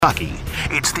Kentucky.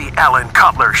 It's the Alan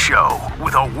Cutler Show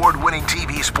with award-winning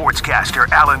TV sportscaster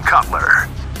Alan Cutler.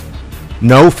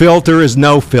 No filter is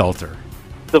no filter.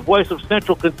 The voice of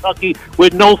Central Kentucky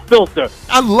with no filter.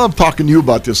 I love talking to you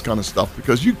about this kind of stuff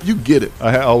because you get it.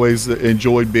 I always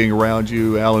enjoyed being around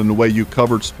you, Alan, the way you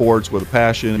covered sports with a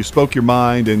passion. You spoke your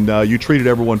mind, and you treated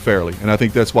everyone fairly. And I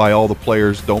think that's why all the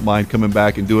players don't mind coming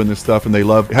back and doing this stuff, and they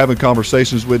love having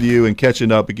conversations with you and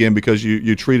catching up again because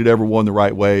you treated everyone the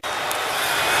right way.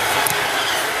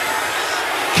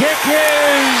 Kick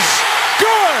is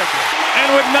good!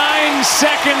 And with 9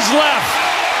 seconds left,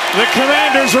 the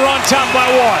Commanders are on top by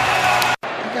 1.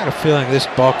 I got a feeling this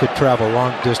ball could travel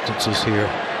long distances here.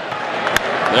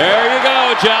 There you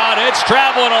go, John. It's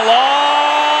traveling a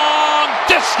long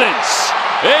distance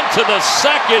into the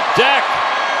second deck.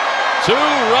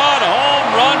 2-run home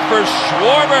run for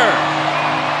Schwarber.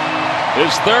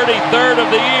 His 33rd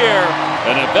of the year.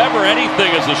 And if ever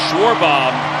anything is a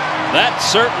Schwarbomb, that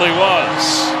certainly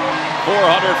was.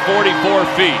 444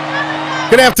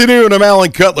 feet. Good afternoon, I'm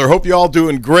Alan Cutler. Hope you all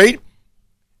doing great.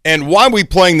 And why are we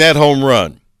playing that home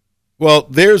run? Well,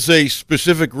 there's a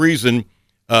specific reason.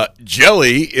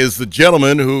 Jelly is the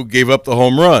gentleman who gave up the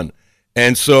home run.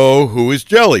 And so who is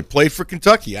Jelly? Played for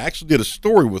Kentucky. I actually did a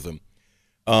story with him.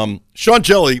 Sean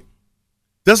Jelly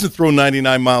doesn't throw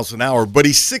 99 miles an hour, but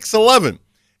he's 6'11".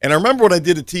 And I remember when I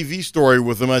did a TV story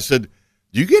with him, I said,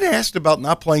 do you get asked about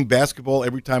not playing basketball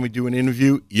every time we do an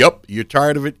interview? Yup. You're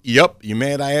tired of it? Yup. You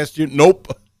mad I asked you? Nope.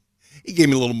 He gave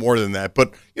me a little more than that,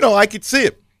 but, I could see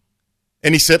it.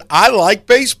 And he said, I like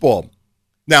baseball.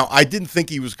 Now, I didn't think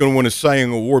he was going to win a Cy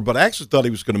Young Award, but I actually thought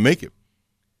he was going to make it.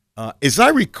 As I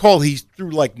recall, he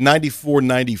threw like 94,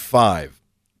 95.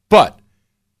 But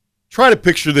try to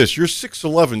picture this. You're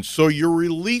 6'11", so your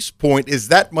release point is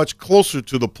that much closer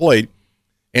to the plate.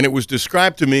 And it was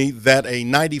described to me that a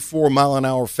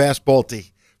 94-mile-an-hour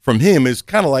fastball from him is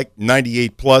kind of like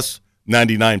 98 plus,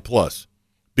 99 plus,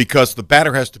 because the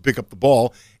batter has to pick up the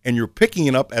ball, and you're picking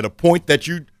it up at a point that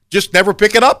you just never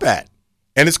pick it up at,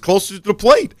 and it's closer to the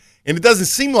plate. And it doesn't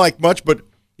seem like much, but,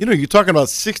 you're talking about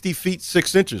 60 feet,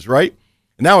 6 inches, right?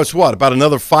 And now it's what, about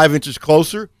another 5 inches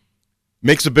closer?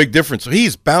 Makes a big difference. So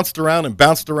he's bounced around and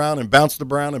bounced around and bounced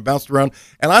around and bounced around,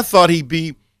 and I thought he'd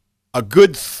be a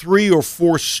good 3 or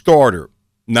 4 starter.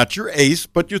 Not your ace,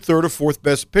 but your 3rd or 4th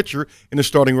best pitcher in the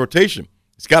starting rotation.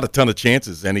 He's got a ton of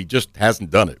chances, and he just hasn't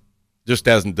done it.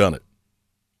 And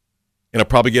he'll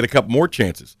probably get a couple more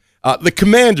chances. The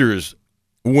Commanders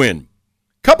win.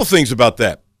 Couple things about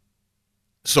that.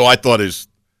 So I thought is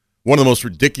one of the most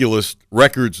ridiculous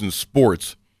records in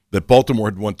sports that Baltimore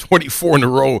had won 24 in a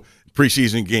row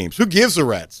preseason games. Who gives a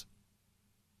rat's?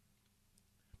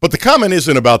 But the comment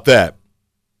isn't about that.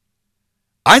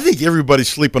 I think everybody's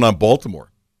sleeping on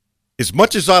Baltimore. As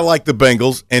much as I like the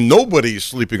Bengals, and nobody is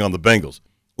sleeping on the Bengals.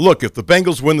 Look, if the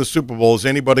Bengals win the Super Bowl, is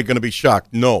anybody going to be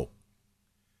shocked? No.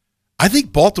 I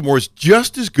think Baltimore is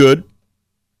just as good,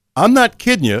 I'm not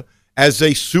kidding you, as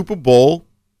a Super Bowl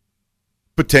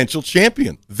potential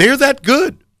champion. They're that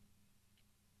good.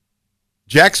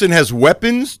 Jackson has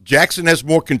weapons. Jackson has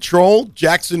more control.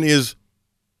 Jackson is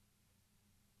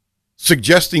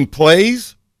suggesting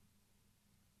plays.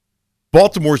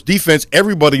 Baltimore's defense,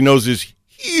 everybody knows, is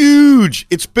huge.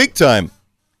 It's big time.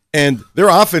 And their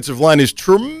offensive line is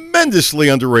tremendously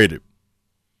underrated.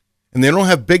 And they don't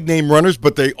have big-name runners,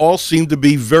 but they all seem to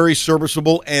be very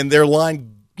serviceable, and their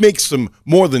line makes them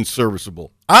more than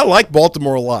serviceable. I like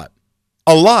Baltimore a lot.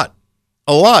 A lot.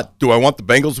 Do I want the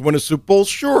Bengals to win a Super Bowl?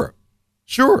 Sure.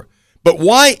 But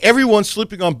why everyone's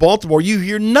sleeping on Baltimore? You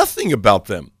hear nothing about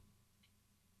them.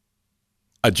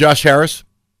 Josh Harris,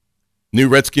 new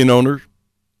Redskin owner.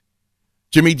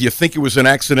 Jimmy, do you think it was an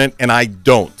accident? And I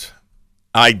don't.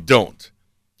 Do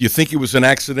you think it was an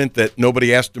accident that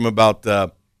nobody asked him about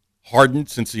Harden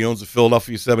since he owns the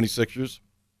Philadelphia 76ers?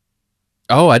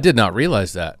 Oh, I did not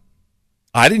realize that.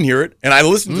 I didn't hear it, and I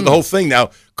listened to the whole thing. Now,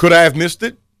 could I have missed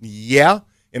it? Yeah,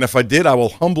 and if I did, I will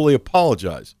humbly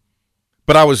apologize.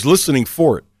 But I was listening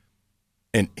for it,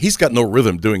 and he's got no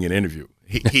rhythm doing an interview.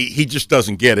 He just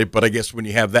doesn't get it, but I guess when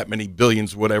you have that many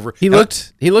billions, whatever. He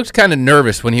looked kind of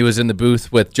nervous when he was in the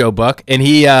booth with Joe Buck, and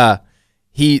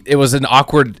it was an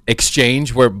awkward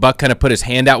exchange where Buck kind of put his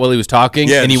hand out while he was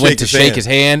talking, and he went to shake his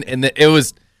hand, and it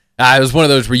was one of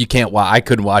those where you can't watch. I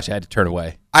couldn't watch. I had to turn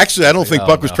away. Actually, I don't think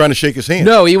Buck was trying to shake his hand.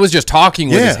 No, he was just talking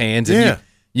with his hands, and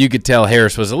you could tell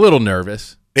Harris was a little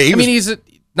nervous. He's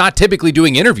not typically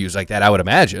doing interviews like that, I would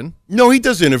imagine. No, he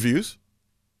does interviews.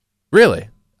 Really?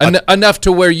 Enough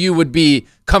to where you would be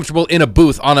comfortable in a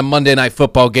booth on a Monday Night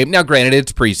Football game. Now, granted,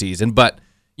 it's preseason, but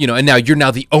and now you're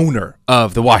now the owner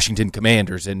of the Washington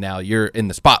Commanders, and now you're in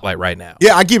the spotlight right now.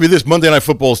 Yeah, I give you this. Monday Night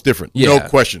Football is different. Yeah. No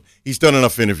question. He's done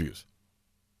enough interviews.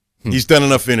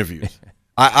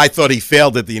 I thought he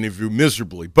failed at the interview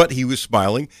miserably, but he was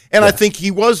smiling, and I think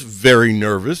he was very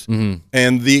nervous,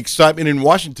 and the excitement in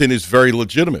Washington is very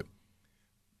legitimate.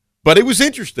 But it was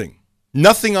interesting.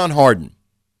 Nothing on Harden.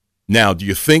 Now, do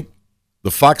you think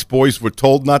the Fox boys were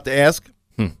told not to ask?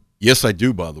 Yes, I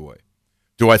do, by the way.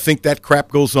 Do I think that crap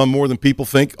goes on more than people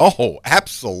think? Oh,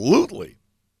 absolutely.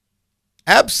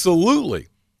 Absolutely.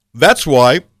 That's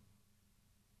why,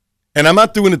 and I'm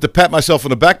not doing it to pat myself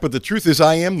on the back, but the truth is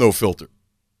I am no filter.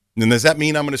 And does that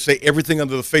mean I'm going to say everything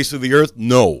under the face of the earth?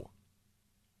 No.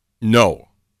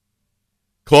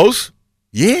 Close?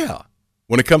 Yeah.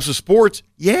 When it comes to sports,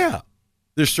 yeah.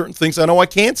 There's certain things I know I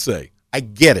can't say. I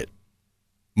get it.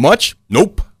 Much?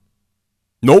 Nope.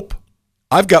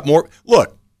 I've got more.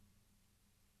 Look,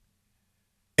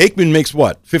 Aikman makes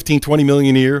what, 15, 20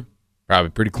 million a year?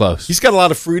 Probably pretty close. He's got a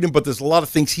lot of freedom, but there's a lot of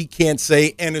things he can't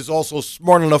say and is also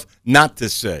smart enough not to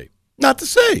say.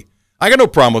 I got no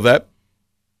problem with that.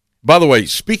 By the way,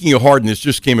 speaking of Harden, this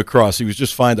just came across. He was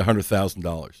just fined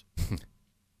 $100,000.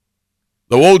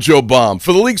 The Wojo bomb.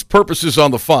 For the league's purposes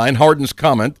on the fine, Harden's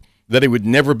comment that he would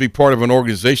never be part of an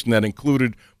organization that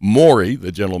included Morey,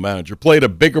 the general manager, played a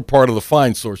bigger part of the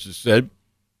fine, sources said.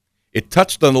 It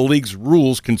touched on the league's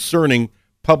rules concerning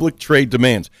public trade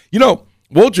demands.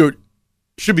 Wojo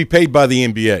should be paid by the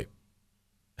NBA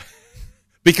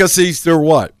because he's their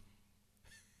what?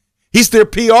 He's their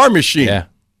PR machine. Yeah.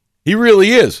 He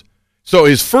really is. So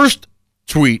his first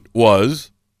tweet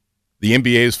was, the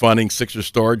NBA is finding Sixers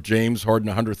star James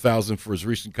Harden $100,000 for his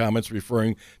recent comments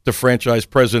referring to franchise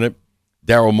president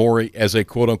Daryl Morey as a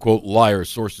quote-unquote liar,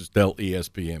 sources tell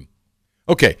ESPN.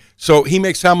 Okay, so he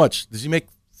makes how much? Does he make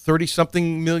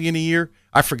 30-something million a year?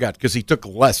 I forgot because he took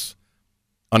less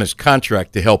on his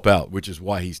contract to help out, which is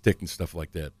why he's taking stuff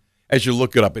like that. As you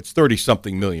look it up, it's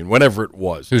 30-something million, whatever it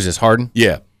was. Who's this, Harden?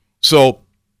 Yeah. So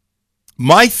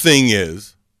my thing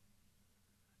is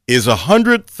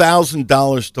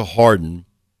 $100,000 to Harden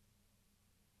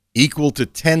equal to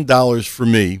 $10 for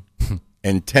me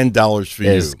and $10 for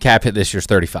you? His cap hit this year's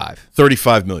 $35.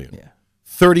 $35 million. Yeah.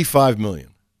 $35 million.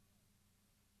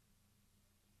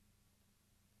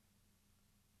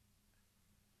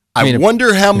 I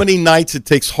wonder how many nights it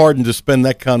takes Harden to spend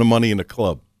that kind of money in a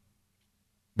club.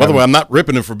 By the way, I'm not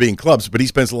ripping him for being clubs, but he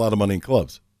spends a lot of money in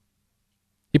clubs.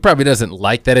 He probably doesn't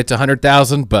like that it's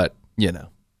 $100,000, but,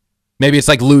 maybe it's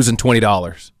like losing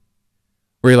 $20.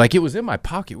 Where you're like, it was in my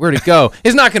pocket. Where'd it go?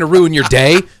 It's not going to ruin your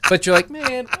day, but you're like,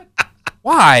 man,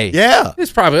 why? Yeah.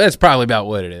 That's probably about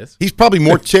what it is. He's probably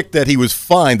more ticked that he was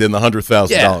fined than the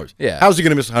 $100,000. Yeah. How's he going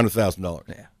to miss $100,000?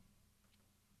 Yeah.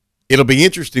 It'll be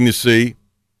interesting to see,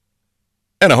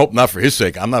 and I hope not for his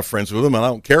sake. I'm not friends with him, and I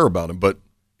don't care about him, but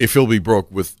if he'll be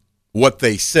broke with what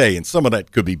they say, and some of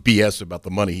that could be BS about the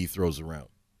money he throws around.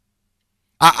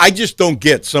 I just don't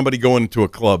get somebody going into a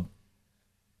club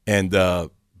and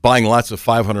buying lots of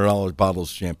 $500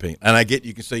 bottles of champagne. And I get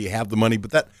you can say you have the money,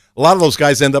 but a lot of those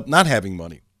guys end up not having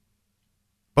money.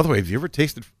 By the way, have you ever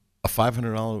tasted a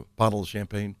 $500 bottle of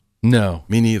champagne? No.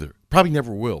 Me neither. Probably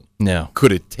never will. No.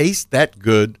 Could it taste that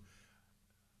good?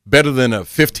 Better than a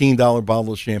 $15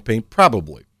 bottle of champagne?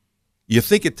 Probably. You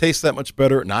think it tastes that much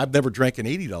better? And I've never drank an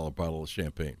 $80 bottle of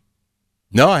champagne.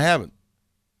 No, I haven't.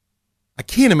 I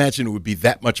can't imagine it would be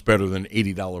that much better than an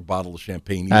 $80 bottle of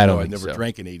champagne, even though I never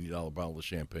drank an $80 bottle of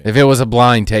champagne. If it was a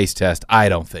blind taste test, I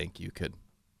don't think you could.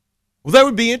 Well, that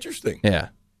would be interesting. Yeah.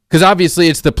 Because obviously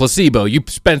it's the placebo. You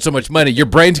spend so much money, your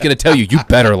brain's going to tell you, you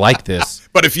better like this.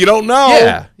 But if you don't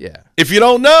know. Yeah. If you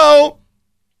don't know.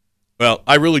 Well,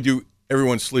 I really do.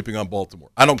 Everyone's sleeping on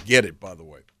Baltimore. I don't get it, by the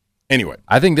way. Anyway.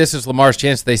 I think this is Lamar's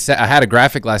chance. I had a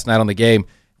graphic last night on the game.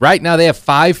 Right now, they have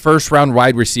 5 first-round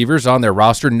wide receivers on their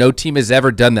roster. No team has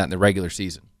ever done that in the regular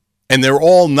season. And they're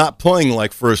all not playing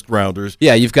like first-rounders.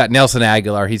 Yeah, you've got Nelson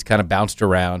Aguilar. He's kind of bounced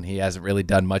around. He hasn't really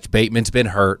done much. Bateman's been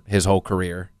hurt his whole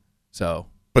career.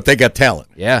 But they got talent.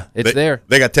 Yeah, it's there.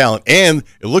 They got talent. And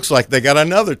it looks like they got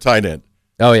another tight end.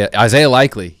 Oh, yeah, Isaiah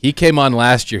Likely. He came on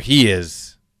last year. He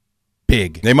is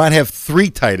big. They might have 3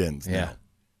 tight ends now.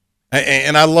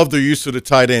 And I love their use of the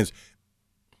tight ends.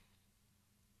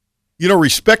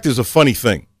 Respect is a funny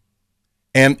thing.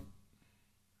 And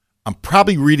I'm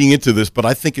probably reading into this, but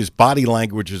I think his body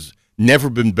language has never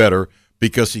been better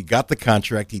because he got the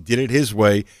contract. He did it his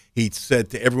way. He said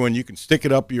to everyone, you can stick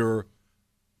it up your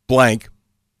blank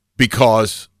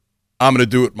because I'm going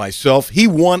to do it myself. He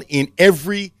won in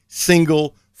every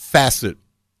single facet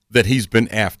that he's been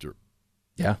after.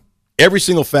 Yeah. Every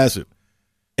single facet.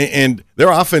 And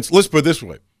their offense, let's put it this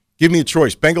way. Give me a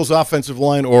choice, Bengals offensive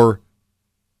line or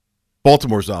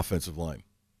Baltimore's offensive line?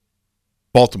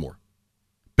 Baltimore.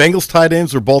 Bengals tight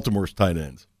ends or Baltimore's tight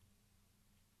ends?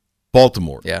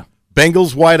 Baltimore. Yeah.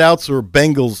 Bengals wideouts or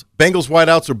Bengals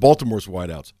wideouts or Baltimore's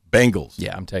wideouts? Bengals.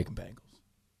 Yeah, I'm taking Bengals.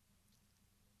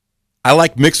 I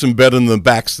like Mixon better than the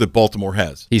backs that Baltimore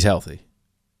has. He's healthy.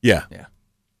 Yeah. Yeah.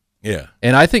 Yeah.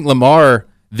 And I think Lamar,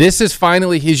 this is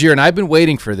finally his year, and I've been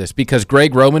waiting for this because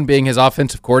Greg Roman being his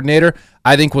offensive coordinator,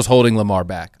 I think was holding Lamar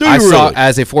back. Saw,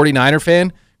 as a 49er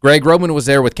fan, Greg Roman was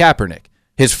there with Kaepernick.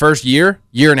 His first year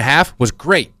and a half was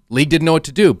great. League didn't know what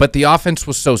to do, but the offense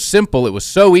was so simple. It was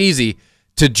so easy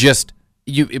to just,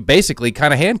 it basically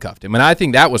kind of handcuffed him. And I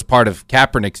think that was part of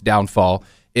Kaepernick's downfall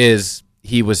is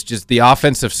he was just the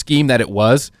offensive scheme that it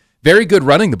was. Very good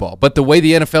running the ball, but the way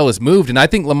the NFL has moved, and I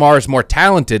think Lamar is more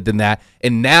talented than that,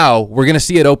 and now we're going to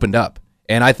see it opened up.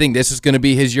 And I think this is going to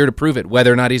be his year to prove it,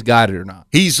 whether or not he's got it or not.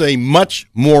 He's a much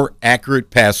more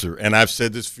accurate passer, and I've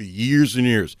said this for years and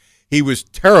years. He was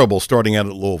terrible starting out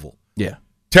at Louisville. Yeah.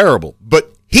 Terrible.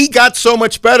 But he got so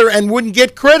much better and wouldn't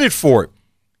get credit for it.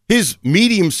 His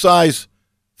medium-sized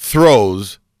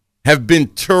throws have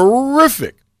been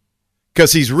terrific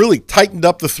because he's really tightened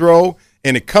up the throw,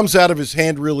 and it comes out of his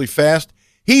hand really fast.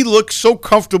 He looks so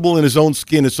comfortable in his own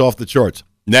skin, it's off the charts.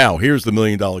 Now, here's the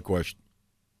million-dollar question.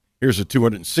 Here's a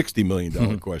 $260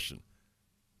 million question.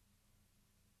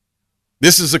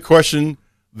 This is a question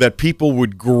that people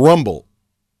would grumble.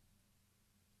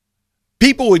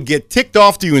 People would get ticked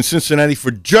off to you in Cincinnati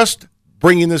for just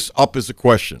bringing this up as a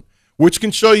question, which can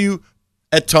show you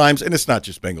at times, and it's not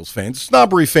just Bengals fans,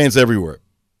 snobbery fans everywhere.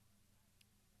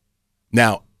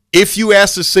 Now, if you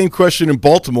ask the same question in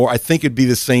Baltimore, I think it'd be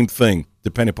the same thing,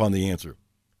 depending upon the answer.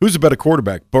 Who's a better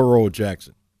quarterback, Burrow or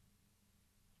Jackson?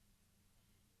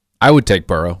 I would take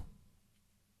Burrow.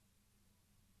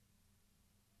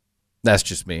 That's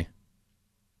just me.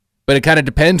 But it kind of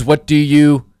depends. What do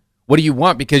you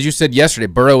want? Because you said yesterday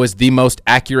Burrow is the most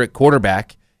accurate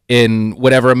quarterback in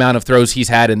whatever amount of throws he's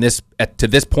had in this to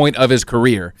this point of his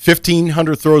career.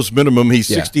 1,500 throws minimum. He's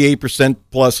 68%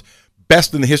 plus,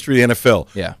 best in the history of the NFL.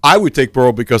 Yeah. I would take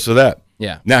Burrow because of that.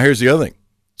 Yeah. Now, here's the other thing.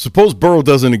 Suppose Burrow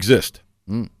doesn't exist.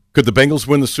 Could the Bengals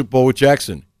win the Super Bowl with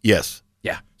Jackson? Yes.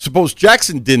 Yeah. Suppose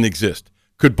Jackson didn't exist.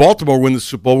 Could Baltimore win the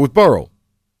Super Bowl with Burrow?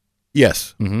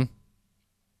 Yes. Mm-hmm.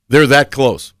 They're that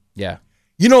close. Yeah.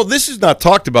 You know, this is not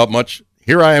talked about much.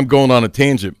 Here I am going on a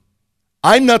tangent.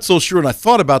 I'm not so sure, and I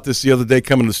thought about this the other day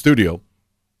coming to the studio.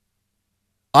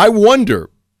 I wonder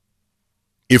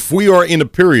if we are in a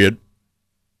period,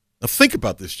 now think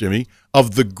about this, Jimmy,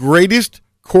 of the greatest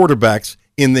quarterbacks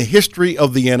in the history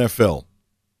of the NFL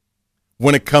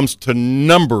when it comes to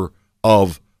number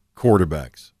of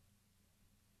quarterbacks.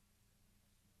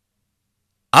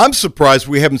 I'm surprised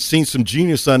we haven't seen some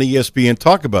genius on ESPN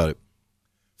talk about it.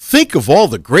 Think of all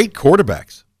the great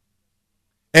quarterbacks.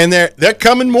 And they're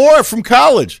coming more from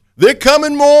college. They're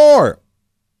coming more.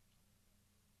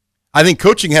 I think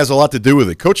coaching has a lot to do with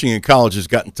it. Coaching in college has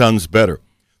gotten tons better.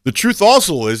 The truth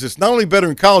also is it's not only better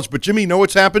in college, but, Jimmy, you know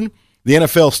what's happened? The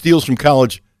NFL steals from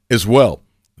college as well.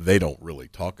 They don't really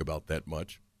talk about that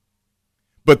much.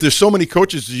 But there's so many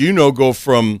coaches, as you know, go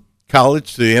from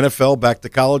college to the NFL, back to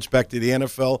college, back to the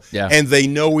NFL, and they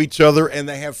know each other, and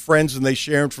they have friends, and they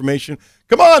share information.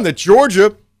 Come on, the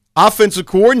Georgia offensive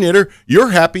coordinator, you're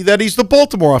happy that he's the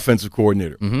Baltimore offensive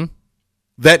coordinator. Mm-hmm.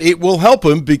 That it will help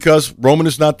him because Roman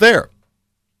is not there.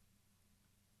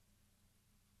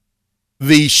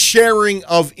 The sharing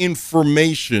of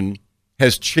information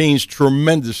has changed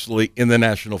tremendously in the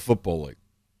National Football League.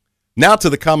 Now to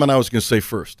the comment I was going to say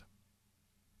first.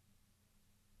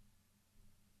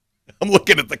 I'm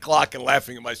looking at the clock and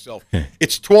laughing at myself.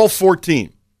 It's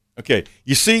 12:14. Okay,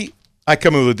 you see, I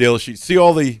come in with a daily sheet. See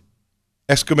all the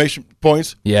exclamation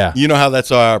points? Yeah. You know how that's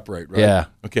how I operate, right? Yeah.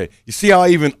 Okay, you see how I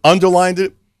even underlined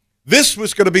it? This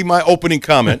was going to be my opening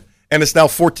comment, and it's now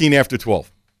 14 after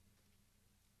 12.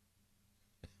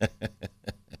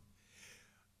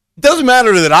 Doesn't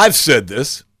matter that I've said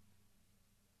this.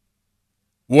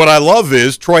 What I love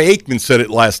is Troy Aikman said it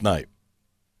last night.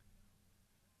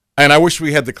 And I wish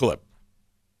we had the clip.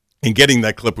 And getting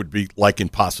that clip would be like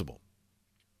impossible.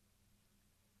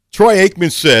 Troy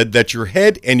Aikman said that your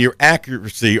head and your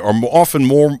accuracy are often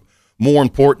more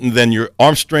important than your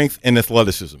arm strength and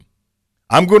athleticism.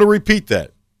 I'm going to repeat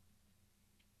that.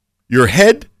 Your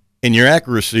head and your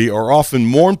accuracy are often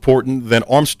more important than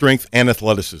arm strength and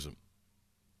athleticism.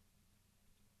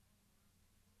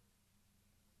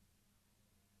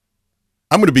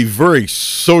 I'm going to be very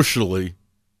socially.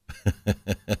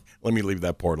 Let me leave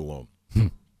that part alone.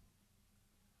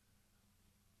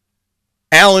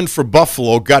 Allen for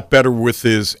Buffalo got better with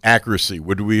his accuracy.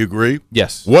 Would we agree?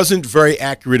 Yes. Wasn't very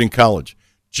accurate in college.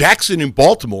 Jackson in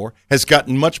Baltimore has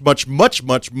gotten much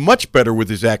better with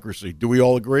his accuracy. Do we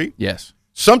all agree? Yes.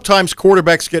 Sometimes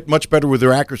quarterbacks get much better with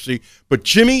their accuracy, but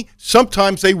Jimmy,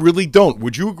 sometimes they really don't.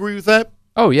 Would you agree with that?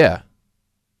 Oh, yeah.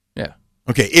 Yeah.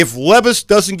 Okay, if Levis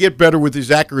doesn't get better with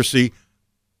his accuracy,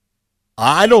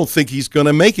 I don't think he's going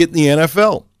to make it in the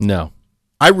NFL. No.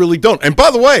 I really don't. And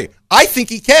by the way, I think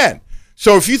he can.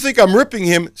 So if you think I'm ripping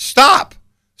him, stop.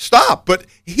 But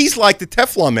he's like the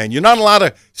Teflon man. You're not allowed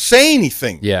to say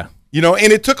anything. Yeah. You know,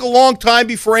 and it took a long time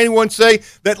before anyone say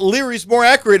that Leary's more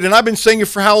accurate, and I've been saying it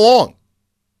for how long?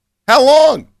 How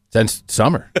long? Since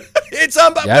summer.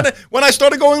 When I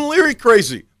started going Leary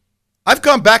crazy. I've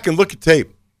gone back and looked at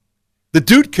tape. The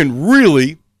dude can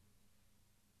really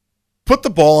put the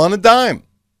ball on a dime.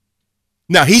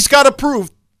 Now, he's got to prove,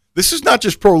 this is not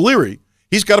just pro Leary,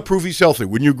 he's got to prove he's healthy.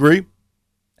 Wouldn't you agree?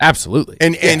 Absolutely.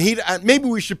 And he maybe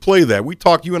we should play that.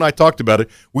 You and I talked about it.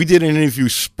 We did an interview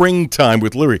springtime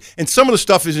with Leary. And some of the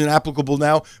stuff isn't applicable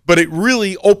now, but it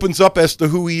really opens up as to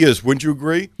who he is. Wouldn't you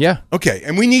agree? Yeah. Okay,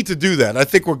 and we need to do that. I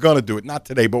think we're going to do it. Not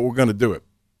today, but we're going to do it.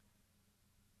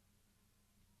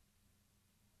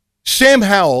 Sam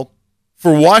Howell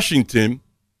for Washington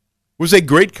was a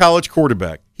great college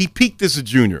quarterback. He peaked as a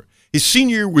junior. His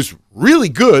senior year was really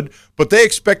good, but they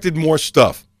expected more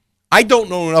stuff. I don't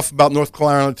know enough about North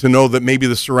Carolina to know that maybe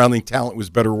the surrounding talent was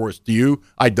better or worse. Do you?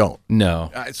 I don't. No.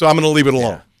 So I'm going to leave it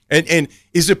alone. Yeah. And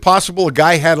is it possible a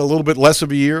guy had a little bit less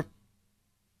of a year?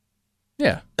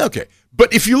 Yeah. Okay.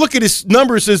 But if you look at his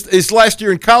numbers his last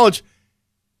year in college,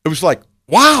 it was like,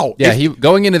 wow. Yeah,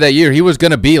 going into that year, he was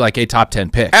going to be like a top 10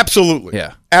 pick. Absolutely.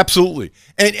 Yeah. Absolutely.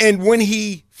 And when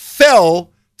he fell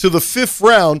to the 5th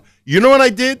round, you know what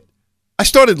I did? I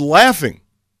started laughing.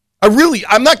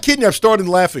 I'm not kidding you, I've started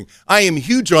laughing. I am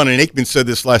huge on, and Aikman said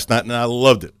this last night, and I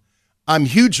loved it. I'm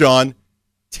huge on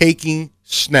taking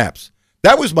snaps.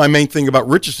 That was my main thing about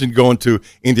Richardson going to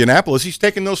Indianapolis. He's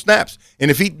taking those snaps. And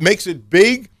if he makes it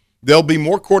big, there'll be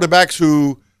more quarterbacks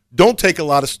who don't take a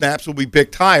lot of snaps will be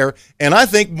picked higher, and I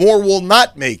think more will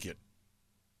not make it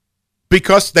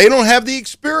because they don't have the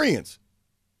experience.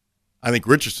 I think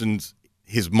Richardson's,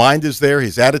 his mind is there,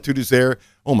 his attitude is there.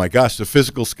 Oh, my gosh, the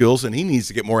physical skills, and he needs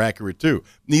to get more accurate too.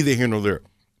 Neither here nor there.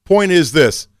 Point is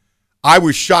this. I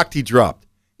was shocked he dropped.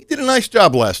 He did a nice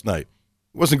job last night.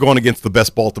 He wasn't going against the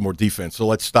best Baltimore defense, so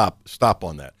let's stop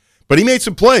on that. But he made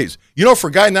some plays. You know, for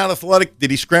a guy not athletic, did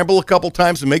he scramble a couple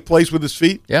times and make plays with his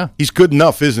feet? Yeah. He's good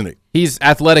enough, isn't he? He's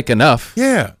athletic enough.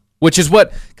 Yeah. Which is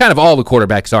what kind of all the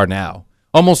quarterbacks are now.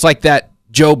 Almost like that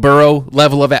Joe Burrow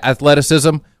level of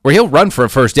athleticism where he'll run for a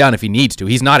first down if he needs to.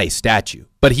 He's not a statue,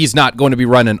 but he's not going to be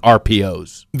running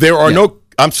RPOs. There are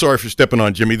I'm sorry for stepping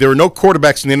on Jimmy. There are no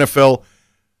quarterbacks in the NFL.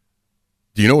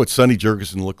 Do you know what Sonny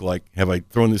Jurgensen looked like? Have I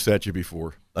thrown this at you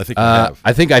before? I think I have.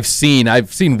 I think I've seen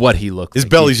what he looked like. His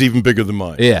belly's even bigger than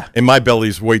mine. Yeah. And my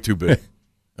belly's way too big.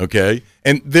 Okay?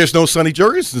 And there's no Sonny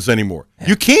Jurgensens anymore. Yeah.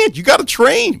 You can't. You got to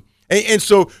train. And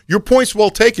so your point's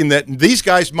well taken that these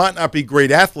guys might not be great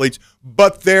athletes,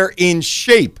 but they're in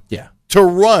shape to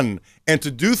run and to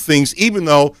do things, even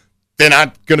though they're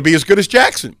not going to be as good as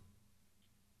Jackson,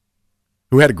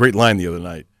 who had a great line the other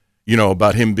night, you know,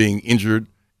 about him being injured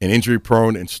and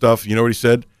injury-prone and stuff. You know what he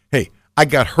said? Hey, I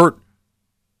got hurt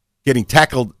getting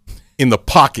tackled in the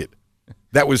pocket.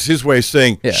 That was his way of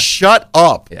saying, shut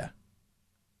up. Yeah.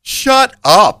 Shut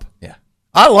up. Yeah.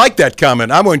 I like that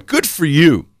comment. I went, good for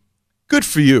you. Good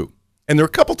for you. And there are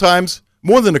a couple times,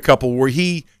 more than a couple, where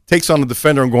he takes on the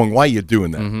defender and going, why are you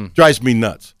doing that? Mm-hmm. Drives me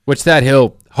nuts. Which that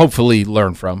he'll hopefully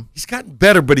learn from. He's gotten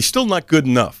better, but he's still not good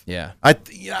enough. Yeah.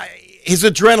 His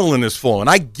adrenaline is flowing.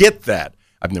 I get that.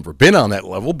 I've never been on that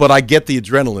level, but I get the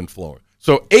adrenaline flowing.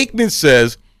 So Aikman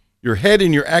says your head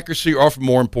and your accuracy are often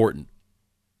more important.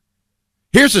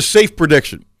 Here's a safe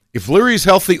prediction. If Leary's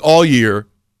healthy all year,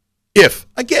 if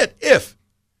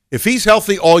he's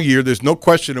healthy all year, there's no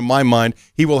question in my mind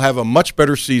he will have a much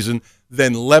better season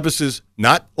than Levis's,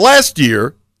 not last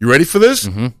year. You ready for this?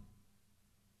 Mm-hmm.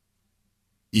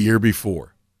 Year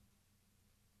before.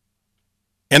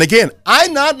 And again,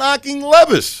 I'm not knocking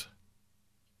Levis.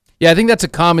 Yeah, I think that's a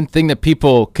common thing that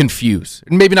people confuse.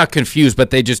 Maybe not confuse, but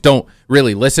they just don't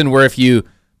really listen, where if you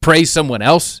praise someone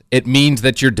else, it means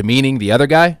that you're demeaning the other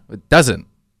guy. It doesn't.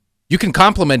 You can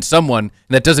compliment someone,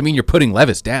 and that doesn't mean you're putting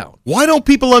Levis down. Why don't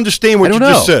people understand what you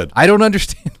just said? I don't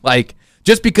understand. Like,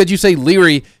 just because you say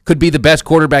Leary could be the best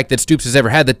quarterback that Stoops has ever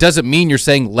had, that doesn't mean you're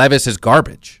saying Levis is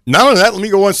garbage. Not only that, let me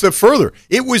go one step further.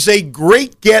 It was a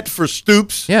great get for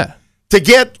Stoops to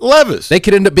get Levis. They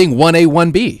could end up being 1A,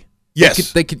 1B.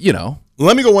 Yes. They could, you know.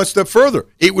 let me go one step further.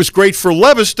 It was great for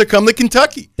Levis to come to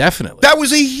Kentucky. Definitely. That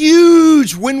was a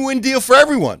huge win-win deal for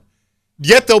everyone.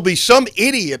 Yet there'll be some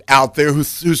idiot out there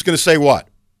who's going to say what?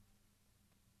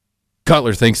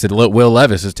 Cutler thinks that Will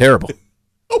Levis is terrible.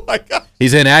 Oh, my God.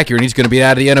 He's inaccurate. He's going to be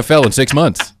out of the NFL in 6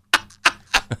 months.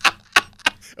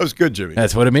 That was good, Jimmy.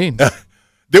 That's what it means.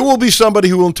 There will be somebody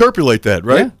who will interpolate that,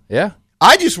 right? Yeah.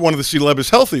 I just wanted to see Levis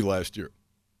healthy last year.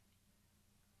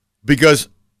 Because,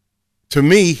 to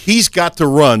me, he's got to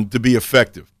run to be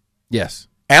effective. Yes.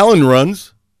 Allen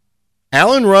runs.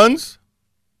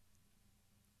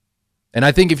 And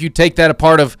I think if you take that a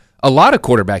part of a lot of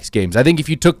quarterbacks' games, I think if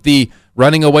you took the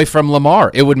running away from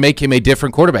Lamar, it would make him a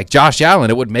different quarterback. Josh Allen,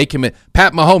 it would make him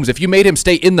Pat Mahomes. If you made him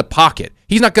stay in the pocket,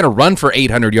 he's not going to run for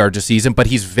 800 yards a season, but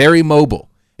he's very mobile.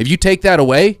 If you take that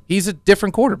away, he's a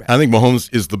different quarterback. I think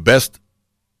Mahomes is the best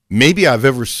maybe I've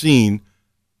ever seen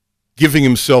giving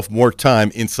himself more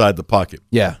time inside the pocket.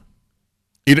 Yeah.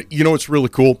 You know what's really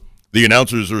cool? The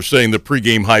announcers are saying the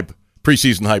preseason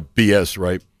hype BS,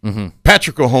 right? Mm-hmm.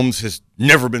 Patrick Mahomes has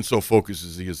never been so focused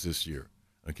as he is this year.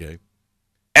 Okay,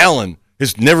 Allen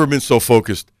has never been so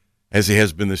focused as he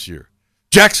has been this year.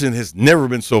 Jackson has never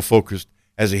been so focused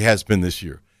as he has been this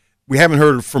year. We haven't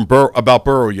heard from about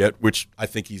Burrow yet, which I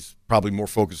think he's probably more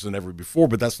focused than ever before,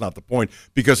 but that's not the point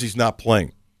because he's not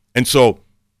playing. And so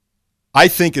I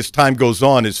think as time goes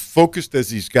on, as focused as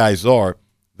these guys are,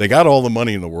 they got all the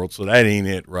money in the world, so that ain't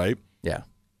it, right? Yeah.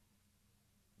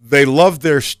 They love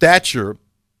their stature,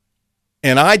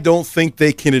 and I don't think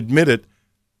they can admit it.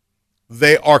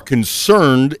 They are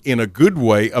concerned in a good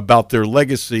way about their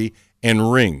legacy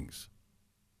and rings.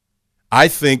 I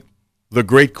think the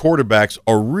great quarterbacks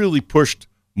are really pushed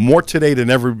more today than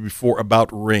ever before about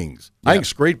rings. Yeah. I think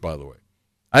it's great, by the way.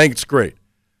 I think it's great.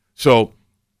 So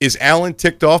is Allen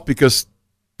ticked off because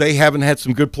they haven't had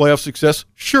some good playoff success?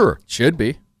 Sure. Should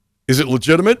be. Is it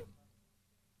legitimate?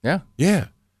 Yeah. Yeah.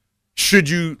 Should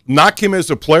you knock him as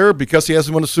a player because he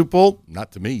hasn't won a Super Bowl?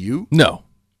 Not to me. You? No.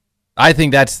 I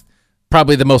think that's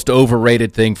probably the most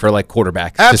overrated thing for like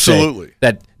quarterbacks. Absolutely. To say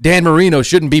that Dan Marino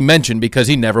shouldn't be mentioned because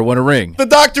he never won a ring. The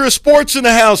doctor of sports in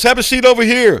the house. Have a seat over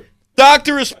here.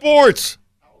 Doctor of sports.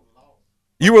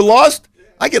 You were lost?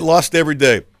 I get lost every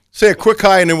day. Say a quick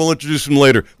hi, and then we'll introduce him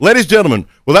later. Ladies and gentlemen,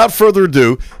 without further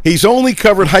ado, he's only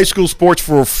covered high school sports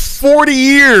for 40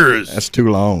 years. That's too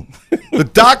long. The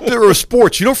doctor of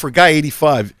sports. You know, for a guy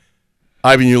 85,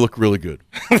 Ivan, you look really good.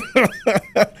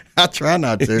 I try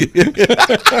not to.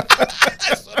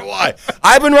 So do I.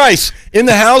 Ivan Rice in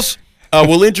the house.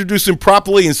 We'll introduce him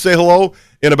properly and say hello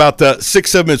in about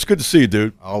 6-7 minutes. Good to see you,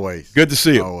 dude. Always. Good to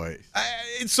see you. Always.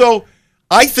 So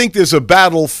I think there's a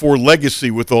battle for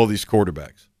legacy with all these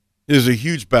quarterbacks. There's a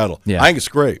huge battle. Yeah. I think it's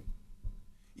great.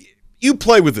 You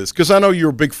play with this because I know you're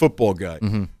a big football guy.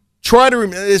 Mm-hmm. Try to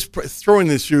remember. Throwing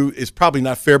this you is probably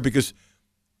not fair because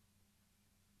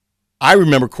I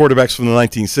remember quarterbacks from the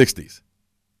 1960s.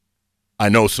 I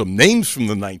know some names from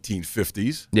the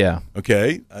 1950s. Yeah.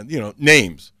 Okay?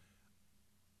 Names.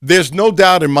 There's no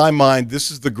doubt in my mind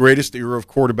this is the greatest era of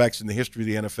quarterbacks in the history of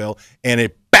the NFL, and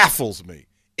it baffles me.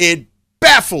 It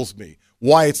baffles me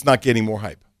why it's not getting more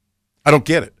hype. I don't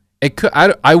get it.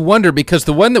 I wonder because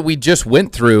the one that we just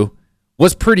went through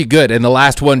was pretty good, and the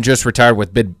last one just retired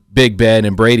with Big Ben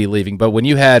and Brady leaving. But when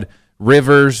you had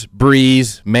Rivers,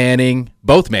 Breeze, Manning,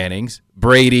 both Mannings,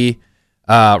 Brady,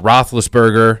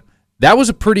 Roethlisberger, that was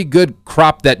a pretty good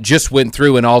crop that just went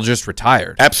through and all just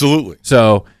retired. Absolutely.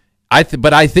 So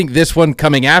but I think this one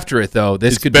coming after it though,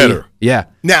 this could better. Be yeah.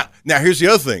 Now here's the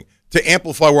other thing to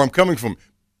amplify where I'm coming from.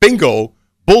 Bingo,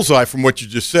 bullseye from what you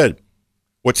just said.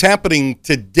 What's happening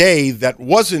today that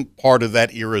wasn't part of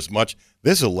that era as much,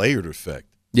 there's a layered effect.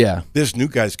 Yeah. There's new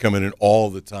guys coming in all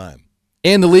the time.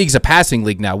 And the league's a passing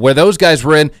league now. Where those guys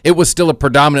were in, it was still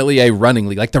predominantly a running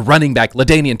league. Like the running back,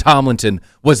 LaDainian Tomlinson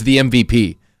was the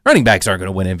MVP. Running backs aren't going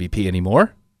to win MVP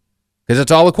anymore because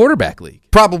it's all a quarterback league.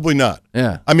 Probably not.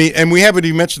 Yeah. I mean, and we haven't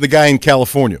even mentioned the guy in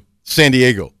California, San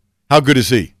Diego. How good is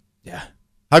he? Yeah.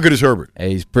 How good is Herbert?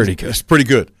 Hey, he's pretty good. He's pretty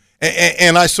good.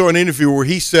 And I saw an interview where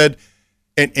he said,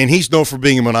 and he's known for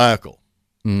being maniacal.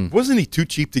 Wasn't he too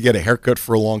cheap to get a haircut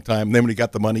for a long time? And then when he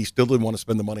got the money, he still didn't want to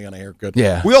spend the money on a haircut.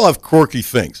 Yeah. We all have quirky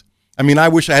things. I mean, I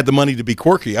wish I had the money to be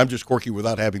quirky. I'm just quirky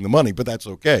without having the money, but that's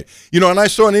okay. And I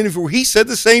saw an interview where he said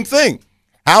the same thing,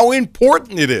 how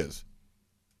important it is.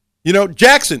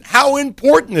 Jackson, how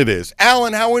important it is.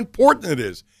 Allen, how important it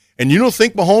is. And you don't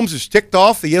think Mahomes is ticked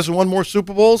off that he hasn't won more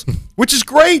Super Bowls? Which is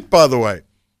great, by the way.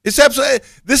 It's absolutely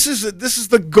this is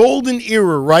the golden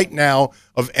era right now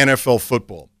of NFL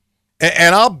football.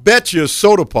 And I'll bet you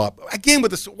soda pop. Again,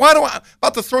 with this, why do I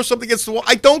about to throw something against the wall?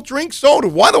 I don't drink soda.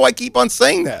 Why do I keep on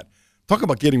saying that? Talk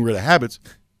about getting rid of habits.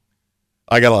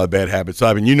 I got a lot of bad habits,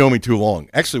 Ivan. You know me too long.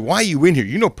 Actually, why are you in here?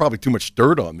 You know probably too much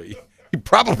dirt on me. He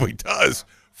probably does.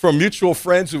 From mutual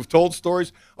friends who've told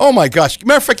stories. Oh, my gosh.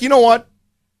 Matter of fact, you know what?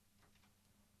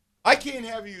 I can't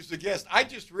have you as a guest. I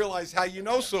just realized how you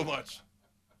know so much.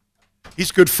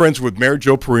 He's good friends with Mary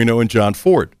Jo Perino and John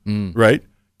Ford, right?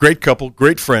 Great couple,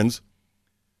 great friends.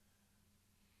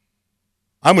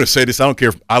 I'm going to say this. I don't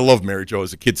care. I love Mary Jo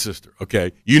as a kid sister,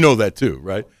 okay? You know that too,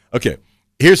 right? Okay,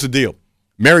 here's the deal.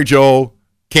 Mary Jo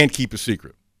can't keep a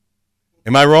secret.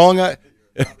 Am I wrong? Turn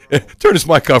this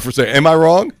mic off for a second. Am I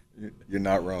wrong? You're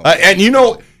not wrong. And you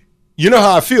know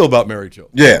how I feel about Mary Jo.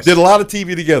 Yes. Did a lot of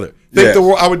TV together.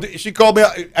 Yes. She called me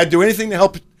out. I'd do anything to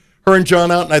help her and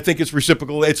John out, and I think it's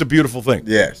reciprocal. It's a beautiful thing.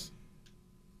 Yes.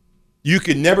 You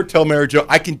can never tell Mary Jo.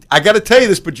 I got to tell you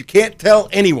this, but you can't tell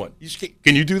anyone.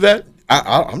 Can you do that?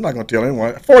 I'm not going to tell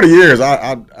anyone. 40 years,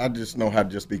 I just know how to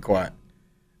just be quiet.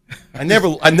 I never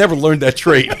learned that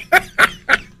trait.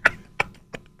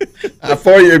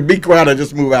 40 years, be quiet and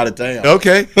just move out of town.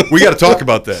 Okay, we got to talk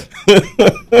about that.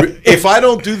 If I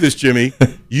don't do this, Jimmy,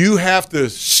 you have to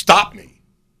stop me.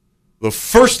 The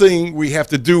first thing we have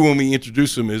to do when we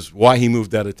introduce him is why he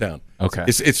moved out of town. Okay,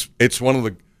 it's one of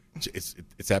the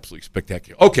it's absolutely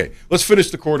spectacular. Okay, let's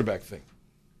finish the quarterback thing.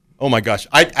 Oh my gosh,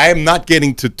 I am not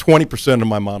getting to 20% of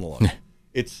my monologue.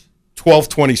 It's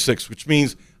 12:26, which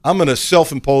means I'm going to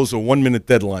self-impose a 1-minute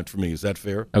deadline for me. Is that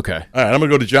fair? Okay. All right, I'm going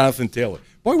to go to Jonathan Taylor.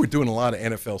 Boy, we're doing a lot of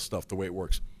NFL stuff the way it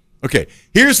works. Okay,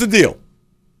 here's the deal.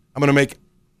 I'm going to make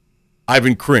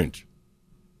Ivan cringe.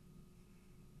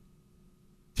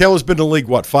 Taylor's been in the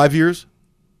league, 5 years?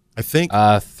 I think?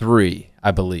 3, I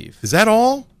believe. Is that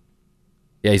all?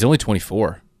 Yeah, he's only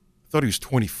 24. I thought he was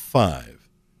 25.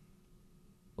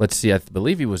 Let's see. I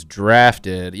believe he was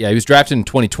drafted. Yeah, he was drafted in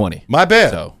 2020. My bad.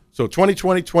 So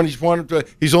 2020, 2021,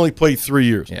 he's only played 3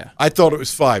 years. Yeah. I thought it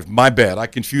was 5. My bad. I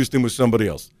confused him with somebody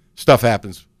else. Stuff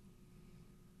happens.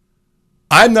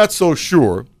 I'm not so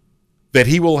sure that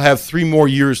he will have 3 more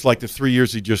years like the 3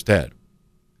 years he just had.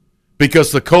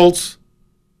 Because the Colts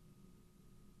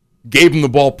gave him the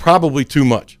ball probably too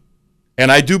much.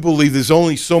 And I do believe there's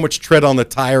only so much tread on the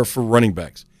tire for running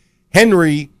backs.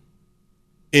 Henry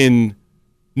in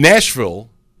Nashville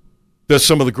does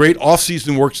some of the great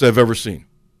offseason works I've ever seen.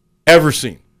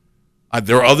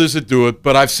 There are others that do it,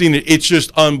 but I've seen it. It's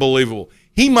just unbelievable.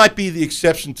 He might be the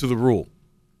exception to the rule.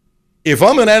 If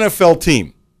I'm an NFL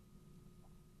team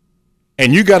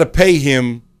and you got to pay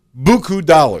him buku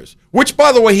dollars, which,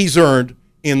 by the way, he's earned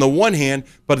in the one hand,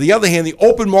 but on the other hand, the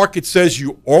open market says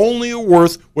you only are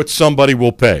worth what somebody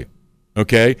will pay.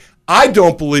 Okay? I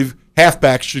don't believe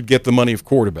halfbacks should get the money of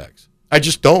quarterbacks. I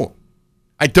just don't.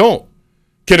 I don't.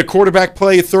 Can a quarterback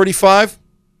play at 35?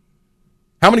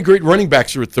 How many great running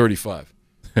backs are at 35?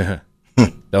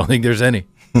 Don't think there's any.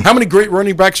 How many great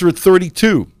running backs are at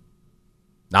 32?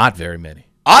 Not very many.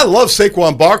 I love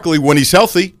Saquon Barkley when he's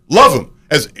healthy. Love him.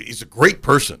 He's a great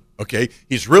person, okay?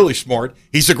 He's really smart.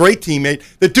 He's a great teammate.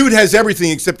 The dude has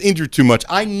everything except injured too much.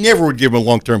 I never would give him a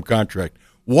long-term contract.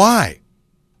 Why?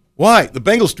 The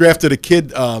Bengals drafted a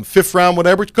kid, 5th round,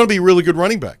 whatever. It's going to be a really good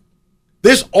running back.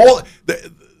 There's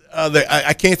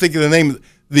I can't think of the name.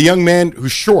 The young man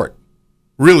who's short,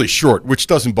 really short, which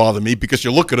doesn't bother me because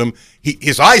you look at him,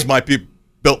 his eyes might be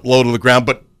built low to the ground,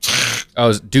 but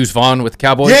is Deuce Vaughn with the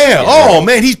Cowboys? Yeah. Oh,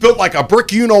 man, he's built like a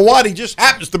brick. You know what? He just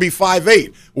happens to be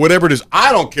 5'8", whatever it is.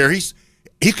 I don't care. He's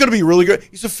going to be really good.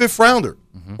 He's a 5th rounder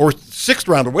or 6th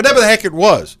rounder, whatever the heck it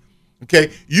was.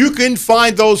 Okay, you can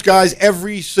find those guys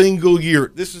every single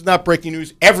year. This is not breaking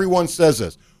news. Everyone says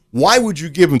this. Why would you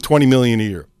give him $20 million a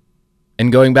year? And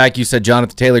going back, you said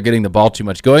Jonathan Taylor getting the ball too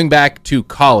much. Going back to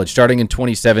college, starting in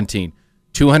 2017,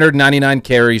 299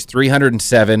 carries,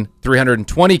 307,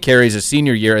 320 carries his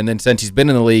senior year, and then since he's been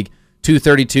in the league,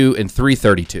 232 and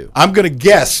 332. I'm going to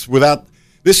guess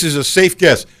this is a safe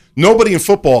guess. Nobody in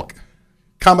football,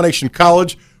 combination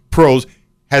college, pros,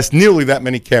 has nearly that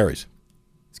many carries.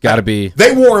 It's got to be.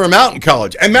 They wore him out in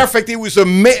college. As a matter of fact,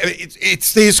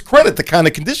 it's to his credit the kind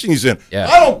of condition he's in. Yeah.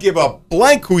 I don't give a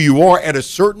blank who you are. At a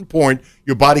certain point,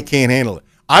 your body can't handle it.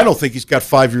 I don't think he's got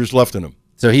 5 years left in him.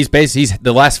 So he's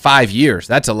the last 5 years.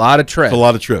 That's a lot of trips. That's a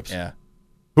lot of trips. Yeah.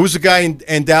 Who's the guy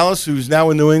in Dallas who's now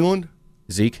in New England?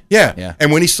 Zeke. Yeah.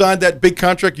 And when he signed that big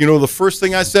contract, the first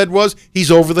thing I said was,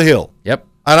 he's over the hill. Yep.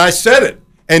 And I said it.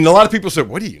 And a lot of people said,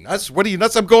 what are you, nuts? What are you,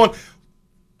 nuts? I'm going,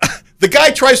 the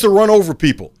guy tries to run over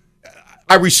people.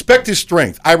 I respect his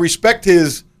strength. I respect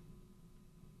his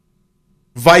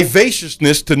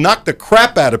vivaciousness to knock the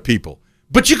crap out of people.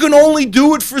 But you can only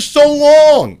do it for so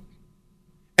long.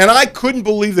 And I couldn't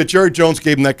believe that Jerry Jones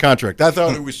gave him that contract. I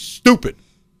thought it was stupid.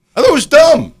 I thought it was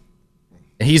dumb.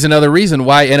 He's another reason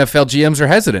why NFL GMs are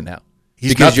hesitant now.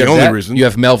 He's not the only reason. You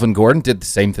have Melvin Gordon did the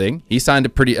same thing. He signed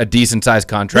a decent-sized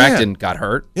contract and got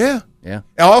hurt. Yeah. Yeah.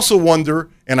 I also wonder,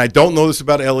 and I don't know this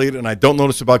about Elliott, and I don't know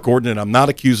this about Gordon, and I'm not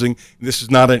accusing, this is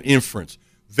not an inference.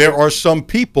 There are some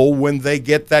people, when they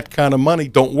get that kind of money,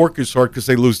 don't work as hard because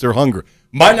they lose their hunger.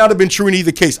 Might not have been true in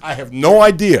either case. I have no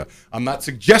idea. I'm not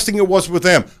suggesting it was with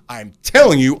them. I'm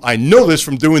telling you, I know this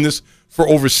from doing this for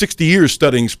over 60 years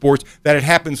studying sports, that it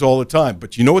happens all the time.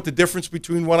 But you know what the difference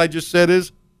between what I just said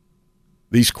is?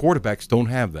 These quarterbacks don't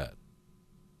have that.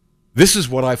 This is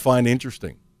what I find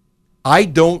interesting. I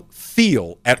don't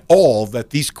feel at all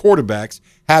that these quarterbacks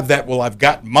have that, well, I've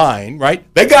got mine, right?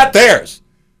 They got theirs.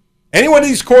 Any one of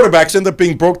these quarterbacks end up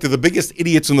being broke to the biggest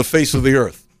idiots on the face of the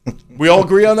earth. We all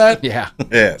agree on that? Yeah.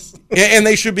 Yes. And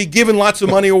they should be giving lots of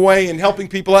money away and helping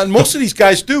people out. And most of these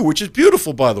guys do, which is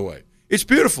beautiful, by the way. It's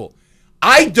beautiful.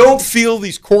 I don't feel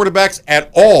these quarterbacks at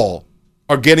all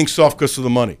are getting soft because of the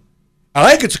money. And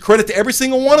I think it's a credit to every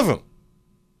single one of them.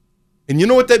 And you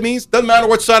know what that means? Doesn't matter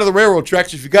what side of the railroad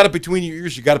tracks. If you got it between your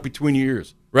ears, you got it between your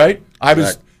ears, right? I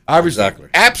was exactly.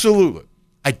 Absolutely.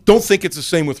 I don't think it's the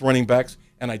same with running backs,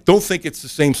 and I don't think it's the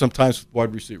same sometimes with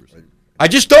wide receivers. I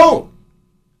just don't.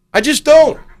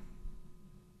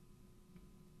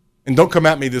 And don't come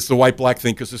at me this is the white-black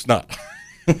thing, because it's not.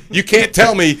 You can't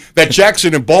tell me that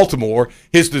Jackson in Baltimore,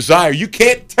 you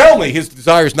can't tell me his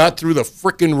desire is not through the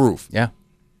frickin' roof. Yeah.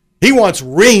 He wants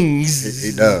rings.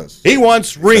 He does. He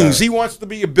wants rings. He wants to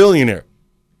be a billionaire.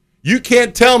 You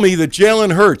can't tell me that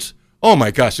Jalen Hurts, oh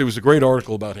my gosh, there was a great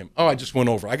article about him. Oh, I just went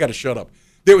over. I got to shut up.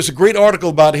 There was a great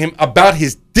article about him, about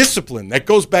his discipline that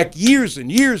goes back years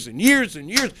and years and years and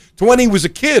years to when he was a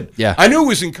kid. Yeah. I knew he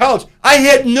was in college. I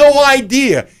had no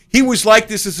idea he was like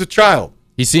this as a child.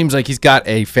 He seems like he's got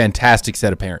a fantastic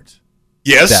set of parents.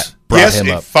 Yes. That brought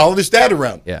him up. Followed his dad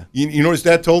around. Yeah. You know what his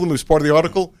dad told him? It was part of the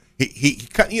article. He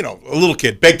a little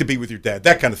kid, begged to be with your dad,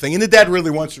 that kind of thing. And the dad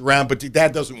really wants you around, but the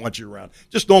dad doesn't want you around.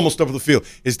 Just normal stuff of the field.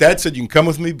 His dad said, you can come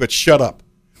with me, but shut up.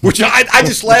 Which I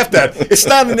just laughed at. It's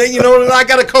not, I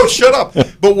got a coach, shut up.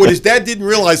 But what his dad didn't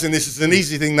realize, and this is an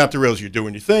easy thing not to realize, you're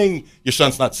doing your thing. Your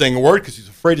son's not saying a word because he's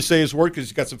afraid to say his word because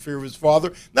he's got some fear of his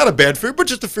father. Not a bad fear, but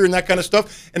just a fear and that kind of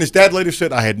stuff. And his dad later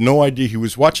said, I had no idea he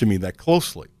was watching me that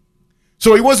closely.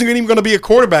 So he wasn't even going to be a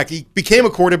quarterback. He became a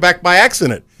quarterback by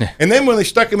accident. And then when they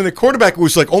stuck him in the quarterback, it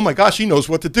was like, oh, my gosh, he knows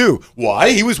what to do.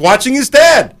 Why? He was watching his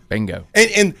dad. Bingo.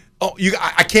 And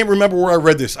I can't remember where I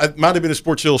read this. It might have been a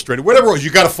Sports Illustrated. Whatever it was,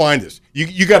 you got to find this.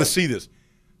 You got to see this.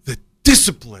 The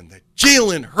discipline that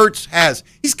Jalen Hurts has.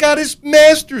 He's got his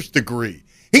master's degree.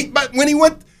 When he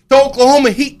went to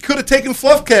Oklahoma, he could have taken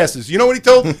fluff classes. You know what he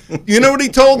told?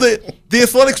 The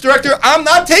athletics director? I'm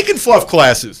not taking fluff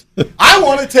classes. I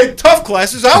want to take tough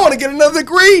classes. I want to get another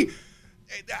degree.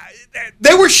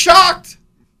 They were shocked.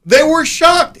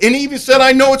 And he even said,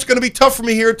 I know it's going to be tough for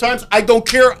me here at times. I don't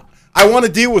care. I want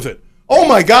to deal with it. Oh,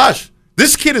 my gosh.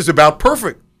 This kid is about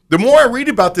perfect. The more I read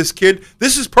about this kid,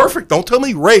 this is perfect. Don't tell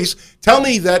me race. Tell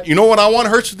me that, you know what I want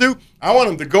Hurts to do? I want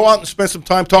him to go out and spend some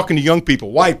time talking to young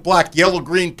people, white, black, yellow,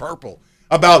 green, purple,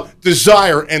 about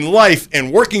desire and life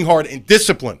and working hard and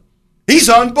discipline. He's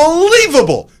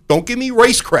unbelievable. Don't give me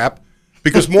race crap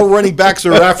because more running backs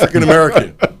are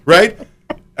African-American, right?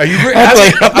 I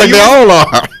think they all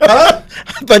are. Huh?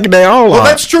 I think they all are. Well,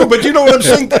 that's true, but you know what I'm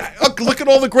saying? Look at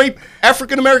all the great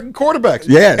African-American quarterbacks.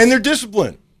 Yes. And their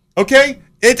discipline, okay?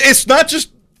 It's not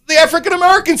just the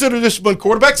African-Americans that are disciplined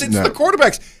quarterbacks. It's the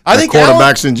quarterbacks. I think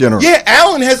quarterbacks in general. Yeah,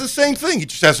 Allen has the same thing. He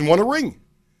just hasn't won a ring.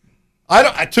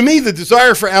 To me, the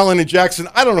desire for Allen and Jackson,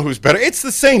 I don't know who's better. It's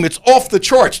the same. It's off the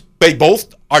charts. They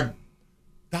both are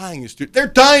dying. They're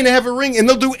dying to have a ring, and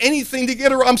they'll do anything to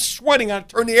get her. I'm sweating. I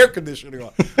turn the air conditioning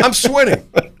on. I'm sweating.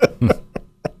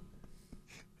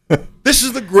 This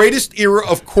is the greatest era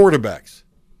of quarterbacks.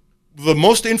 The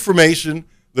most information,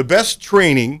 the best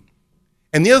training,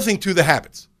 and the other thing, too, the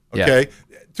habits. Okay?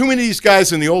 Yeah. Too many of these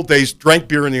guys in the old days drank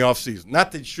beer in the offseason.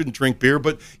 Not that you shouldn't drink beer,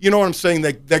 but you know what I'm saying?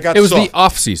 They got It was soft. the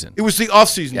offseason. It was the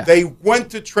offseason. Yeah. They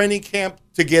went to training camp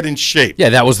to get in shape. Yeah,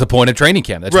 that was the point of training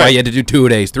camp. That's why you had to do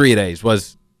 2-a-days, 3-a-days,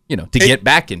 was to get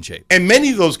back in shape. And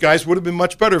many of those guys would have been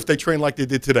much better if they trained like they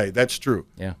did today. That's true.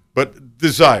 Yeah. But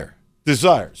desire.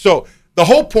 So the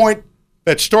whole point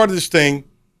that started this thing,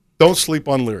 don't sleep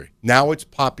on Leary. Now it's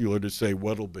popular to say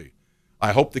what it'll be.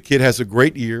 I hope the kid has a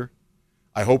great year.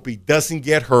 I hope he doesn't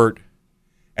get hurt.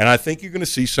 And I think you're going to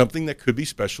see something that could be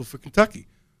special for Kentucky.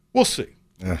 We'll see.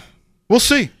 We'll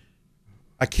see.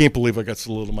 I can't believe I got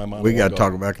so little in my mind. We got to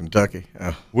talk about Kentucky.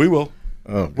 We will.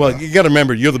 Oh, well, you got to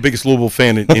remember, you're the biggest Louisville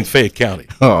fan in Fayette County.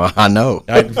 Oh, I know.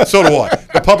 So do I.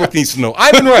 The public needs to know.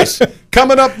 Ivan Rice,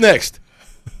 coming up next.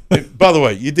 And by the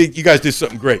way, you guys did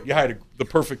something great. You hired the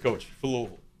perfect coach for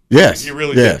Louisville. Yes. You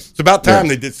really did. It's about time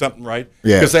they did something right.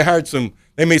 Because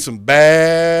they made some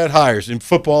bad hires in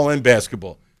football and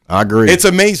basketball. I agree. It's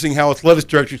amazing how athletic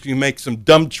directors can make some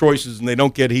dumb choices and they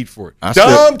don't get heat for it.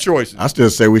 Dumb choices. I still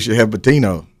say we should have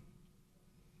Pitino.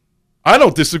 I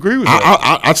don't disagree with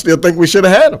that. I still think we should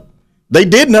have had him. They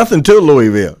did nothing to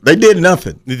Louisville. They did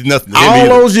nothing. They did nothing. All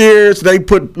those years they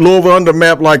put Louisville on the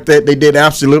map like that, they did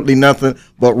absolutely nothing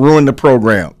but ruin the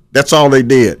program. That's all they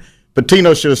did.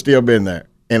 Pitino should have still been there,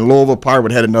 and Louisville probably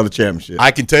would have had another championship.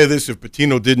 I can tell you this, if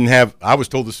Pitino didn't have – I was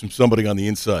told this from somebody on the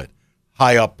inside,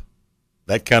 high up,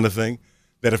 that kind of thing,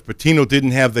 that if Pitino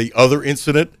didn't have the other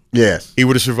incident, he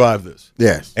would have survived this.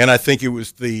 Yes. And I think it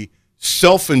was the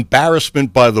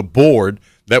self-embarrassment by the board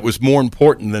that was more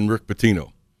important than Rick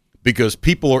Pitino, because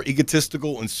people are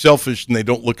egotistical and selfish and they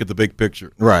don't look at the big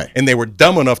picture. Right. And they were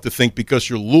dumb enough to think because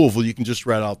you're Louisville, you can just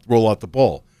roll out the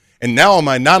ball. And now am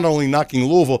I not only knocking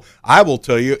Louisville, I will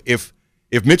tell you, if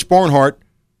Mitch Barnhart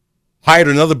hired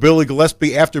another Billy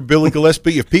Gillespie after Billy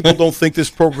Gillespie, if people don't think this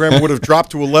program would have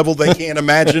dropped to a level they can't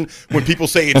imagine, when people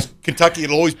say it's Kentucky,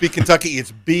 it'll always be Kentucky,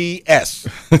 it's BS.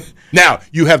 Now,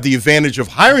 you have the advantage of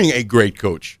hiring a great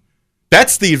coach.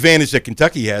 That's the advantage that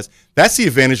Kentucky has. That's the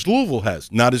advantage Louisville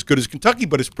has. Not as good as Kentucky,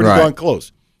 but it's pretty darn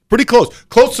close. Pretty close.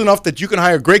 Close enough that you can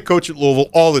hire a great coach at Louisville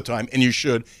all the time, and you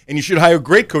should. And you should hire a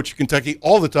great coach at Kentucky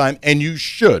all the time, and you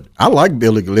should. I like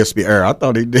Billy Gillespie era. I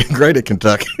thought he did great at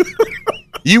Kentucky.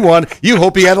 You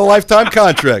hope he had a lifetime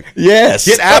contract. Yes.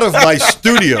 Get out of my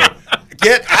studio.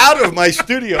 Get out of my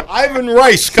studio. Ivan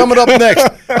Rice coming up next.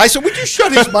 I said, would you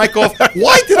shut his mic off?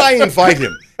 Why did I invite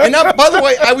him? And now, by the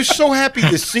way, I was so happy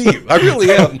to see you. I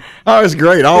really am. Oh, it's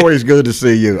great. Always good to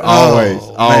see you. Always.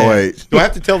 Always. Do I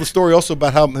have to tell the story also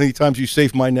about how many times you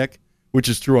saved my neck, which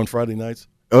is true on Friday nights?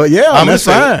 Yeah, that's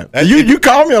fine. You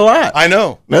call me a lot. I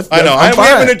know. I know. We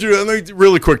have an interview. Let me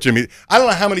really quick, Jimmy. I don't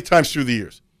know how many times through the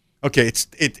years. Okay,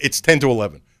 it's 10 to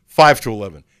 11, 5 to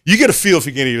 11. You get a feel if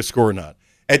you're going to get a score or not.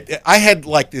 I had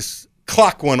like this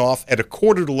clock went off at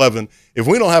 10:45. If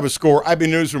we don't have a score, I'd be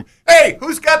in the newsroom, hey,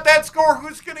 who's got that score?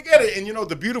 Who's going to get it? And,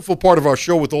 the beautiful part of our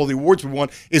show with all the awards we won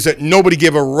is that nobody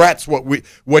gave a rat's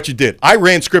what you did. I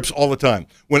ran scripts all the time.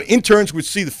 When interns would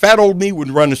see the fat old me would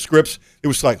run the scripts, it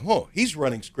was like, oh, he's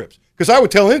running scripts. Because I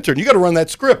would tell an intern, you got to run that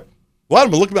script. A lot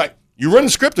of them would look at me like, you run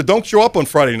the script or don't show up on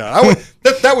Friday night.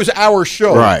 That was our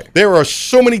show. Right. There are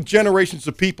so many generations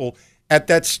of people at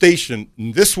that station.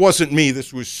 This wasn't me.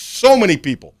 This was so many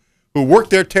people who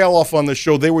worked their tail off on the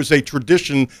show. There was a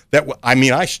tradition that,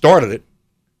 I started it,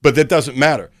 but that doesn't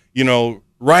matter.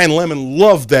 Ryan Lemon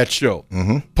loved that show.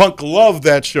 Mm-hmm. Punk loved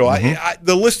that show. Mm-hmm.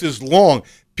 The list is long.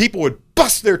 People would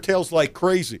bust their tails like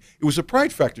crazy. It was a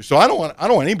pride factor. So I don't want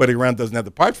anybody around that doesn't have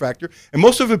the pride factor. And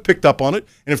most of them picked up on it.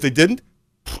 And if they didn't,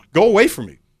 go away from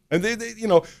me. And they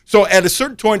so at a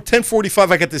certain point,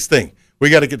 10:45, I got this thing. We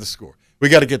got to get the score. We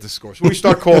got to get the score. So we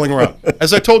start calling around.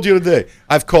 As I told you today,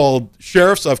 I've called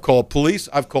sheriffs, I've called police,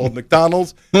 I've called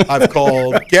McDonald's, I've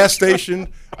called gas station.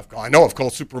 I've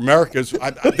called Super Americas.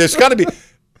 There's got to be.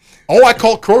 Oh, I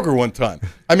called Kroger one time.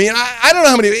 I don't know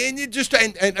how many.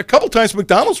 And a couple times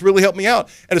McDonald's really helped me out.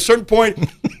 At a certain point,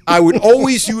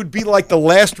 you would be like the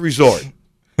last resort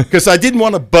because I didn't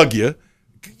want to bug you.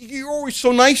 You're always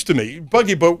so nice to me,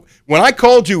 Buggy. But when I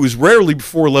called you, it was rarely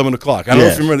before 11 o'clock. I don't know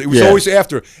if you remember. It was always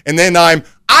after. And then I'm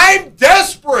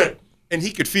desperate, and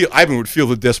Ivan would feel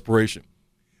the desperation.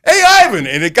 Hey, Ivan,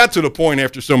 and it got to the point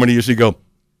after so many years. He'd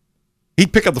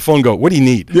pick up the phone, and go, "What do you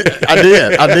need?" Yeah, I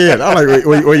did. I'm like,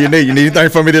 "What do you need? You need anything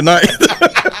from me tonight?"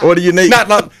 What do you need?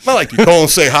 Not like you call and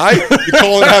say hi. You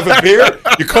call and have a beer.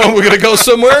 You call and we're going to go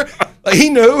somewhere.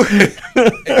 He knew.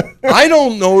 I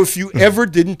don't know if you ever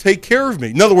didn't take care of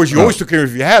me. In other words, you always took care of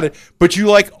me if you had it, but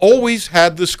you always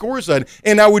had the scores on.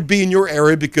 And I would be in your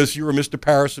area because you were Mr.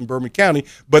 Paris in Bourbon County,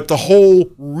 but the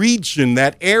whole region,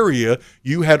 that area,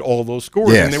 you had all those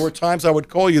scores. Yes. And there were times I would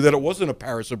call you that it wasn't a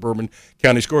Paris or Bourbon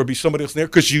County score. It would be somebody else in there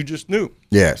because you just knew.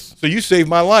 Yes. So you saved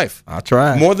my life. I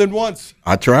tried. More than once.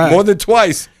 I tried. More than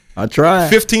twice. I tried.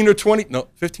 15 or 20? No,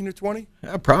 15 or 20?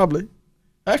 Yeah, probably.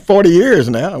 That's 40 years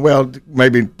now. Well,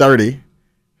 maybe 30.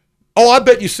 Oh, I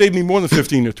bet you saved me more than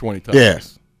 15 or 20 times.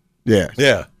 Yes. Yes.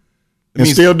 Yeah. And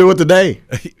still do it today.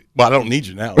 Well, I don't need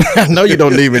you now. I know you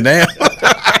don't need me now.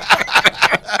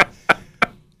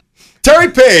 Terry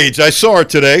Page, I saw her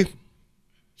today.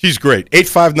 She's great.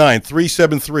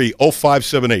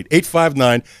 859-373-0578.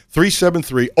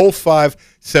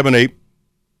 859-373-0578.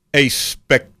 A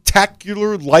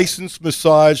spectacular licensed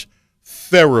massage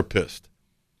therapist.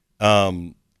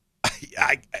 I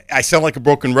sound like a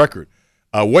broken record.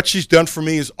 What she's done for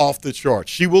me is off the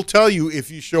charts. She will tell you if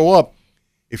you show up,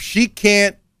 if she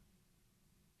can't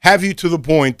have you to the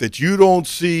point that you don't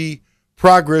see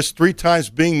progress 3 times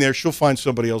being there, she'll find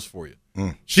somebody else for you.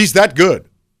 She's that good.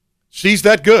 She's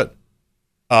that good.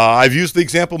 I've used the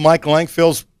example Mike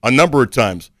Langfield's a number of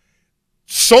times.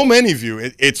 So many of you,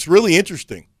 it's really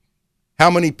interesting how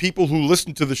many people who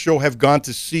listen to the show have gone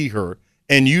to see her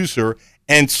and use her,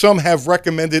 and some have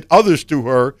recommended others to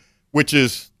her, which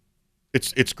is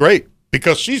it's great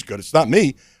because she's good. It's not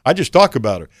me. I just talk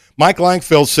about her. Mike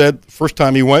Langfield said the first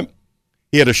time he went,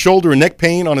 he had a shoulder and neck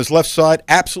pain on his left side,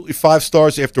 absolutely 5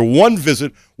 stars after 1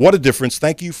 visit. What a difference.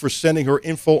 Thank you for sending her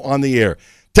info on the air.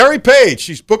 Terry Page,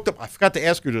 she's booked up. I forgot to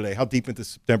ask her today how deep into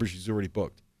September she's already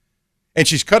booked. And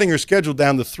she's cutting her schedule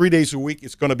down to 3 days a week.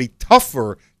 It's going to be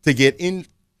tougher to get in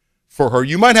for her.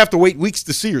 You might have to wait weeks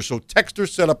to see her, so text her,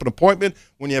 set up an appointment.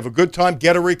 When you have a good time,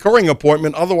 get a recurring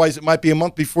appointment. Otherwise, it might be a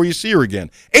month before you see her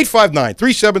again.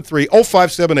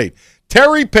 859-373-0578.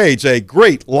 Terry Page, a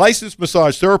great licensed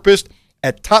massage therapist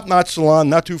at Top Notch Salon,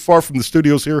 not too far from the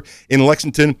studios here in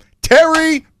Lexington.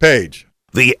 Terry Page.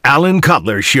 The Alan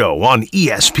Cutler Show on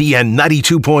ESPN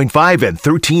 92.5 and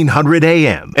 1300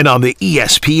 AM and on the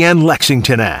ESPN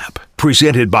Lexington app.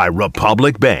 Presented by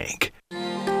Republic Bank.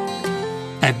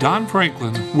 At Don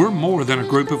Franklin, we're more than a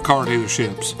group of car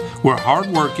dealerships. We're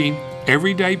hardworking,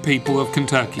 everyday people of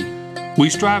Kentucky. We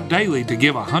strive daily to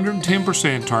give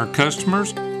 110% to our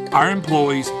customers, our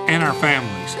employees, and our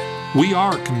families. We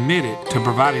are committed to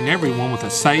providing everyone with a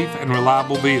safe and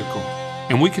reliable vehicle,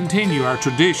 and we continue our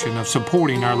tradition of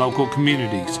supporting our local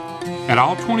communities. At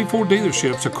all 24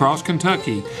 dealerships across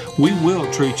Kentucky, we will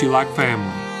treat you like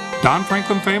family. Don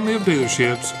Franklin Family of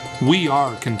Dealerships, we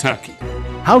are Kentucky.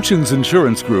 Houchins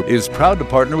Insurance Group is proud to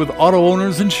partner with Auto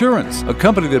Owners Insurance, a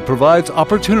company that provides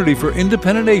opportunity for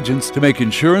independent agents to make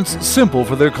insurance simple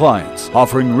for their clients,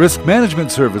 offering risk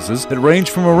management services that range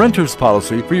from a renter's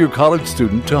policy for your college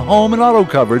student to home and auto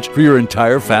coverage for your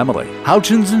entire family.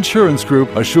 Houchins Insurance Group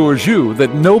assures you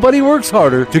that nobody works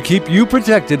harder to keep you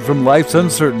protected from life's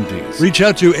uncertainties. Reach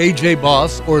out to AJ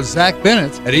Boss or Zach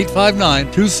Bennett at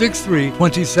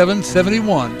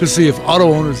 859-263-2771 to see if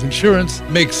Auto Owners Insurance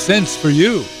makes sense for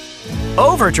you.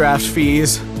 Overdraft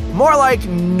fees? More like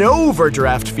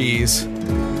no-overdraft fees.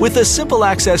 With a Simple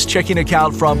Access checking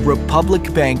account from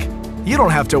Republic Bank, you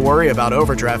don't have to worry about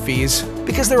overdraft fees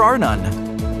because there are none.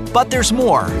 But there's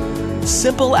more.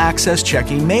 Simple Access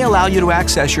checking may allow you to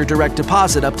access your direct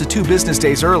deposit up to 2 business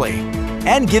days early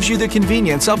and gives you the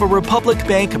convenience of a Republic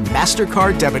Bank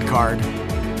MasterCard debit card.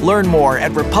 Learn more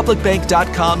at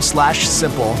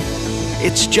republicbank.com/simple.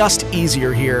 It's just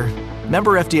easier here.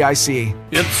 Member FDIC.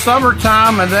 It's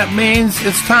summertime, and that means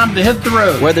it's time to hit the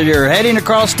road. Whether you're heading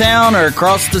across town or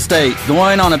across the state,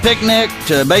 going on a picnic,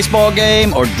 to a baseball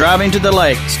game, or driving to the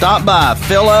lake, stop by,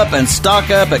 fill up, and stock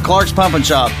up at Clark's Pump &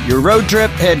 Shop, your road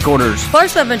trip headquarters.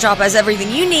 Clark's Pump & Shop has everything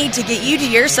you need to get you to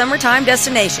your summertime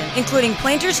destination, including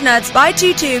Planters Nuts, buy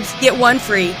 2 tubes, get 1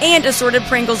 free, and assorted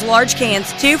Pringles large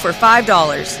cans, 2 for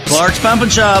 $5. Clark's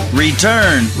Pump & Shop,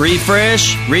 return,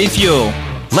 refresh, refuel.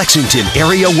 Lexington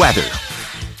area weather.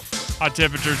 Hot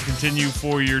temperatures continue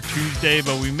for your Tuesday,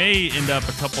 but we may end up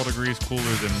a couple degrees cooler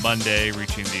than Monday,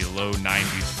 reaching the low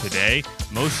 90s today.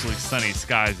 Mostly sunny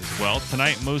skies as well.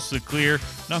 Tonight, mostly clear,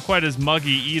 not quite as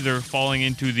muggy either, falling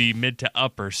into the mid to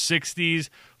upper 60s.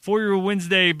 For your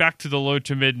Wednesday, back to the low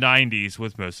to mid 90s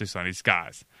with mostly sunny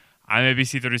skies. I'm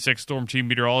ABC 36 Storm Team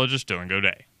Meteorologist Dylan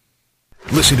Goday.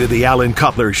 Listen to the Alan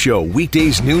Cutler Show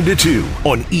weekdays noon to 2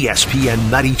 on ESPN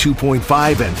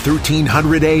 92.5 and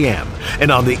 1300 AM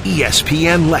and on the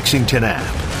ESPN Lexington app.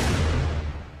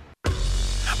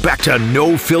 Back to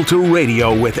No Filter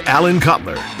Radio with Alan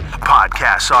Cutler.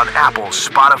 Podcasts on Apple,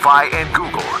 Spotify, and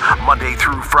Google, Monday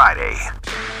through Friday.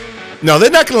 No, they're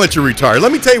not going to let you retire.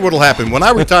 Let me tell you what will happen. When I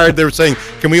retired, they were saying,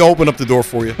 can we open up the door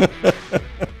for you?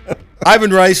 Ivan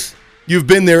Rice. You've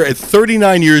been there at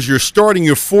 39 years. You're starting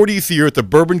your 40th year at the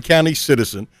Bourbon County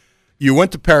Citizen. You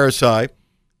went to Paris High.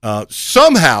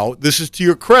 Somehow, this is to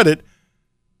your credit,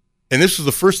 and this was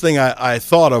the first thing I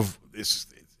thought of,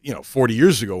 40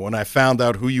 years ago when I found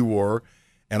out who you were,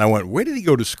 and I went, where did he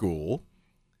go to school?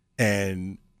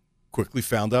 And quickly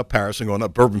found out Paris and going,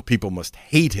 Bourbon people must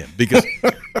hate him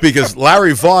because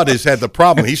Larry Vaught has had the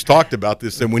problem. He's talked about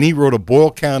this, and when he wrote a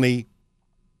Boyle County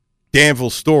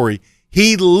Danville story,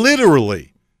 he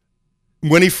literally,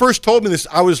 when he first told me this,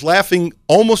 I was laughing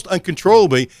almost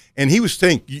uncontrollably, and he was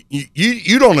saying,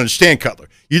 you don't understand, Cutler.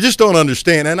 You just don't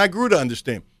understand. And I grew to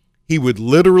understand. He would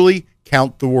literally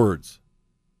count the words.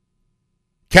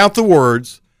 Count the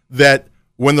words that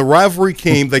when the rivalry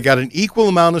came, they got an equal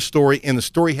amount of story, and the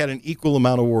story had an equal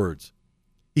amount of words.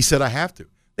 He said, I have to.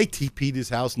 They TP'd his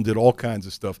house and did all kinds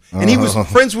of stuff. And he was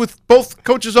friends with both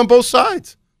coaches on both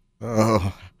sides.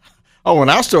 When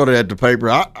I started at the paper,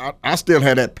 I still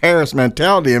had that Paris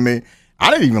mentality in me.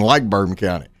 I didn't even like Bourbon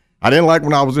County. I didn't like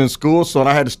when I was in school, so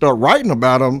I had to start writing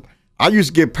about them. I used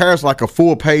to give Paris like a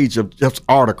full page of just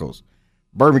articles.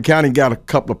 Bourbon County got a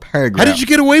couple of paragraphs. How did you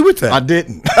get away with that? I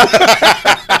didn't.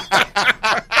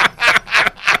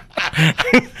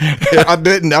 I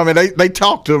didn't. I mean, they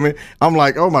talked to me. I'm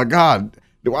like, oh, my God.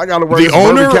 Do I got to work the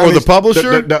owner or the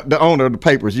publisher? The owner of the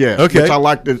papers, yeah. Okay. Which I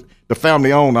like the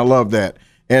family owned. I love that.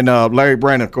 And Larry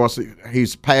Brandon, of course,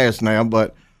 he's passed now,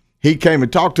 but he came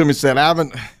and talked to me and said,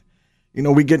 Ivan,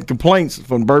 we getting complaints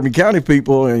from Bourbon County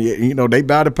people, and, they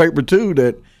buy the paper too,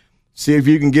 that see if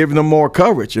you can give them more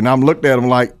coverage. And I'm looked at him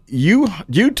like, you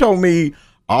told me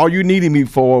all you needed me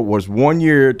for was 1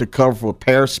 year to cover for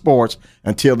Paris sports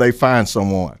until they find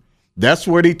someone. That's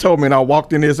what he told me. And I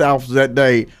walked in his office that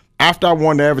day after I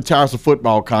won the advertiser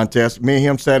football contest. Me and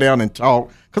him sat down and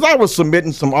talked because I was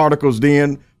submitting some articles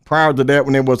then prior to that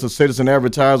when it was a citizen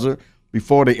advertiser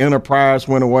before the Enterprise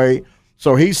went away.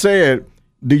 So he said,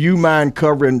 do you mind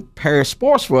covering Paris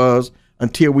sports for us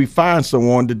until we find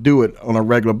someone to do it on a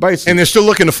regular basis? And they're still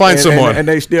looking to find someone. And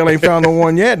they still ain't found no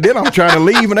one yet. Then I'm trying to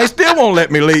leave, and they still won't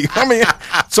let me leave. I mean,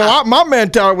 my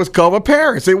mentality was cover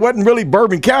Paris. It wasn't really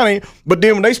Bourbon County. But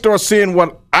then when they start seeing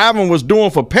what Ivan was doing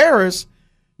for Paris,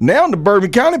 now the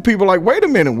Bourbon County people are like, wait a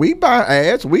minute, we buy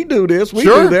ads, we do this, we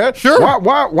do that. Sure.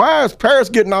 Why is Paris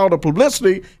getting all the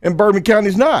publicity and Bourbon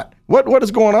County's not? What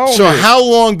is going on So here? how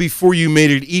long before you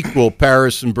made it equal,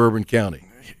 Paris and Bourbon County?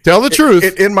 Tell the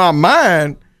truth. In my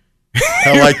mind,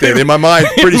 I like that. In my mind,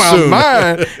 pretty soon. In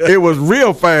my mind, it was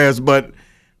real fast, but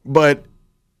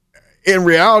in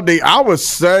reality, I want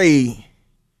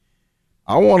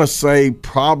to say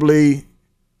probably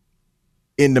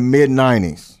in the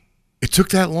mid-90s. It took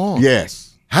that long?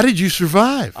 Yes. How did you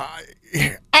survive?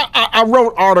 I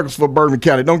wrote articles for Bourbon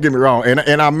County, don't get me wrong,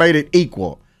 and I made it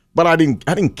equal, but I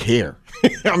didn't care.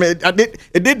 I mean,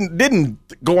 it didn't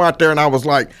go out there and I was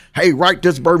like, hey, write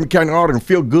this Bourbon County article and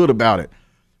feel good about it.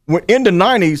 When in the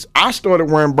 90s, I started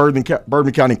wearing Bourbon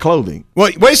County clothing.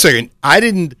 Wait a second. I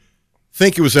didn't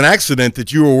think it was an accident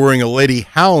that you were wearing a Lady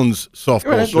Hounds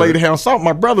softball shirt. Lady Hounds softball.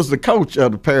 My brother's the coach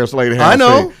of the Paris Lady Hounds. I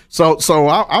know. Team. So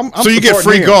I'm so you get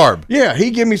free him. garb. Yeah,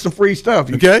 he give me some free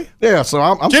stuff. Okay. Yeah, so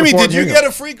I'm Jimmy, did you him. get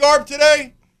a free garb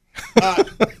today?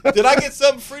 Did I get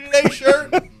something free today,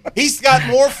 shirt? He's got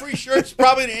more free shirts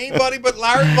probably than anybody but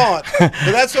Larry Vaught, but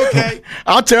that's okay.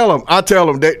 I'll tell them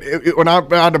that when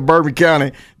I'm out of Bourbon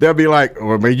County, they'll be like,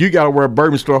 well, man, you got to wear a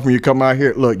Bourbon stuff when you come out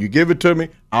here. Look, you give it to me,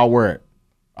 I'll wear it.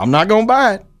 I'm not going to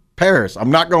buy it. Paris,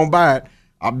 I'm not going to buy it.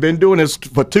 I've been doing this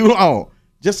for too long.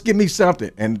 Just give me something.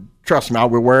 And trust me, I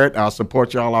will wear it. I'll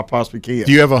support you all I possibly can.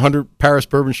 Do you have 100 Paris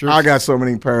Bourbon shirts? I got so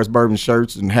many Paris Bourbon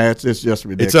shirts and hats. It's just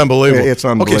ridiculous. It's unbelievable. It's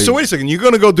unbelievable. Okay, so wait a second. You're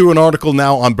going to go do an article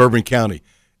now on Bourbon County.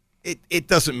 It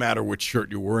doesn't matter which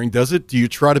shirt you're wearing, does it? Do you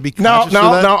try to be conscious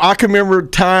of that? No. I can remember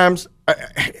times.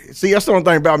 See, that's the only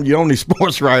thing about me. You're only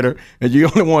sports writer, and you're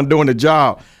the only one doing the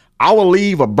job. I will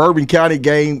leave a Bourbon County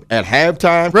game at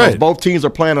halftime because both teams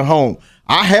are playing at home.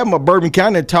 I have my Bourbon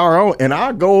County attire on, and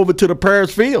I go over to the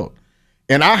Paris field.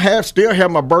 And I still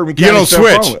have my Bourbon County. You don't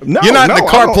switch. On. No, you're not in the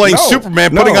car playing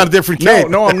Superman, putting on a different cape.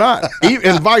 No, I'm not.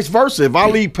 And vice versa. If I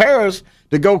leave Paris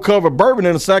to go cover Bourbon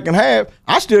in the second half,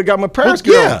 I still got my Paris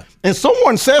gear on. And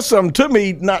someone said something to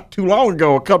me not too long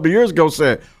ago, a couple of years ago,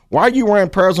 said, why are you wearing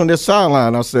Paris on this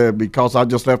sideline? I said, because I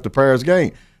just left the Paris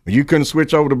game. You couldn't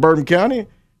switch over to Bourbon County?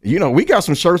 We got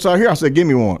some shirts out here. I said, give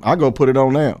me one. I'll go put it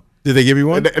on now. Did they give you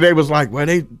one? They was like, well,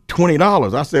 they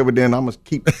 $20. I said, well, then I'm going to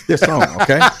keep this on,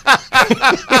 okay?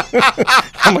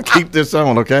 I'm going to keep this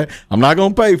on, okay? I'm not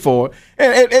going to pay for it.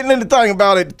 And then the thing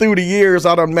about it, through the years,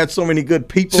 I done met so many good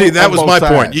people. See, that was my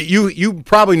point. You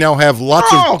probably now have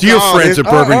lots of dear friends at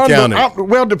Bourbon County.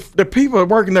 The people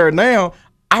working there now,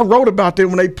 I wrote about them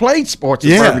when they played sports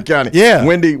in Bourbon County. Yeah.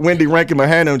 Wendy Rankin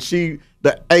Mahana, and she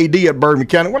the AD at Bourbon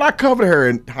County. When I covered her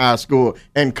in high school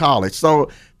and college. So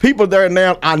people there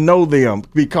now, I know them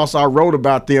because I wrote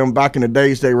about them back in the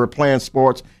days they were playing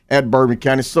sports at Bourbon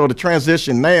County. So the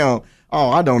transition now,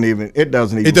 it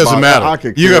doesn't even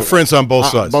matter. You got friends on both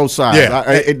sides. Both sides.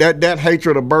 Yeah. That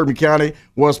hatred of Bourbon County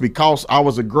was because I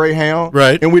was a Greyhound.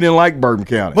 Right. And we didn't like Bourbon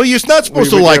County. Well, you're not supposed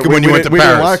to like them when you went to Paris. We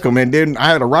didn't like them. And then I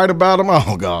had to write about them.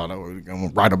 Oh, God, I'm going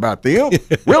to write about them?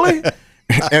 Really?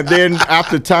 And then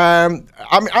after time,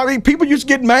 I mean, people used to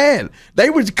get mad. They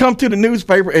would come to the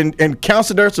newspaper and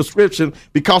cancel their subscription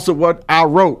because of what I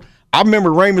wrote. I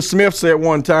remember Raymond Smith said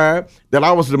one time that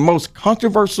I was the most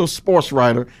controversial sports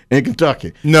writer in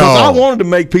Kentucky. No. Because I wanted to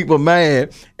make people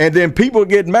mad, and then people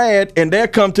get mad, and they'll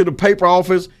come to the paper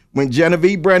office when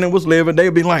Genevieve Brandon was living. They'd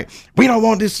be like, we don't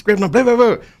want this subscription, blah, blah,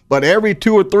 blah. But every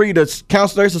 2 or 3 that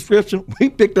cancel their subscription, we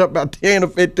picked up about 10 or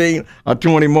 15 or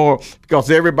 20 more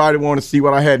because everybody wanted to see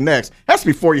what I had next. That's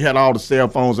before you had all the cell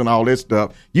phones and all this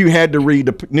stuff. You had to read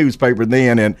the newspaper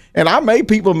then, and I made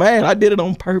people mad. I did it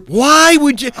on purpose. Why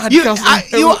would you? You know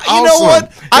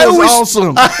what?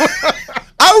 Awesome.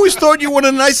 I always thought you were one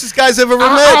of the nicest guys I've ever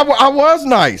met. I was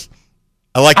nice.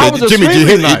 I like that.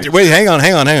 Jimmy, wait, hang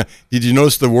on. Did you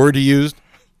notice the word he used?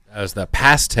 That was the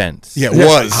past tense. Yeah, it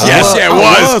was. It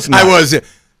was. I was.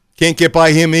 Can't get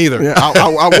by him either. Yeah,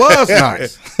 I was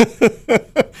nice.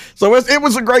 So it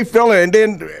was a great feeling. And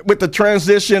then with the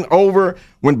transition over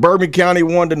when Bourbon County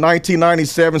won the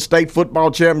 1997 state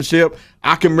football championship,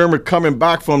 I can remember coming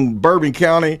back from Bourbon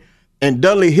County and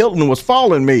Dudley Hilton was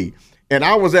following me. And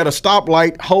I was at a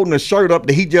stoplight holding a shirt up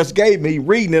that he just gave me,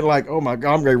 reading it like, oh, my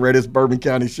God, I'm going to wear this Bourbon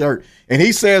County shirt. And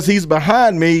he says he's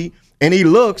behind me, and he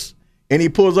looks, and he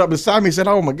pulls up beside me and said,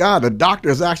 oh, my God, the doctor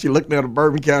is actually looking at a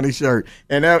Bourbon County shirt.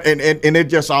 And it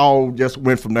just all just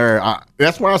went from there.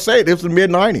 That's why I say it was the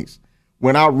mid-'90s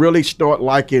when I really start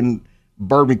liking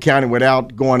Bourbon County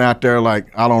without going out there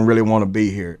like, I don't really want to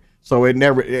be here. So it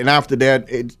never – and after that,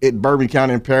 it Bourbon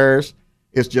County and Paris –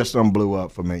 it's just something blew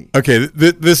up for me. Okay,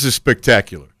 this is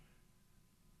spectacular.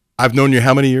 I've known you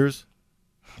how many years?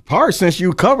 Probably since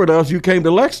you covered us, you came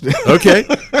to Lexington. Okay,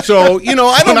 so I don't know.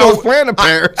 I was playing in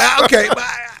Paris. Okay,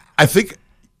 I think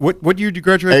what year did you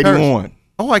graduate? 81. Paris?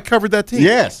 Oh, I covered that team.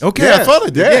 Yes. Okay, yes, I thought I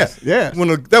did. Yes. Yeah.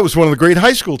 That was one of the great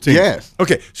high school teams. Yes.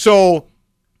 Okay, so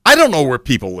I don't know where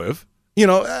people live.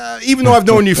 Even though I've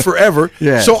known you forever.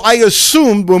 Yes. So I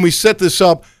assumed when we set this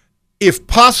up, if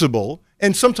possible.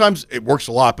 And sometimes it works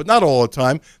a lot, but not all the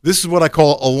time. This is what I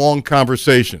call a long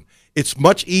conversation. It's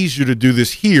much easier to do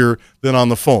this here than on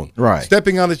the phone. Right.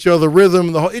 Stepping on each other,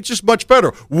 rhythm, it's just much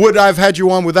better. Would I have had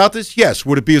you on without this? Yes.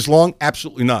 Would it be as long?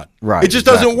 Absolutely not. Right. It just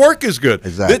doesn't work as good.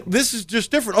 Exactly. This is just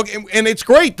different. Okay, and it's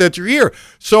great that you're here.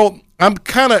 So I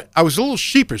was a little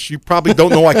sheepish. You probably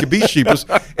don't know I could be sheepish.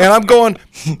 And I'm going,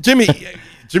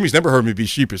 Jimmy's never heard me be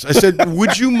sheepish. I said,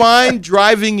 would you mind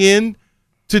driving in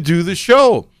to do the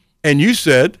show? And you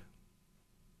said,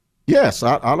 yes,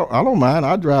 I don't mind.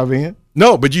 I drive in.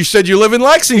 No, but you said you live in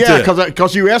Lexington. Yeah,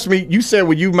 because you asked me. You said,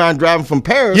 would you mind driving from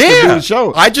Paris to do the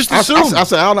show? I just assumed. I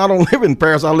said, I don't live in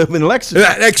Paris. I live in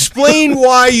Lexington. Explain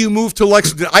why you moved to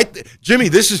Lexington. Jimmy,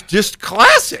 this is just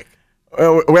classic.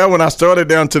 Well, when I started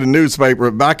down to the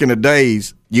newspaper back in the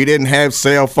days, you didn't have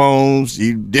cell phones.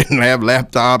 You didn't have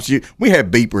laptops. We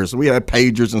had beepers. We had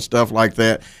pagers and stuff like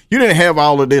that. You didn't have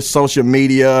all of this social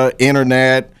media,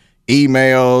 internet,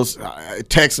 emails,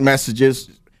 text messages,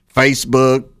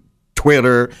 Facebook,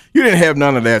 Twitter. You didn't have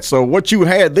none of that. So what you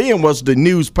had then was the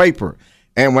newspaper.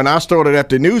 And when I started at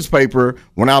the newspaper,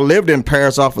 when I lived in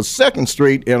Paris off of 2nd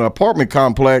Street in an apartment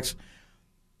complex,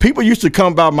 people used to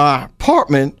come by my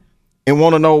apartment and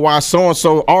want to know why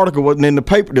so-and-so article wasn't in the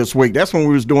paper this week. That's when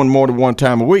we was doing more than one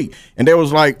time a week. And they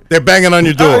was like... They're banging on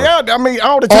your door. Yeah, I mean,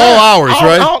 all the time. All hours,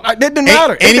 right? It didn't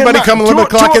matter. Anybody come 11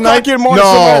 o'clock at night? 2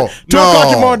 o'clock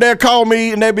in the morning, they'd call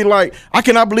me and they'd be like, I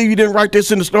cannot believe you didn't write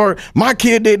this in the story. My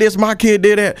kid did this, my kid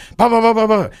did that. Blah, blah, blah, blah,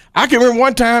 blah. I can remember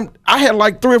one time I had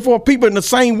like 3 or 4 people in the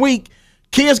same week.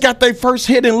 Kids got their first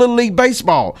hit in Little League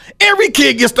Baseball. Every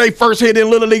kid gets their first hit in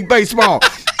Little League Baseball.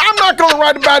 I'm not going to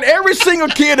write about every single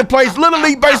kid that plays Little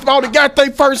League Baseball that got their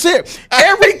first hit.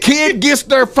 Every kid gets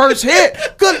their first hit.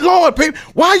 Good Lord, people.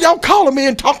 Why y'all calling me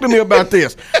and talking to me about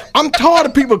this? I'm tired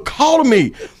of people calling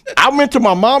me. I went to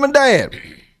my mom and dad.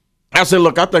 I said,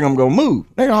 look, I think I'm going to move.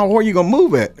 They go, where you going to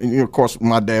move at? And, of course,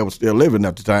 my dad was still living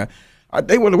at the time.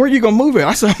 They were, where you going to move at?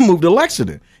 I said, I'm moved to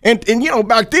Lexington. And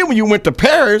back then when you went to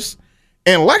Paris,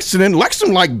 and Lexington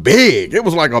like big. It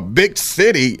was like a big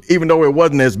city, even though it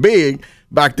wasn't as big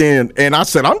back then. And I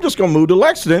said, I'm just going to move to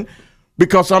Lexington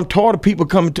because I'm tired of people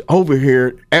coming over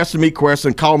here, asking me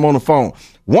questions, calling them on the phone.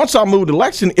 Once I move to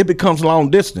Lexington, it becomes long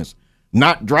distance.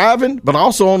 Not driving, but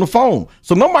also on the phone.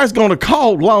 So nobody's going to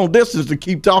call long distance to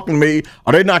keep talking to me,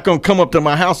 or they're not going to come up to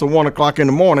my house at 1 o'clock in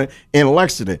the morning in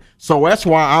Lexington. So that's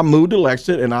why I moved to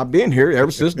Lexington, and I've been here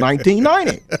ever since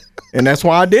 1990. And that's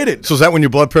why I did it. So is that when your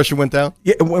blood pressure went down?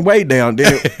 Yeah, it went way down.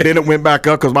 Then it went back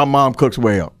up because my mom cooks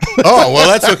well. Oh, well,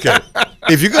 that's okay.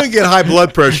 If you're going to get high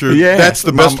blood pressure, that's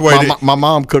the best way to... My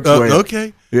mom cooks well.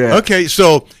 Okay. Yeah. Okay,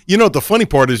 so, the funny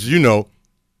part is,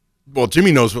 well,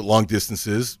 Jimmy knows what long distance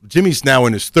is. Jimmy's now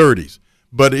in his 30s.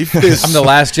 But if this, I'm the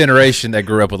last generation that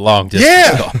grew up with long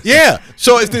distance. Yeah.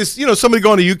 So if there's somebody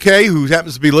going to UK who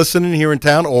happens to be listening here in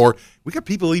town, or we got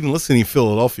people even listening in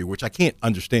Philadelphia, which I can't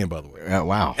understand, by the way.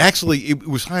 Wow. Actually, it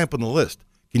was high up on the list.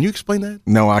 Can you explain that?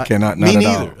 No, I cannot. Me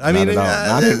neither. I mean,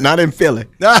 not in Philly.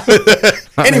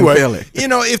 Anyway, in Philly.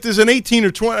 If there's an 18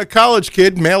 or 20 a college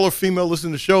kid, male or female,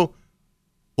 listening to the show,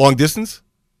 long distance.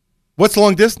 What's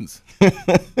long distance?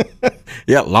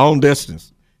 Yeah, long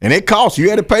distance. And it costs. You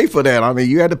had to pay for that. I mean,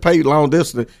 you had to pay long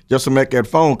distance just to make that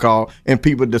phone call, and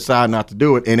people decide not to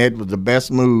do it. And it was the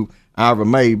best move I ever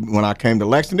made when I came to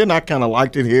Lexington. I kind of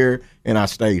liked it here, and I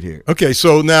stayed here. Okay,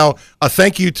 so now a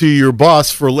thank you to your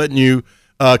boss for letting you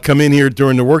come in here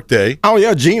during the workday. Oh,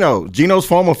 yeah, Gino. Gino's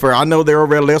former firm. I know they're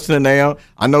over there listening now.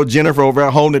 I know Jennifer over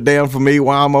there holding it down for me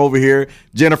while I'm over here.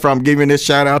 Jennifer, I'm giving this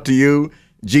shout-out to you.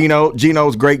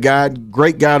 Gino's a great guy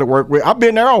to work with. I've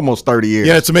been there almost 30 years.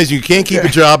 Yeah, it's amazing. You can't keep a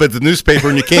job at the newspaper,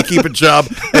 and you can't keep a job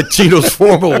at Gino's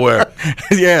Formal Wear.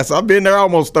 Yes, I've been there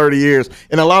almost 30 years,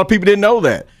 and a lot of people didn't know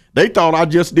that. They thought I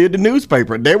just did the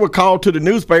newspaper. They would call to the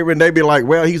newspaper, and they'd be like,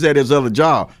 well, he's at his other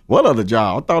job. What other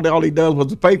job? I thought all he does was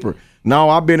the paper. No,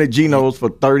 I've been at Gino's for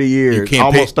 30 years,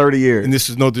 almost 30 years. And this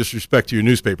is no disrespect to your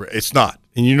newspaper. It's not.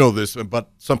 And you know this,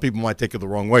 but some people might take it the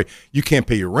wrong way. You can't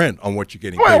pay your rent on what you're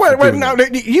getting paid. Wait. No,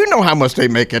 you know how much they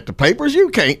make at the papers. You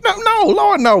can't. No,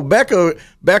 Lord, no.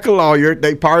 Becca Lawyer,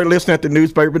 they probably listen at the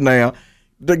newspaper now.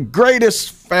 The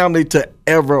greatest family to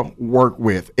ever work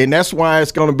with. And that's why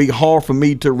it's going to be hard for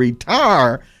me to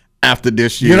retire after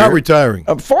this year. You're not retiring.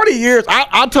 40 years.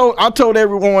 I told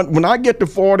everyone, when I get to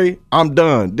 40, I'm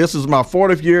done. This is my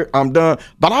 40th year. I'm done.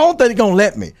 But I don't think they're going to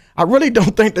let me. I really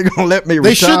don't think they're going to let me retire.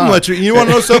 They shouldn't let you. You want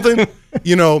to know something?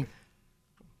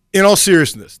 In all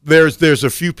seriousness, there's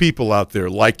a few people out there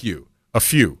like you. A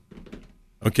few.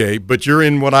 Okay? But you're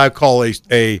in what I call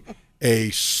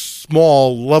a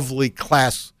small, lovely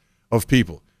class of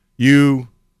people. You,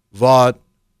 Vaught,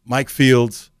 Mike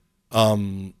Fields,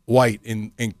 White,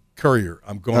 and Courier.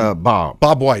 I'm going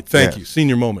Bob White. Thank you.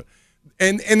 Senior moment.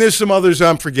 And there's some others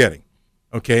I'm forgetting.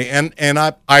 Okay, and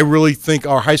I really think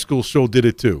our high school show did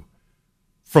it too,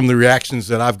 from the reactions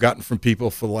that I've gotten from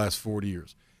people for the last 40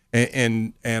 years,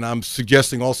 and I'm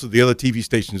suggesting also the other TV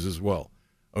stations as well.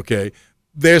 Okay,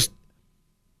 there's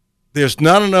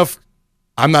not enough.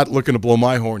 I'm not looking to blow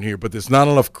my horn here, but there's not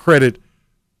enough credit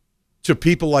to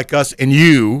people like us and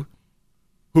you,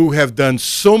 who have done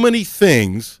so many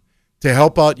things to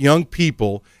help out young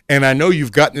people. And I know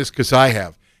you've gotten this because I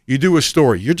have. You do a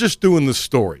story. You're just doing the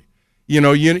story.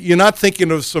 You're not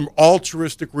thinking of some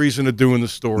altruistic reason of doing the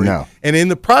story. No. And in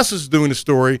the process of doing the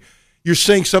story, you're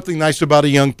saying something nice about a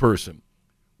young person.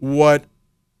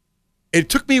 It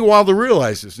took me a while to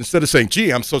realize this. Instead of saying,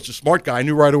 gee, I'm such a smart guy, I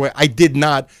knew right away. I did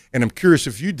not, and I'm curious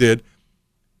if you did.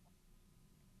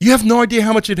 You have no idea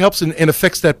how much it helps and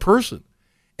affects that person.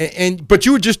 But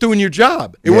you were just doing your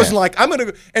job. It wasn't like, I'm going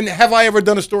to – and have I ever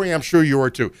done a story? I'm sure you are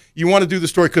too. You want to do the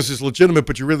story because it's legitimate,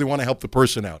 but you really want to help the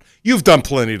person out. You've done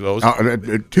plenty of those.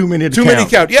 Too many to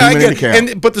count. Yeah, I get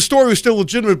it. But the story was still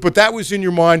legitimate, but that was in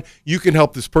your mind. You can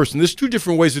help this person. There's two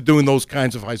different ways of doing those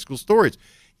kinds of high school stories.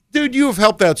 Dude, you have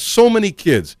helped out so many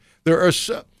kids. There are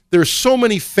so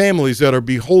many families that are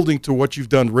beholding to what you've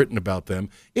done, written about them.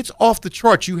 It's off the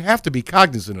charts. You have to be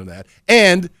cognizant of that.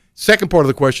 And – second part of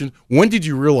the question, when did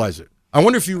you realize it? I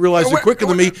wonder if you realized it quicker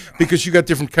than me because you got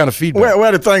different kind of feedback.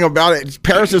 Well, the thing about it,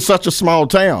 Paris is such a small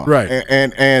town. Right.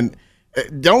 And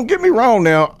don't get me wrong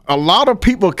now, a lot of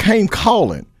people came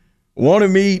calling, wanted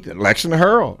me, Lexington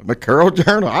Herald, the Carroll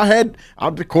Journal. I had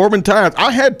the Corbin Times.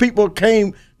 I had people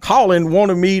came calling,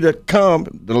 wanted me to come,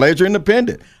 the Ledger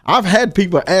Independent. I've had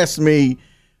people ask me,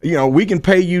 we can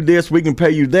pay you this, we can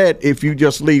pay you that if you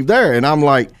just leave there. And I'm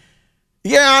like,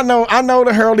 yeah, I know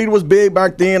the Herald Leader was big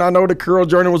back then. I know the Carroll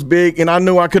Journal was big, and I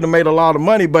knew I could have made a lot of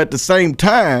money. But at the same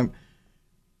time,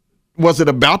 was it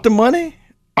about the money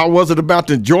or was it about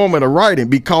the enjoyment of writing?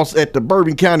 Because at the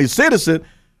Bourbon County Citizen,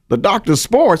 the Doctor of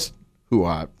Sports, who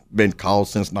I've been called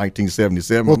since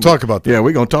 1977. We'll talk about that. Yeah,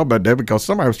 we're going to talk about that because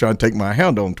somebody was trying to take my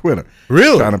handle on Twitter.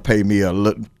 Really? Trying to pay me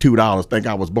 $2. Think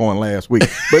I was born last week.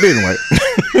 But anyway.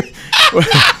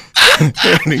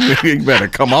 You better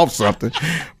come off something.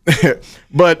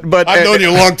 but I've known you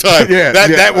a long time.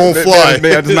 That won't fly.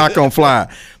 That's not gonna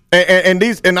fly.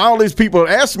 And all these people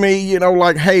ask me,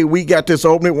 like, hey, we got this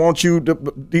opening. Want you to,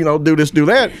 do this, do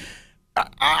that.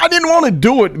 I didn't want to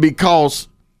do it because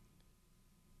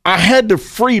I had the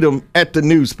freedom at the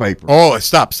newspaper. Oh,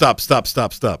 stop.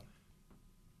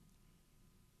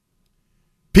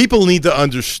 People need to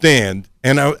understand,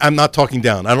 and I'm not talking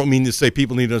down. I don't mean to say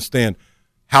people need to understand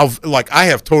how, like, I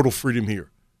have total freedom here.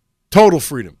 Total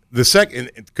freedom. The second,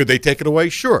 could they take it away?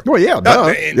 Sure. Well, yeah,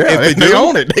 if they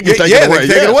own it, they can take it away. They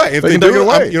can take it away. If they take it do,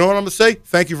 away. you know what I'm going to say?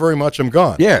 Thank you very much. I'm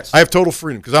gone. Yes. I have total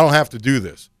freedom because I don't have to do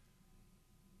this.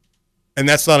 And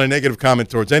that's not a negative comment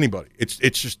towards anybody. It's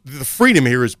just the freedom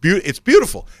here is it's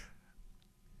beautiful.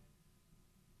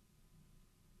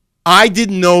 I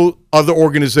didn't know other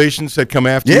organizations had come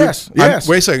after you. Yes.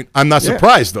 Wait a second. I'm not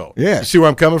surprised, though. Yeah. You see where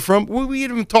I'm coming from? We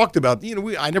even talked about,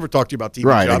 I never talked to you about TV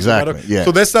right, jobs. exactly. Yeah.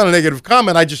 So that's not a negative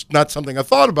comment. Not something I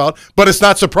thought about, but it's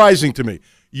not surprising to me.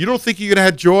 You don't think you're going to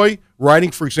have joy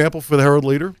writing, for example, for the Herald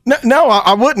Leader? No,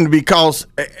 I wouldn't, because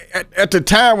at the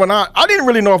time when I didn't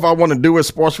really know if I wanted to do a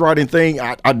sports writing thing.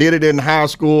 I did it in high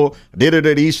school. I did it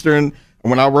at Eastern.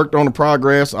 When I worked on the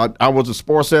Progress, I was a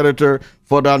sports editor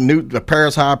for the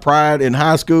Paris High Pride in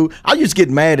high school. I used to get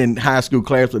mad in high school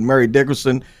class with Mary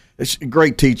Dickerson, a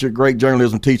great teacher, great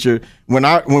journalism teacher.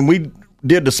 When we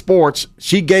did the sports,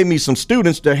 she gave me some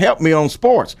students to help me on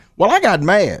sports. Well, I got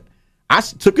mad. I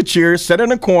took a chair, sat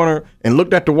in a corner, and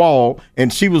looked at the wall,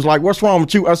 and she was like, "What's wrong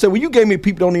with you?" I said, "Well, you gave me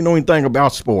people don't even know anything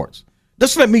about sports.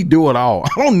 Just let me do it all.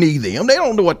 I don't need them. They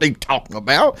don't know what they talking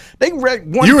about. They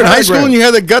read one. You were in high school and you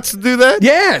had the guts to do that?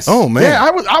 Yes. Oh man.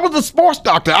 Yeah, I was a sports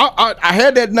doctor. I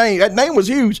had that name. That name was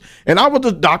huge, and I was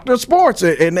a doctor of sports,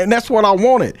 and that's what I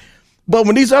wanted. But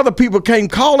when these other people came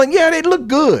calling, yeah, they looked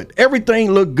good.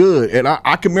 Everything looked good, and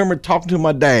I can remember talking to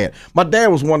my dad. My dad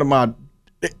was one of my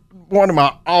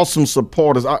awesome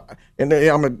supporters. And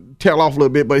I'm gonna tell off a little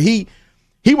bit, but he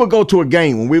would go to a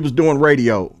game when we was doing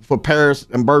radio for Paris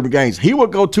and Bourbon games. He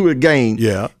would go to a game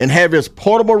and have his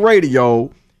portable radio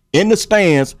in the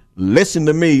stands, listen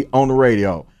to me on the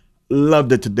radio.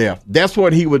 Loved it to death. That's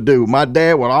what he would do. My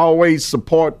dad would always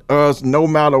support us no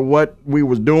matter what we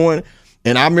was doing.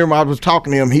 And I remember I was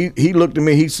talking to him. He looked at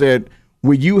me. He said,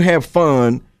 "Would you have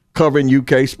fun covering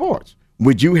UK sports?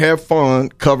 Would you have fun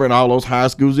covering all those high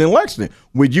schools in Lexington?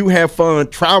 Would you have fun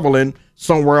traveling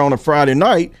somewhere on a Friday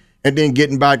night and then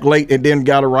getting back late and then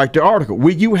got to write the article?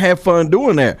 Would you have fun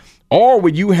doing that? Or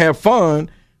would you have fun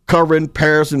covering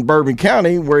Paris and Bourbon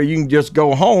County, where you can just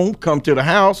go home, come to the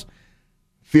house,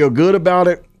 feel good about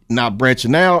it, not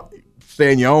branching out,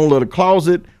 stay in your own little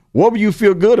closet? What would you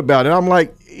feel good about it?" I'm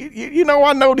like,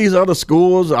 I know these other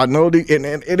schools. I know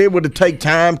and it would take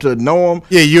time to know them.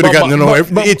 Yeah, you'd have gotten to know.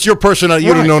 It's your personality.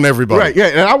 You'd have known everybody. Right, yeah,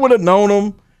 and I would have known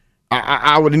them.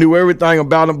 I would have knew everything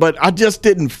about them, but I just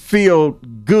didn't feel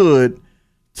good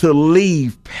to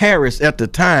leave Paris at the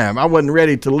time. I wasn't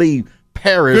ready to leave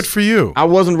Paris. Good for you. I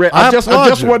wasn't ready. I just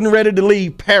wasn't ready to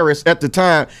leave Paris at the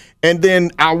time. And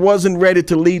then I wasn't ready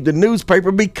to leave the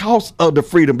newspaper because of the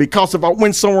freedom. Because if I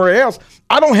went somewhere else,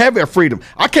 I don't have that freedom.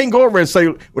 I can't go over and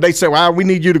say, they say, "Well, we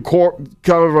need you to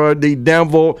cover the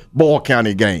Danville-Boyle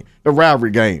County game, the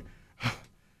rivalry game."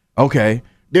 Okay.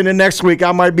 Then the next week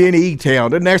I might be in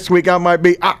E-Town. The next week I might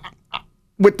be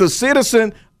with the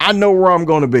Citizen. I know where I'm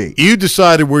going to be. You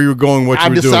decided where you were going, what you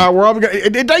were doing. I decide where I'm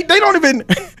going. They don't even.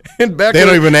 They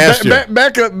don't even ask you.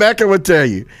 Becca would tell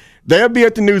you. They'll be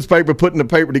at the newspaper putting the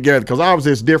paper together, because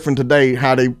obviously it's different today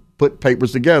how they put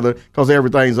papers together, because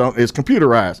everything's is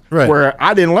computerized. Right. Where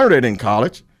I didn't learn it in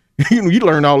college. You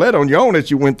learned all that on your own as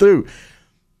you went through.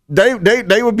 They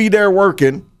would be there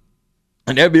working,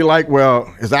 and they'd be like, "Well,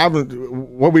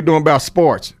 what are we doing about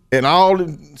sports?" And all of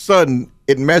a sudden,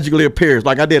 it magically appears.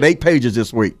 Like I did 8 pages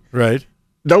this week. Right.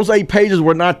 Those 8 pages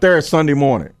were not there Sunday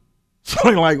morning. So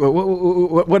I'm like, well,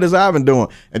 what is Ivan doing?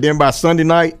 And then by Sunday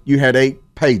night, you had 8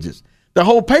 pages. The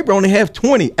whole paper only have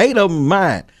 20, 8 of them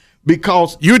mine.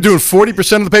 Because you were doing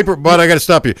 40% of the paper, but I got to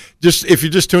stop you. If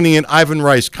you're just tuning in, Ivan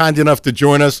Rice, kind enough to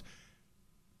join us.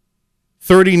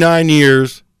 39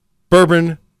 years,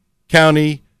 Bourbon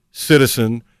County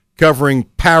Citizen, covering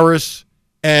Paris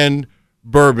and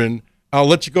Bourbon. I'll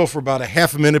let you go for about a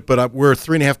half a minute, but we're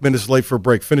 3.5 minutes late for a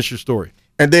break. Finish your story.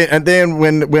 And then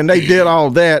when they did all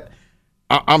that,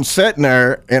 I'm sitting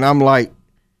there and I'm like,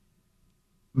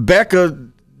 Becca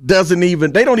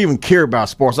they don't even care about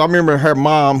sports. I remember her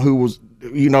mom, who was,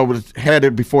 had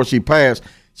it before she passed.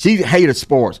 She hated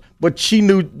sports, but she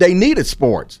knew they needed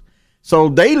sports. So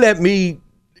they let me,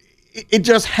 it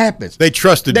just happens. They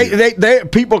trusted you.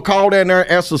 People called in there,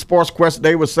 asked a sports question.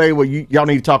 They would say, "Well, y'all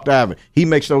need to talk to Ivan. He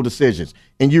makes no decisions."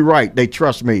 And you're right. They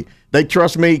trust me. They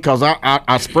trust me because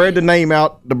I spread the name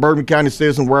out, the Bourbon County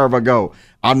citizen, wherever I go.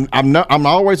 I'm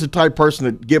always the type of person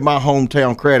to give my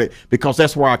hometown credit because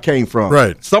that's where I came from.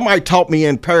 Right. Somebody taught me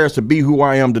in Paris to be who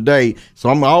I am today, so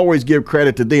I'm always give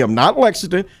credit to them. Not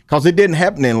Lexington, because it didn't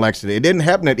happen in Lexington. It didn't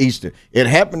happen at Easton. It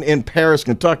happened in Paris,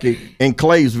 Kentucky, in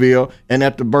Claysville, and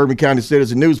at the Bourbon County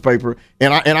Citizen newspaper.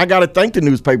 And I got to thank the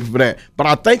newspaper for that. But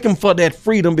I thank him for that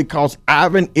freedom because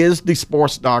Ivan is the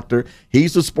sports doctor.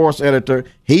 He's the sports editor.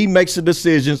 He makes the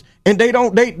decisions, and they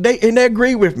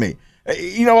agree with me.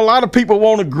 You know, a lot of people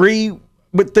won't agree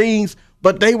with things,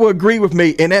 but they will agree with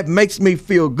me, and that makes me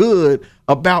feel good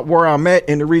about where I'm at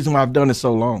and the reason why I've done it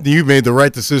so long. You made the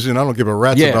right decision. I don't give a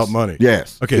rat's about money.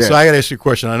 Yes. Okay, yes. So I got to ask you a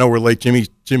question. I know we're late. Jimmy's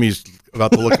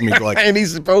about to look at me like, and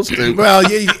he's supposed to. Well,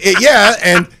 yeah,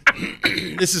 and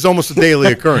this is almost a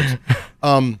daily occurrence.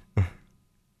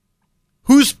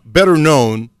 Who's better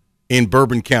known in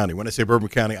Bourbon County? When I say Bourbon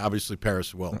County, obviously Paris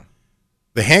as well.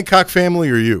 The Hancock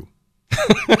family or you?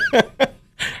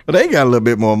 Well, they got a little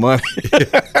bit more money.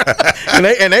 and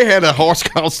they had a horse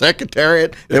called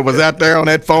Secretariat that was out there on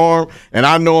that farm, and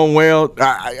I know them well.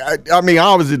 I mean,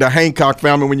 obviously the Hancock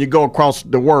family when you go across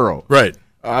the world. Right.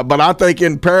 But I think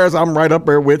in Paris, I'm right up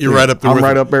there with You're them. right up there I'm with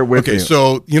right them. up there with Okay, them.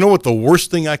 so you know what the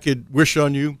worst thing I could wish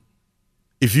on you?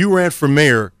 If you ran for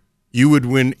mayor, you would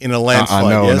win in a landslide. I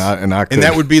know, yes? and I could. And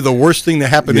that would be the worst thing that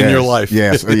happened in your life.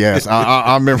 Yes, yes.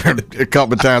 I remember a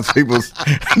couple of times people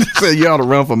said, you ought to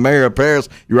run for mayor of Paris.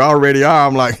 You already are.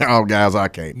 I'm like, oh, guys, I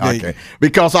can't.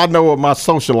 Because I know what my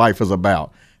social life is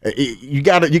about. You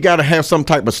gotta have some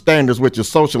type of standards with your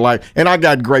social life. And I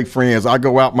got great friends. I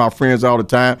go out with my friends all the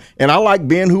time. And I like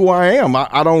being who I am.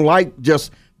 I don't like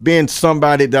just being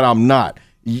somebody that I'm not.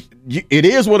 It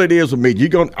is what it is with me.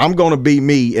 I'm going to be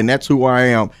me, and that's who I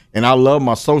am. And I love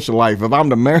my social life. If I'm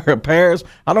the mayor of Paris,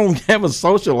 I don't have a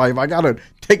social life. I got to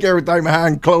take everything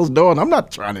behind closed doors. And I'm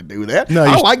not trying to do that. No,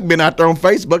 I like being out there on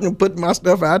Facebook and putting my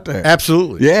stuff out there.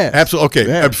 Absolutely. Yeah. Absolutely. Okay.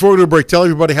 Yeah. Before we do a break, tell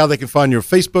everybody how they can find you on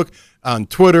Facebook, on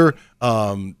Twitter.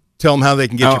 Tell them how they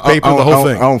can get your paper, the whole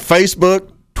thing. On Facebook,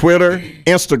 Twitter,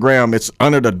 Instagram, it's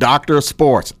under the Doctor of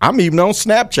Sports. I'm even on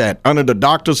Snapchat under the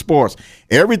Doctor of Sports.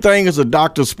 Everything is a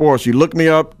Doctor of Sports. You look me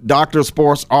up, Doctor of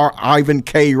Sports, or Ivan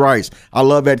K. Rice. I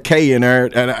love that K in there,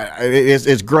 and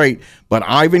it's great. But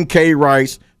Ivan K.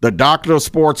 Rice, the Doctor of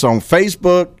Sports on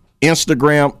Facebook,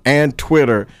 Instagram, and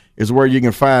Twitter is where you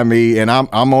can find me. And I'm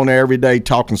on there every day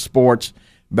talking sports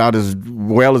about as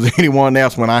well as anyone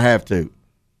else when I have to.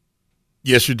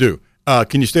 Yes, you do.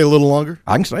 Can you stay a little longer?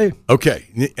 I can stay. Okay.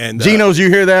 And Geno's, you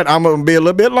hear that? I'm going to be a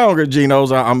little bit longer,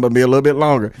 Geno's. I'm going to be a little bit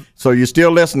longer. So you're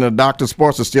still listening to Dr.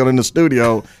 Sports is still in the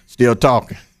studio, still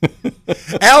talking.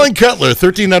 Alan Cutler,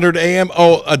 1300 AM.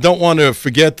 Oh, I don't want to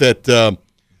forget that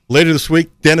later this week,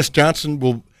 Dennis Johnson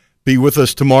will be with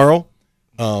us tomorrow.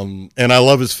 And I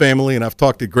love his family, and I've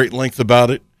talked at great length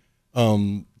about it.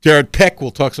 Jared Peck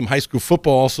will talk some high school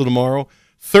football also tomorrow.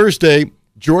 Thursday,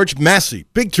 George Massey,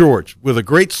 Big George, with a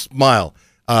great smile.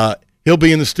 He'll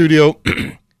be in the studio.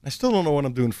 I still don't know what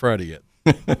I'm doing Friday yet.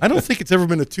 I don't think it's ever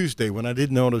been a Tuesday when I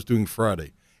didn't know what I was doing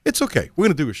Friday. It's okay. We're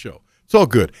going to do a show. It's all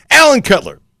good. Alan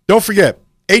Cutler, don't forget,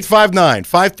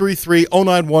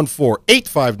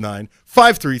 859-533-0914,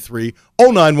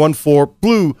 859-533-0914,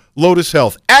 Blue Lotus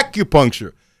Health.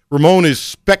 Acupuncture. Ramon is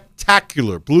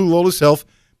spectacular. Blue Lotus Health,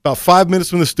 about 5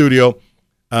 minutes from the studio.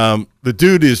 The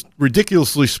dude is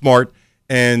ridiculously smart.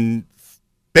 And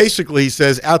basically, he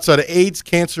says outside of AIDS,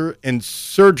 cancer, and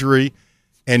surgery,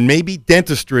 and maybe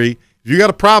dentistry, if you got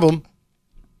a problem,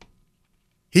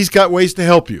 he's got ways to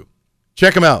help you.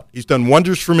 Check him out. He's done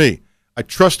wonders for me. I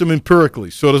trust him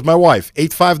empirically. So does my wife.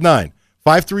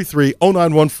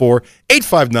 859-533-0914,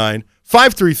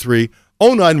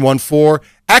 859-533-0914,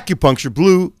 Acupuncture,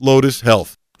 Blue Lotus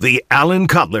Health. The Alan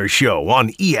Cutler Show on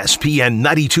ESPN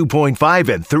 92.5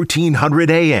 and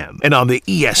 1300 AM and on the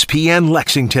ESPN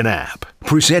Lexington app.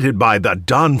 Presented by the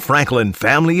Don Franklin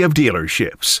family of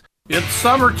dealerships. It's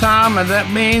summertime, and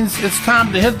that means it's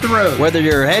time to hit the road. Whether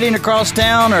you're heading across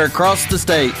town or across the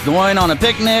state, going on a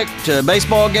picnic, to a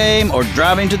baseball game, or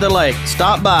driving to the lake,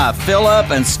 stop by, fill up,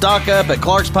 and stock up at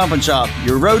Clark's Pump and Shop,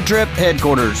 your road trip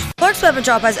headquarters. Clark's Pump and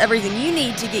Shop has everything you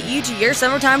need to get you to your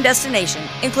summertime destination,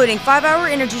 including 5-hour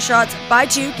energy shots, buy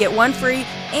 2, get 1 free,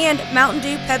 and Mountain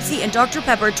Dew, Pepsi, and Dr.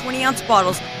 Pepper 20-ounce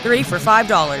bottles, 3 for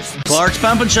 $5. Clark's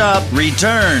Pump and Shop.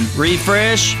 Return,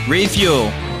 refresh,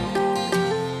 refuel.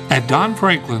 At Don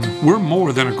Franklin, we're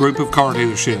more than a group of car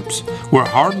dealerships. We're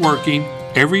hardworking,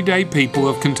 everyday people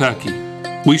of Kentucky.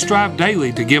 We strive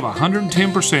daily to give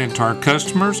 110% to our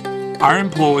customers, our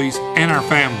employees, and our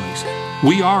families.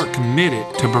 We are committed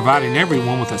to providing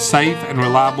everyone with a safe and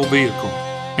reliable vehicle.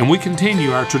 and we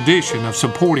continue our tradition of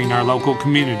supporting our local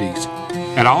communities.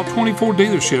 At all 24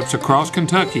 dealerships across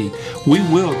Kentucky, we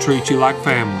will treat you like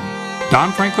family.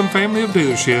 Don Franklin Family of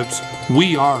Dealerships,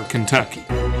 we are Kentucky.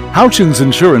 Houchins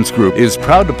Insurance Group is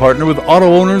proud to partner with Auto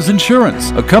Owners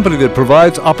Insurance, a company that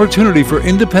provides opportunity for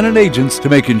independent agents to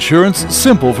make insurance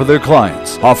simple for their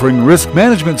clients, offering risk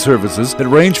management services that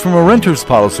range from a renter's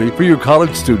policy for your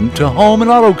college student to home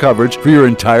and auto coverage for your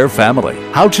entire family.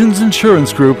 Houchins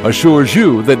Insurance Group assures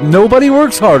you that nobody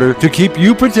works harder to keep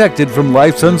you protected from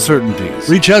life's uncertainties.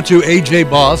 Reach out to AJ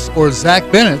Boss or Zach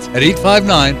Bennett at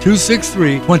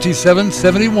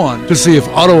 859-263-2771 to see if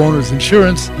Auto Owners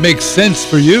Insurance makes sense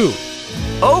for you.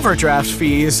 Overdraft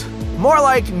fees. More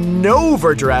like no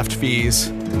overdraft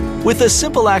fees. With a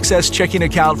simple access checking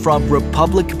account from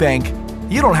Republic Bank,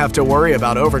 you don't have to worry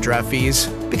about overdraft fees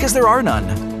because there are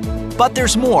none. But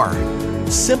there's more.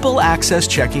 Simple access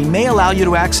checking may allow you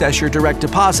to access your direct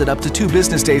deposit up to 2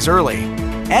 business days early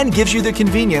and gives you the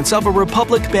convenience of a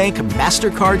Republic Bank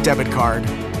MasterCard debit card.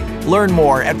 Learn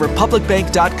more at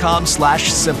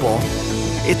republicbank.com/simple.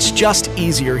 It's just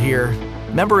easier here.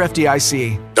 Member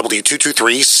FDIC.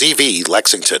 W223CV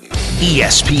Lexington.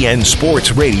 ESPN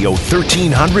Sports Radio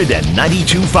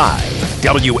 1392.5.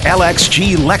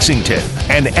 WLXG Lexington,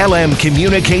 an LM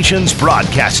Communications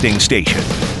broadcasting station.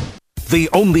 The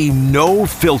only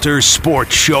no-filter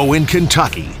sports show in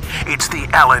Kentucky. It's the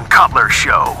Alan Cutler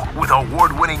Show with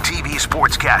award-winning TV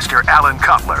sportscaster Alan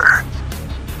Cutler.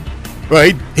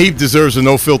 Well, he deserves a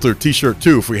no-filter T-shirt,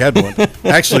 too, if we had one.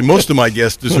 Actually, most of my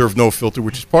guests deserve no filter,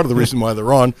 which is part of the reason why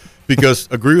they're on, because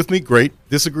agree with me, great.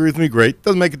 Disagree with me, great.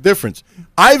 Doesn't make a difference.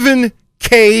 Ivan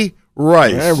K.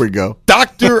 Rice. There we go.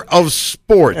 Doctor of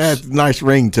Sports. That's a nice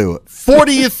ring to it.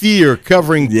 40th year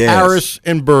covering Paris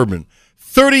and Bourbon.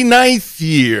 39th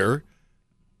year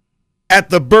at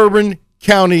the Bourbon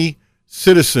County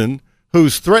Citizen,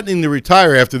 who's threatening to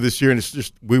retire after this year, and it's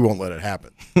just, we won't let it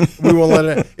happen. We won't let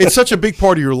it. It's such a big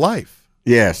part of your life.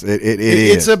 Yes, it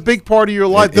is. It's a big part of your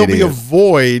life. There'll be a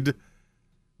void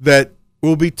that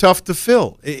will be tough to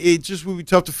fill. It just will be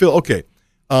tough to fill. Okay.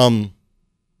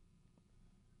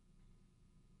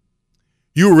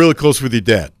 You were really close with your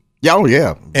dad. Yeah, oh,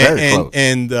 yeah. Very close.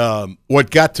 And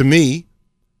what got to me,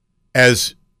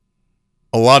 as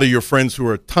a lot of your friends who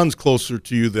are tons closer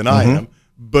to you than I am,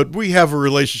 but we have a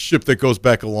relationship that goes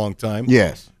back a long time.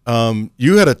 Yes.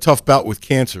 You had a tough bout with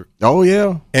cancer. Oh,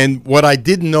 yeah. And what I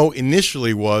didn't know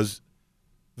initially was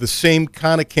the same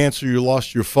kind of cancer you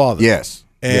lost your father. Yes.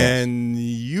 And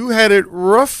you had it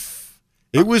rough.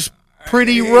 It was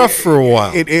pretty rough for a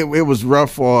while. It was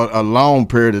rough for a long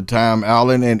period of time,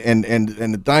 Alan. And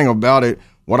the thing about it,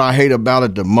 what I hate about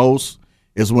it the most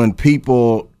is when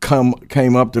people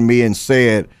came up to me and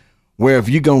said, well, if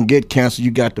you're going to get cancer, you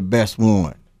got the best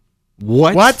one.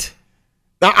 What?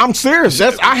 Now, I'm serious.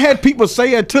 I had people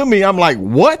say it to me. I'm like,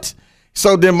 what?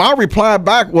 So then my reply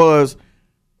back was,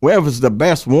 well, if it's the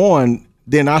best one,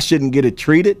 then I shouldn't get it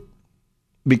treated.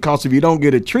 Because if you don't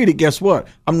get it treated, guess what?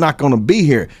 I'm not going to be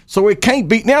here. So it can't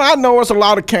be. Now, I know there's a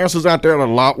lot of cancers out there that are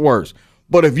a lot worse.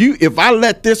 But if I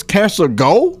let this cancer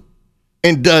go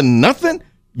and done nothing,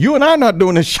 you and I are not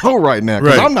doing this show right now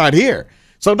because I'm not here.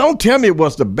 So don't tell me it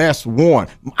was the best one.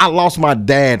 I lost my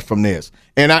dad from this.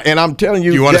 And I'm telling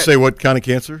you. Do you want to say what kind of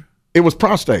cancer? It was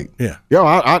prostate. Yeah. Yo,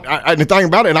 I the thing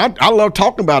about it, and I love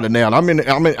talking about it now.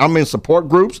 I'm in support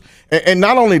groups. And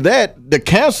not only that, the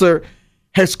cancer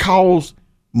has caused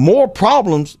more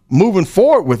problems moving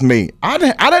forward with me. I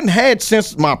didn't had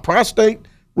since my prostate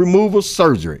removal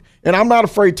surgery. And I'm not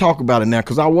afraid to talk about it now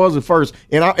because I was at first.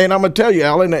 And I'm going to tell you,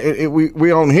 Alan,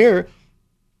 we on here,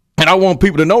 and I want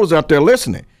people to know this out there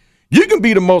listening. You can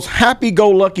be the most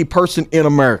happy-go-lucky person in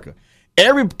America.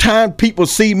 Every time people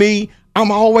see me,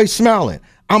 I'm always smiling.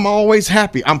 I'm always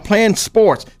happy. I'm playing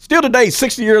sports. Still today,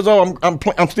 60 years old,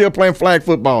 I'm still playing flag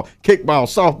football, kickball,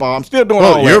 softball. I'm still doing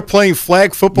all that. You're playing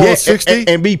flag football at 60?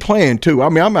 And be playing, too. I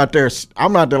mean, I'm out there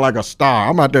like a star.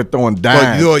 I'm out there throwing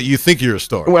dimes. Well, you think you're a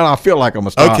star. Well, I feel like I'm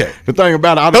a star. Okay. The thing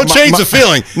about it, don't change the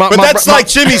feeling. But that's like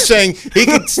Jimmy saying he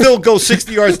could still go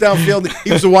 60 yards downfield.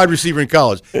 He was a wide receiver in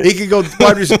college. He could go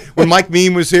wide receiver. When Mike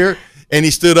Mean was here, and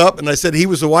he stood up, and I said, he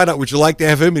was a wideout. Would you like to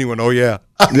have him? And he went, oh, yeah.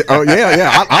 Oh,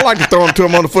 yeah. I like to throw him to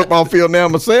him on the football field now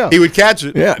myself. He would catch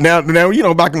it. Yeah. Now,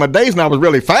 back in my days when I was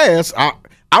really fast,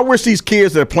 I wish these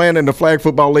kids that are playing in the flag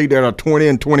football league that are 20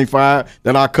 and 25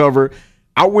 that I cover,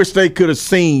 I wish they could have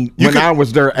seen I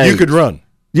was their age. You could run.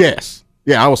 Yes.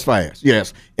 Yeah, I was fast.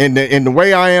 Yes. And the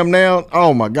way I am now,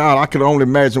 oh, my God, I could only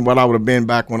imagine what I would have been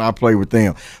back when I played with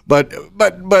them. But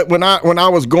when I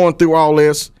was going through all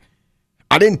this,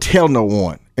 I didn't tell no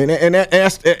one, and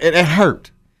it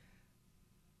hurt.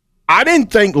 I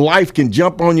didn't think life can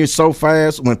jump on you so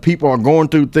fast when people are going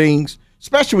through things,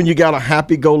 especially when you got a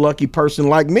happy-go-lucky person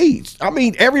like me. I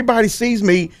mean, everybody sees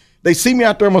me. They see me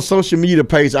out there on my social media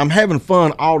page. I'm having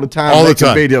fun all the time. All the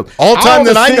time. Videos. All the time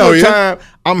that I know you.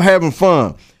 I'm having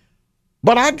fun.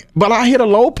 But I hit a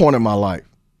low point in my life.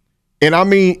 And, I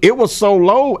mean, it was so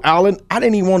low, Alan, I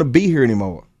didn't even want to be here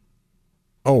anymore.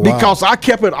 Oh, wow. Because I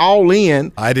kept it all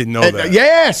in. I didn't know that.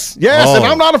 Yes. Oh. And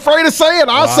I'm not afraid to say it.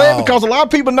 I'll say it because a lot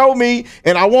of people know me,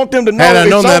 and I want them to know. Had I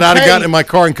known that, I'd have gotten in my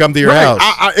car and come to your house.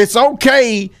 It's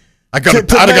okay. I'd have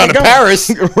gone to Paris.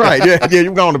 Right. Yeah,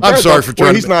 you're going to Paris. I'm sorry for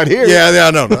trying. He's not here.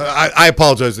 Yeah, no. I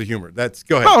apologize for the humor.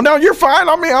 Go ahead. No, you're fine.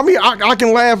 I mean, I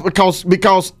can laugh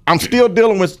because I'm still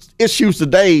dealing with issues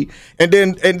today, and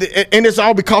it's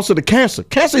all because of the cancer.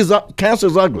 Cancer is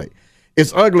ugly.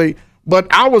 It's ugly.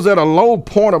 But I was at a low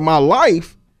point of my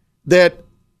life that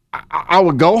I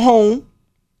would go home,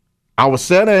 I would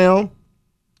sit down,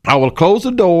 I would close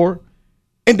the door,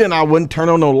 and then I wouldn't turn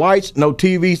on no lights, no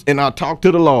TVs, and I'd talk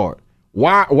to the Lord.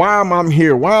 Why am I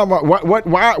here?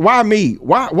 Why me?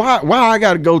 Why I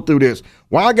got to go through this?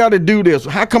 Why I got to do this?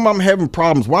 How come I'm having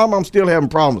problems? Why am I still having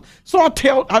problems? So I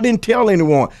didn't tell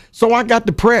anyone. So I got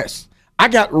depressed. I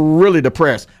got really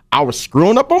depressed. I was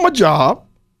screwing up on my job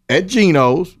at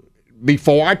Geno's.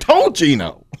 Before I told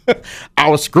Gino, I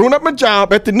was screwing up my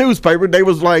job at the newspaper. They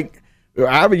was like,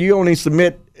 Ivy, you only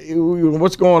submit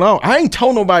what's going on. I ain't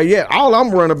told nobody yet. All I'm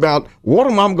worrying about, what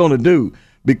am I going to do?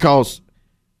 Because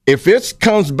if it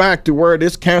comes back to where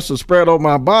this cancer spread over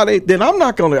my body, then I'm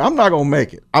not going to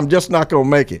make it. I'm just not going to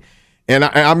make it. And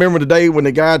I remember the day when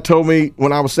the guy told me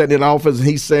when I was sitting in the office, and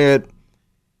he said,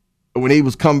 when he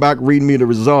was coming back reading me the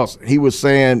results, he was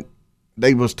saying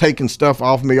they was taking stuff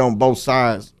off me on both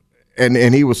sides.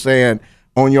 And he was saying,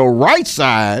 on your right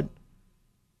side,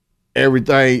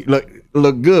 everything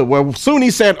look good. Well, soon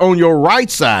he said, on your right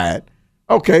side,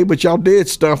 okay, but y'all did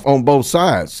stuff on both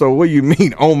sides. So what do you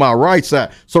mean on my right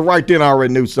side? So right then I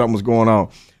already knew something was going on.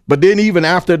 But then even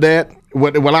after that,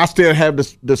 when I still have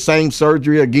the same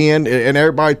surgery again, and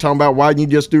everybody talking about why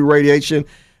didn't you just do radiation?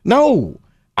 No.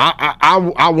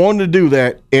 I wanted to do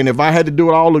that, and if I had to do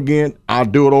it all again, I'll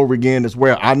do it over again as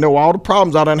well. I know all the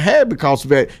problems I done had because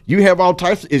of that. You have all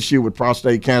types of issue with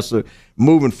prostate cancer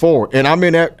moving forward, and I'm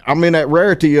in that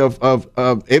rarity of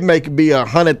it may be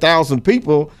 100,000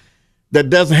 people that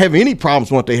doesn't have any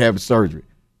problems once they have the surgery.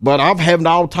 But I'm having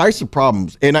all types of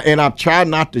problems, and I've tried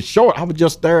not to show it. I was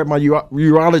just there at my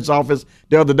urologist's office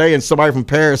the other day, and somebody from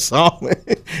Paris saw me,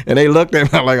 and they looked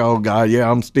at me like, "Oh God, yeah,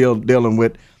 I'm still dealing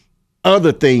with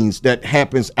other things that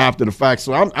happens after the fact."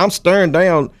 So I'm staring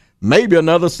down maybe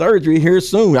another surgery here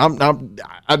soon. I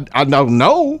don't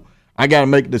know. I got to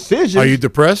make a decision. Are you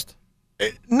depressed?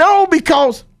 No,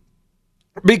 because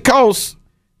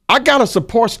I got a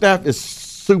support staff is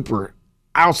super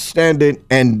outstanding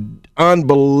and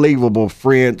unbelievable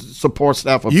friends, support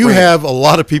staff of you friends. Have a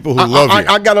lot of people who love you.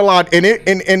 I got a lot, and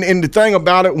the thing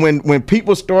about it, when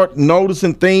people start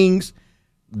noticing things,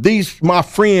 my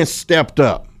friends stepped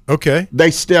up. Okay.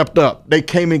 They stepped up. They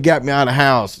came and got me out of the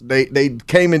house. They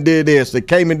came and did this. They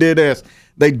came and did this.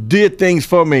 They did things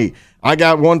for me. I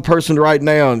got one person right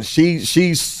now, and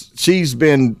she's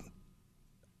been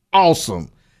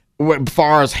awesome as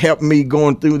far as helping me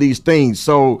going through these things.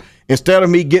 So instead of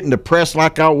me getting depressed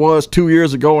like I was 2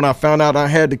 years ago when I found out I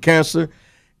had the cancer,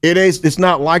 it's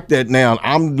not like that now.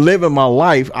 I'm living my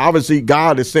life. Obviously,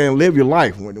 God is saying, live your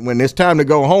life. When it's time to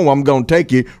go home, I'm going to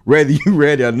take you, whether you're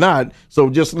ready or not.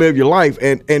 So just live your life.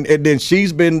 And then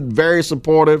she's been very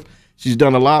supportive. She's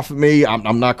done a lot for me.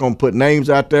 I'm not going to put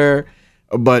names out there,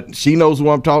 but she knows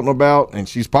who I'm talking about, and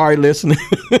she's probably listening.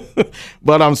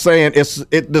 But I'm saying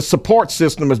the support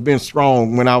system has been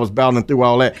strong when I was battling through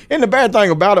all that. And the bad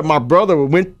thing about it, my brother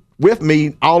went with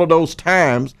me all of those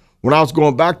times when I was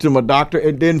going back to my doctor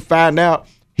and didn't find out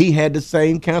he had the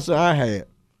same cancer I had.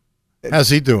 How's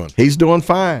he doing? He's doing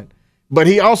fine. But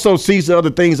he also sees the other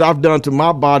things I've done to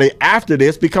my body after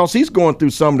this because he's going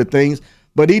through some of the things,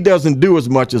 but he doesn't do as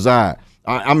much as I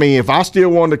mean, if I still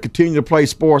wanted to continue to play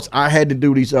sports, I had to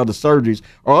do these other surgeries.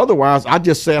 Or otherwise, I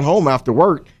just sat home after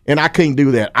work, and I couldn't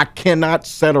do that. I cannot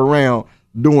sit around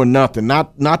doing nothing.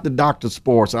 Not the doctor's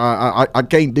sports. I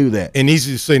can't do that. And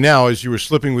easy to say now, as you were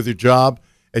slipping with your job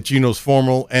at Geno's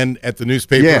Formal and at the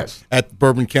newspaper, yes, at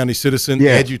Bourbon County Citizen,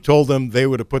 yes, had you told them, they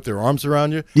would have put their arms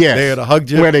around you? Yes. They would have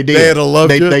hugged you? Well, they did. They would have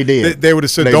loved you? They did. They would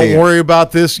have said, they don't did. worry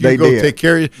about this. You they go did. Take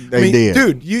care of you. They did.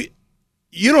 Dude,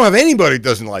 you don't have anybody who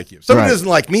doesn't like you. If somebody doesn't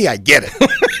like me, I get it.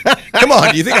 Come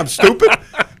on, do you think I'm stupid?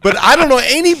 But I don't know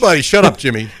anybody. Shut up,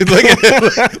 Jimmy. Look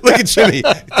at Jimmy.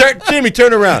 Jimmy,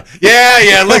 turn around.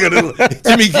 Yeah. Look at it.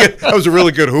 Jimmy, that was a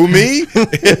really good. Who, me?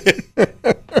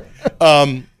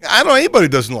 I don't know anybody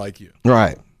doesn't like you.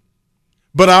 Right.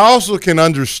 But I also can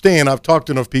understand. I've talked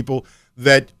to enough people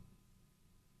that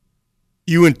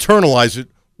you internalize it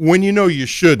when you know you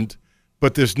shouldn't,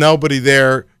 but there's nobody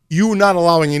there. You're not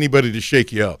allowing anybody to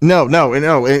shake you up. No.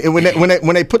 And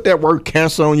when they put that word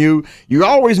cancer on you, you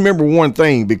always remember one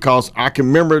thing, because I can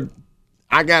remember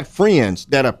I got friends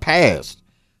that have passed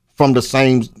from the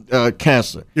same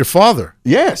cancer. Your father?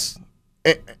 Yes.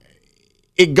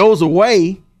 It goes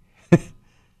away,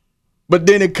 but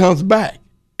then it comes back.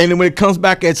 And then when it comes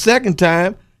back that second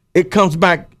time, it comes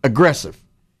back aggressive.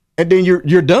 And then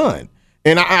you're done.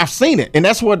 And I've seen it, and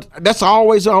that's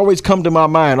always come to my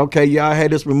mind. Okay, yeah, I had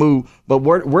this removed, but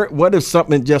what if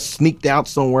something just sneaked out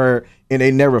somewhere and they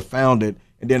never found it,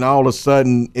 and then all of a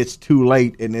sudden it's too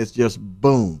late and it's just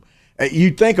boom.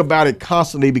 You think about it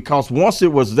constantly, because once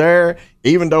it was there,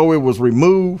 even though it was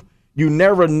removed, you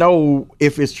never know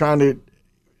if it's trying to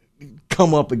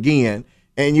come up again.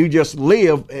 And you just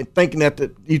live and thinking that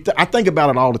I think about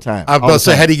it all the time. I was about to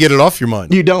say, how do you get it off your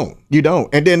mind? You don't.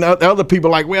 And then other people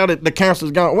are like, well, the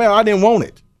cancer's gone. Well, I didn't want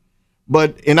it,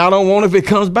 and I don't want it if it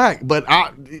comes back. But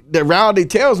the reality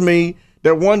tells me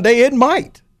that one day it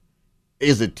might.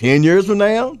 Is it 10 years from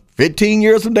now? 15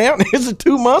 years from now? Is it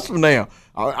 2 months from now?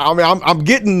 I mean, I'm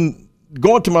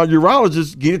going to my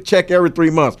urologist, get a check every 3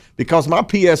 months, because my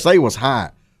PSA was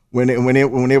high. When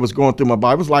it was going through my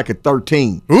body, it was like a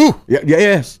 13. Ooh.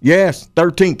 Yes,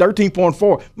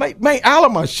 13.4. Man, out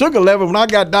of my sugar level when I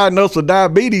got diagnosed with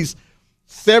diabetes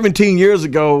 17 years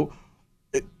ago.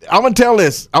 I'm gonna tell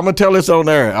this on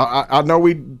there. I know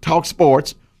we talk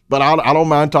sports, but I don't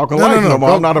mind talking life no more.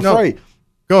 I'm not afraid.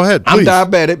 Go ahead, please.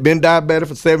 I'm diabetic. Been diabetic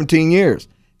for 17 years,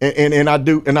 and I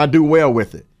do well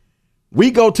with it.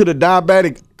 We go to the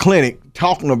diabetic clinic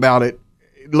talking about it.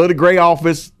 Little gray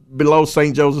office below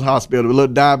St. Joseph's Hospital, a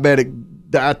little diabetic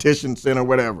dietitian center,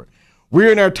 whatever.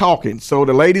 We're in there talking. So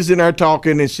the lady's in there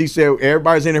talking, and she said,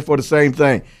 everybody's in there for the same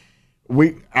thing.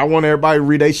 I want everybody to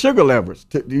read their sugar levels.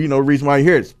 The reason why you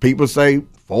hear it. People say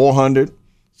 400.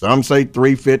 Some say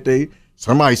 350.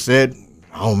 Somebody said,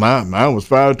 oh, mine was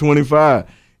 525.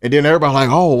 And then everybody like,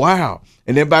 oh, wow.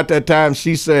 And then about that time,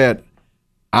 she said,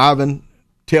 Ivan,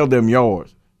 tell them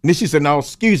yours. And then she said, no,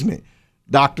 excuse me.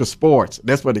 Dr. Sports.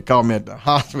 That's what they call me at the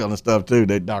hospital and stuff too.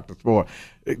 They Dr. Sports.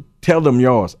 Tell them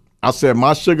yours. I said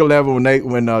my sugar level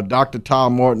when Dr.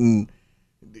 Tom Morton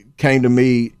came to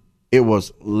me, it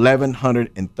was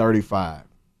 1,135.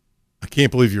 I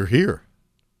can't believe you're here.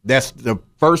 That's the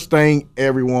first thing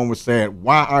everyone was saying.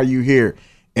 Why are you here?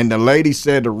 And the lady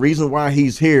said the reason why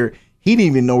he's here, he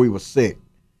didn't even know he was sick,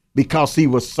 because he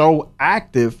was so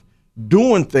active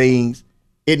doing things.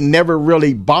 It never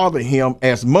really bothered him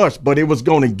as much, but it was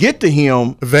going to get to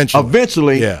him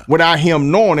eventually without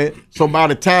him knowing it. So by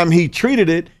the time he treated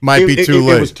it,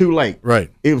 it was too late.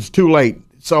 Right. It was too late.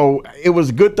 So it was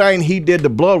a good thing he did the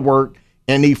blood work,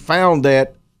 and he found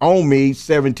that on me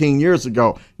 17 years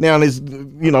ago. Now, it's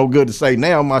good to say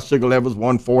now my sugar level is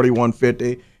 140,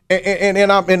 150.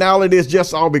 And all it is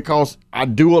just all because I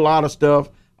do a lot of stuff.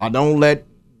 I don't let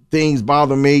things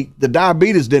bother me. The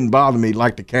diabetes didn't bother me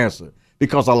like the cancer,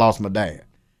 because I lost my dad.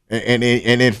 And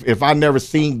if I never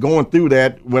seen going through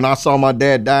that, when I saw my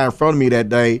dad die in front of me that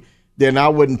day, then I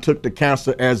wouldn't took the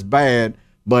cancer as bad,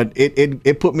 but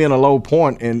it put me in a low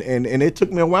point, and it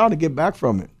took me a while to get back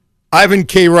from it. Ivan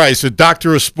K. Rice, a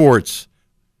doctor of sports,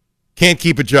 can't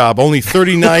keep a job. Only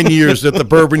 39 years at the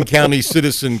Bourbon County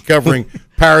Citizen covering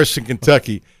Paris and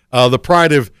Kentucky. The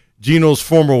pride of Geno's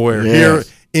formal wear here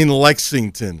in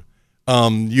Lexington.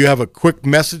 You have a quick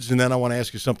message, and then I want to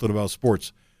ask you something about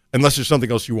sports, unless there's something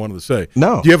else you wanted to say.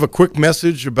 No. Do you have a quick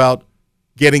message about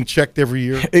getting checked every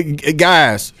year?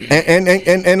 Guys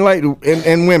and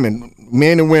women,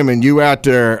 men and women, you out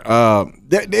there,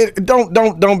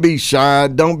 don't be shy.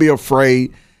 Don't be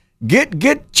afraid.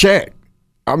 Get checked.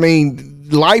 I mean,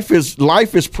 life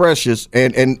is precious,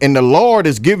 and the Lord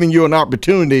is giving you an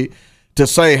opportunity to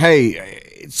say,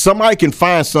 hey, somebody can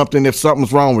find something if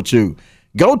something's wrong with you.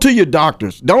 Go to your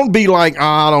doctors. Don't be like,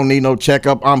 I don't need no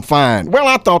checkup. I'm fine. Well,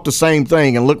 I thought the same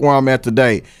thing, and look where I'm at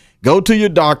today. Go to your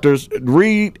doctors,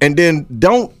 read, and then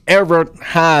don't ever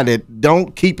hide it.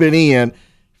 Don't keep it in.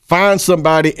 Find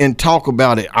somebody and talk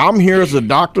about it. I'm here as a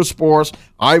doctor of sports,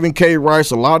 Ivan K.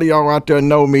 Rice. A lot of y'all out there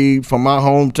know me from my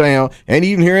hometown, and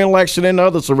even here in Lexington and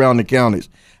other surrounding counties.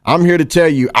 I'm here to tell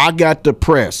you, I got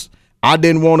depressed. I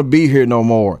didn't want to be here no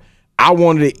more. I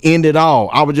wanted to end it all.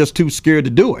 I was just too scared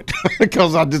to do it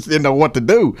because I just didn't know what to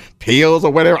do. Pills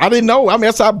or whatever. I didn't know. I mean,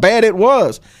 that's how bad it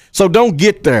was. So don't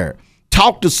get there.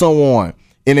 Talk to someone.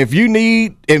 And if you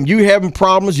having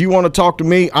problems, you want to talk to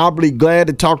me, I'll be glad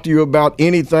to talk to you about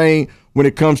anything when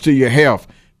it comes to your health.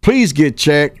 Please get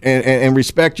checked and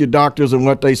respect your doctors and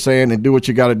what they saying and do what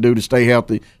you got to do to stay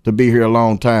healthy, to be here a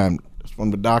long time. That's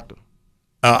from the doctor.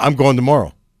 I'm going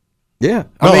tomorrow. Yeah.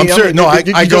 I'm serious. No, I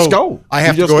just go. I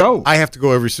have to go. I have to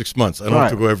go every 6 months. I don't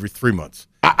have to go every 3 months.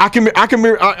 I can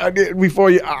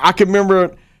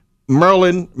remember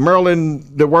Merlin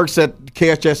that works at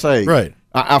KHSA. Right.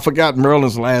 I forgot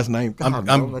Merlin's last name.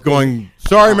 I'm going.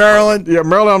 Sorry, Maryland. Yeah,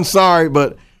 Merlin. I'm sorry,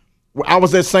 but I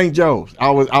was at St. Joe's. I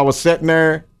was sitting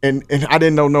there and I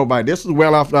didn't know nobody. This is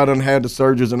well after I done had the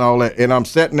surgeries and all that. And I'm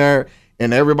sitting there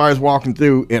and everybody's walking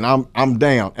through and I'm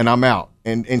down and I'm out.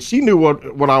 And she knew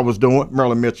what I was doing,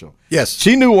 Merlin Mitchell. Yes.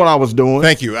 She knew what I was doing.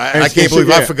 Thank you. I can't believe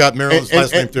I forgot Maryland's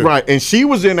last name too. Right. And she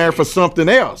was in there for something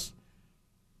else.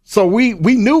 So we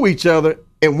knew each other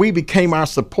and we became our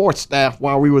support staff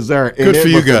while we was there. And Good for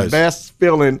you guys. The best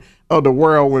feeling of the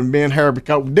world when me and her,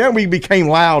 because then we became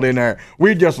loud in there.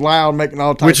 We just loud, making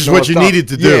all types of Which is what you needed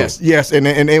to do. Yes, and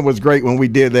it was great when we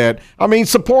did that. I mean,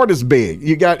 support is big.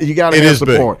 You got to have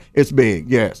support. Big. It's big,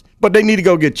 yes. But they need to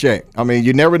go get checked. I mean,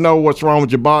 you never know what's wrong with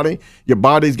your body. Your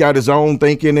body's got its own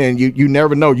thinking, and you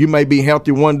never know. You may be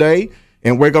healthy one day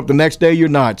and wake up the next day you're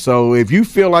not. So if you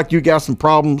feel like you got some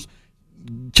problems,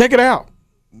 check it out.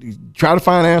 Try to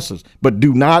find answers, but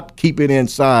do not keep it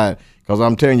inside, because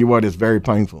I'm telling you what, it's very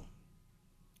painful.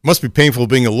 Must be painful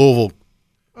being a Louisville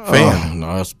fan.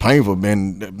 No, it's painful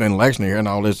being Lexington here and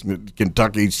all this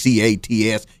Kentucky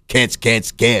CATS,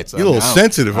 cats. You're a little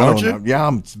sensitive, aren't you? Yeah,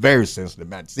 I'm very sensitive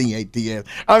about CATS.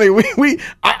 I mean,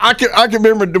 I can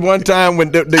remember the one time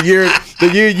when the year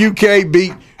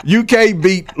UK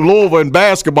beat Louisville in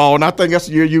basketball, and I think that's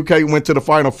the year UK went to the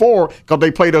Final Four because they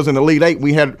played us in the Elite Eight.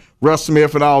 We had Russ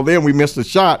Smith and all them. We missed a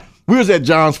shot. We was at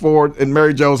Johns Ford and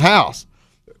Mary Jo's house,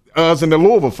 us and the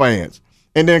Louisville fans.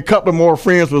 And then a couple of more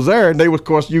friends was there, and they was, of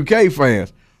course, UK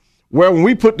fans. Well, when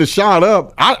we put the shot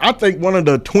up, I think one of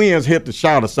the twins hit the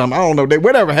shot or something. I don't know.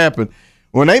 Whatever happened.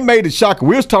 When they made the shot,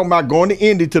 we was talking about going to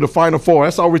Indy to the Final Four.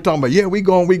 That's all we're talking about. Yeah, we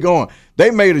going.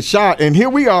 They made a shot, and here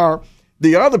we are.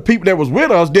 The other people that was with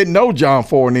us didn't know John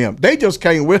Ford and them. They just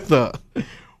came with us.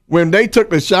 When they took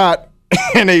the shot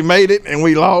and they made it and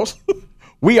we lost,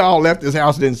 we all left this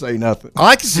house, didn't say nothing. Oh,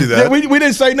 I can see that. We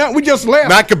didn't say nothing. We just left.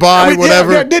 Not goodbye,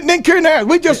 whatever. Yeah, didn't care now.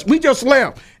 We just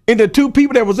left. And the two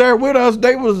people that was there with us,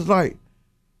 they was like,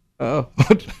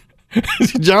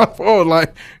 John Ford was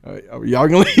like, y'all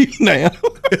gonna leave now?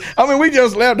 I mean, we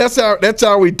just left. That's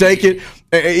how we take it.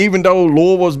 Even though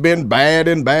Louisville's been bad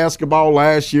in basketball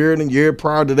last year and the year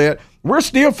prior to that, we're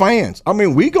still fans. I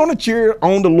mean, we're gonna cheer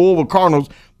on the Louisville Cardinals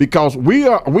because we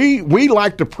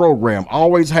like the program,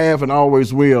 always have and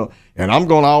always will. And I'm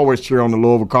gonna always cheer on the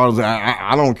Louisville Cardinals.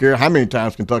 I don't care how many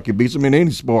times Kentucky beats them in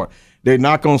any sport. They're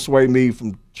not gonna sway me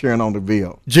from cheering on the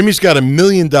Ville. Jimmy's got $1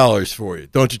 million for you,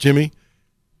 don't you, Jimmy?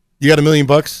 You got $1 million?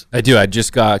 I do. I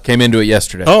just came into it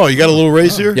yesterday. Oh, you got a little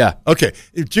raise here? Yeah. Okay.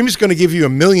 If Jimmy's going to give you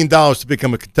 $1 million to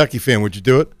become a Kentucky fan, would you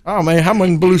do it? Oh, man, how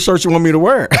many blue shirts you want me to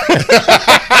wear?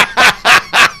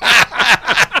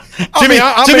 Jimmy,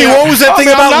 what was that thing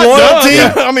about loyalty?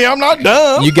 Yeah. I mean, I'm not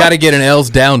dumb. You got to get an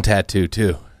L's down tattoo,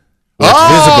 too. It's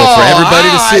visible for everybody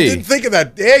to see. I didn't think of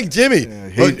that. Hey, Jimmy.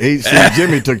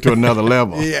 Jimmy took to another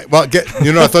level. Yeah. Well,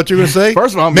 you know what I thought you were going to say?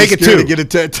 First of all, I'm make it scared two. To get a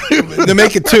tattoo. Then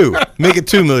make it two. Make it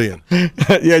 $2 million.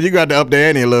 Yeah, you got to up the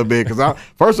ante a little bit because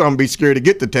first I'm going to be scared to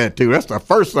get the tattoo. That's the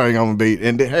first thing I'm going to be.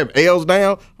 And to have L's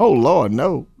down? Oh, Lord,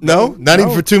 no. No? Not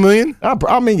even for $2 million?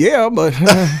 I mean, yeah, but.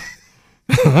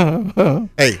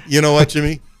 Hey, you know what,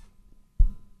 Jimmy?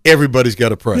 Everybody's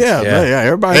got a price. Yeah.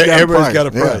 Everybody's got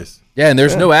a price. Yeah, and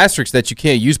there's no asterisk that you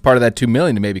can't use part of that $2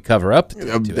 million to maybe cover up.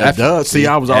 That does. See,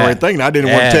 I was already thinking. I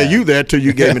didn't want to tell you that till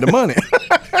you gave me the money.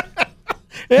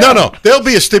 No, there'll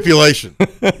be a stipulation.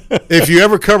 If you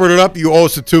ever covered it up, you owe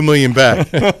us the $2 million back,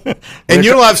 and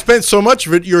you'll have spent so much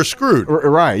of it, you're screwed.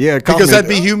 Right? Yeah, because that'd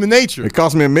be human nature. It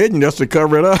cost me $1 million just to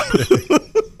cover it up.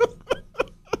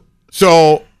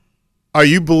 So, are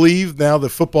you believe now that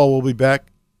football will be back?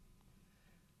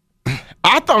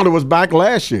 I thought it was back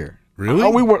last year.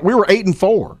 Really? We were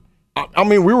 8-4. I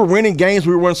mean, we were winning games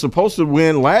we weren't supposed to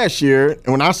win last year. And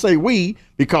when I say we,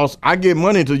 because I give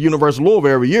money to the University of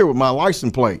Louisville every year with my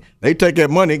license plate. They take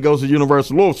that money, it goes to the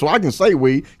University of Louisville. So I can say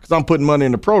we because I'm putting money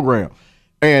in the program.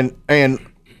 And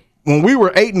when we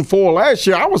were 8-4 last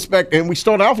year, I was expecting, and we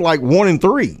started off like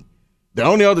 1-3. The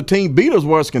only other team beat us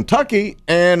was Kentucky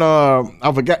and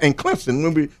I forgot, and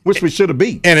Clemson, which we should have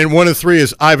beat. And in 1 and 3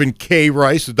 is Ivan K.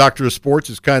 Rice, the doctor of sports,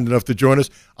 is kind enough to join us.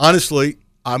 Honestly,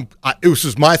 this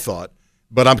is my thought,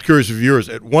 but I'm curious of yours.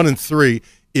 At 1 and 3,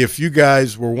 if you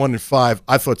guys were 1 and 5,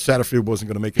 I thought Satterfield wasn't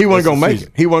going to make it. He wasn't going to make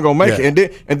it. He wasn't going to make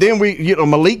it. And then we,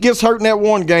 Malik gets hurt in that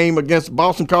one game against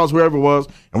Boston College, whoever it was,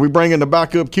 and we bring in the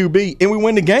backup QB, and we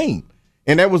win the game.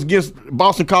 And that was against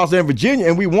Boston College and Virginia,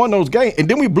 and we won those games. And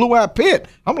then we blew out Pitt.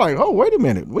 I'm like, oh, wait a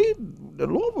minute.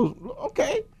 Louisville.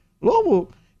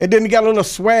 And then we got a little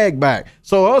swag back.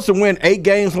 So us to win 8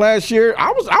 games last year, I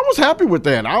was happy with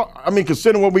that. I mean,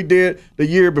 considering what we did the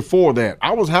year before that,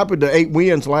 I was happy with the 8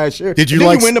 wins last year. Did you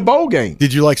we win the bowl game?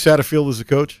 Did you like Satterfield as a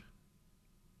coach?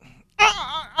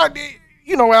 I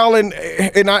Alan,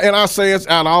 and I say it's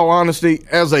out of all honesty,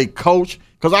 as a coach,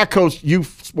 because I coached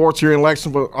youth sports here in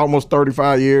Lexington for almost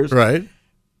 35 years. Right.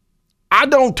 I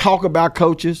don't talk about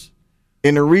coaches,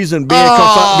 and the reason being Jimmy,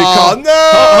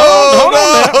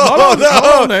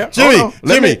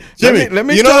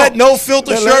 you know that no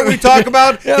filter shirt we talk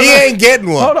about? He ain't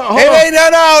getting one. Hold on.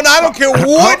 I don't care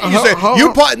what you say.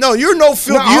 You're no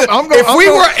filter.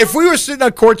 If we were sitting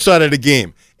on courtside at a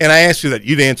game and I asked you that,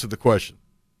 you'd answer the question.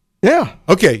 Yeah.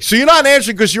 Okay, so you're not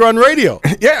answering because you're on radio.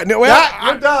 Yeah. No,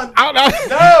 you're done.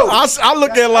 I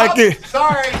look at it like this.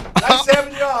 Sorry. Nice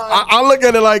having you on. I look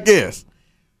at it like this.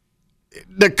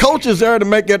 The coach is there to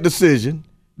make that decision.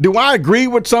 Do I agree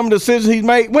with some of the decisions he's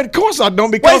made? Well, of course I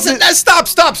don't. Because stop.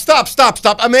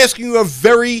 I'm asking you a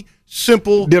very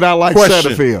simple Did I like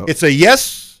question. Satterfield? It's a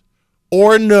yes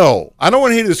or no. I don't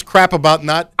want to hear this crap about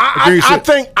not agreeing. No.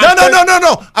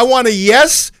 I want a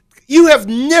yes. You have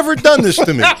never done this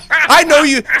to me. I know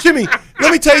you. Jimmy,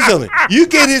 let me tell you something. You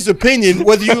get his opinion,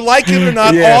 whether you like it or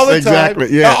not, all the time.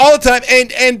 Yes. All the time.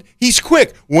 And he's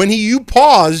quick. When you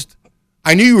paused,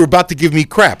 I knew you were about to give me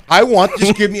crap. I want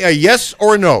just give me a yes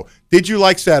or a no. Did you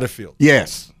like Satterfield?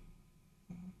 Yes.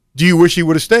 Do you wish he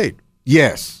would have stayed?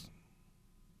 Yes.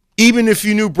 Even if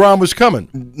you knew Braum was coming?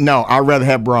 No, I'd rather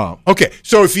have Braum. Okay.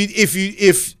 So if you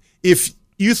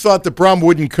thought that Braum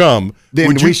wouldn't come,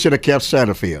 then we should have kept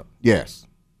Satterfield. Yes.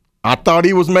 I thought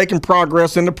he was making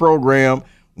progress in the program.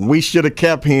 We should have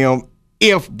kept him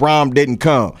if Braum didn't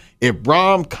come. If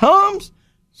Braum comes,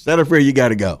 Satterfield, you got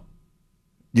to go.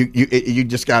 You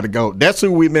just got to go. That's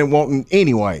who we've been wanting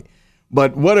anyway.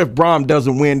 But what if Braum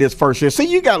doesn't win this first year? See,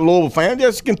 you got Louisville fans,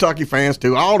 there's Kentucky fans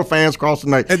too. All the fans across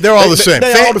the nation. They're all the same.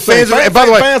 They're all the same. By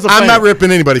the way, I'm not ripping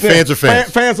anybody. Fans are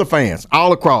fans. Fans are fans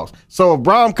all across. So if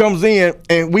Braum comes in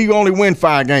and we only win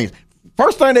 5 games,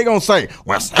 first thing they're going to say,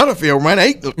 well, Satterfield ran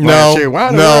 8 last year.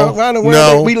 Why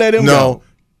we let him go?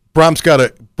 Braum's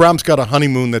got a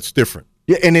honeymoon that's different.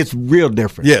 Yeah, and it's real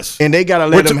different. Yes, and they gotta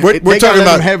let him. We're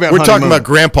talking about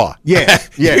Grandpa. Yeah.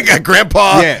 You got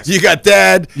Grandpa. Yes. You got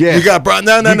Dad. Yes. You got Braum.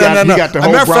 No. You got the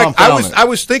whole Braum family. I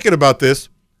was thinking about this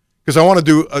because I want to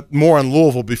do more on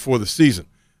Louisville before the season,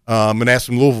 and ask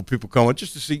some Louisville people coming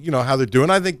just to see how they're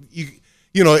doing. I think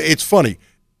it's funny.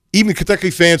 Even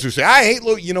Kentucky fans who say, I hate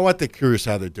Louisville, you know what? They're curious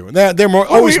how they're doing. They're more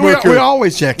always more curious. We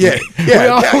always check. Yeah.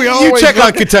 We you always check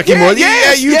on Kentucky more.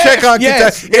 You check on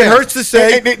Kentucky. It hurts to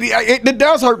say. It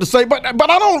does hurt to say, but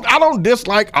I don't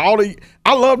dislike all the.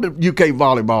 I love the UK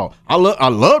volleyball. I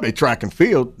love their track and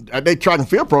field. Their track and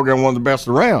field program, one of the best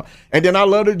around. And then I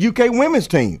love the UK women's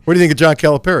team. What do you think of John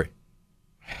Calipari?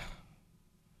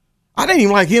 I didn't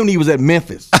even like him when he was at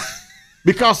Memphis.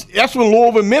 Because that's when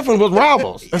Louisville and Memphis was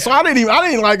rivals. And so I didn't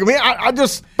like him. I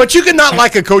just. But you cannot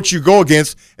like a coach you go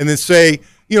against and then say,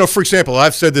 for example,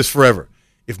 I've said this forever.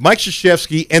 If Mike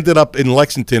Krzyzewski ended up in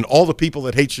Lexington, all the people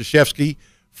that hate Krzyzewski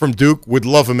from Duke would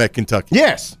love him at Kentucky.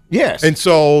 Yes. And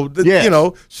so,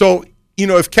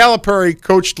 if Calipari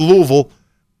coached Louisville,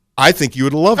 I think you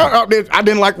would love him. I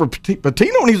didn't like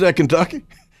Pitino when he was at Kentucky.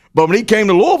 But when he came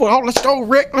to Louisville, let's go,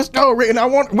 Rick. And I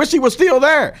wish he was still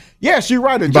there. Yes, you're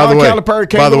right. John Calipari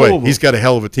came to Louisville. By the way, he's got a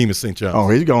hell of a team at St. John's. Oh,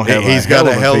 he's going to have He's got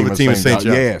a hell of a team at St.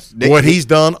 John's. Yes. What he's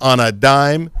done on a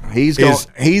dime. He's going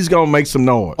to make some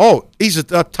noise. Oh, he's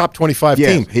a top 25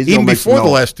 team. Even before the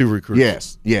last 2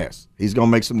 recruits. Yes. He's going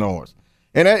to make some noise.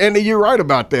 And you're right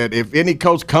about that. If any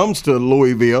coach comes to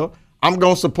Louisville, I'm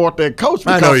going to support that coach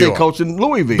because they're coaching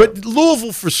Louisville. But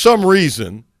Louisville, for some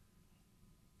reason,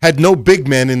 had no big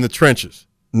men in the trenches.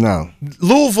 No.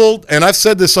 Louisville, and I've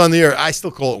said this on the air, I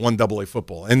still call it 1AA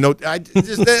football. And it's like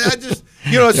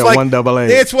 1AA.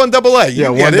 It's 1AA. Yeah,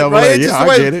 1AA. Right?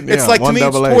 I get it. It's like to me,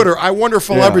 it's Twitter. I wonder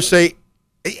if I'll ever say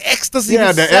X doesn't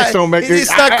even the X don't make it. It's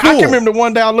not cool. I can remember the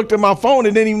one day I looked at my phone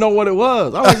and didn't even know what it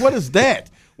was. I was like, what is that?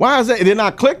 Why is that? And then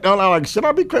I clicked on it. I was like, should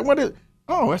I be clicking? What is?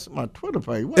 Oh, that's my Twitter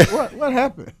page. What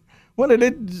happened?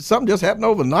 Something just happened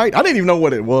overnight? I didn't even know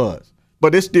what it was,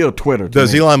 but it's still Twitter.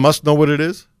 Does Elon Musk know what it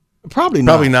is? Probably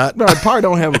not. No, probably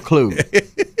don't have a clue.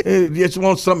 It just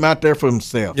wants something out there for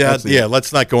himself. Yeah.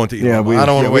 Let's not go into Elon. I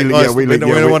don't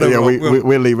want to.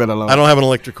 We'll leave it alone. I don't have an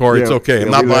electric car. It's okay. I'm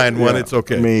not buying one. It's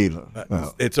okay. Me either.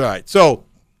 No. It's all right. So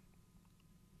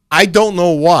I don't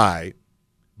know why,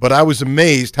 but I was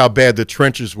amazed how bad the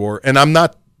trenches were, and I'm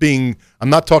not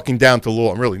talking down to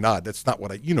Louisville. I'm really not. That's not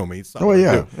what you know me. It's not what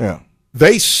I do. Yeah.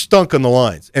 They stunk on the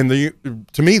lines. And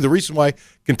to me, the reason why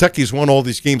Kentucky's won all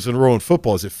these games in a row in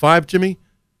football, is it 5, Jimmy?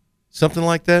 Something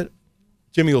like that?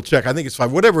 Jimmy will check. I think it's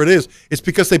 5. Whatever it is, it's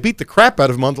because they beat the crap out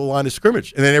of them on the line of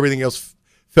scrimmage, and then everything else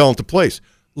fell into place.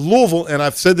 Louisville, and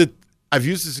I've said that, I've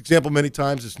used this example many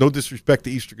times, it's no disrespect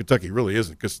to Eastern Kentucky. It really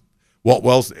isn't, because Walt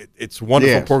Wells, it's a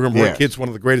wonderful program. Roy Kidd's one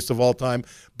of the greatest of all time.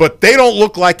 But they don't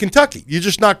look like Kentucky. You're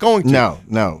just not going to.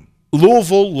 No.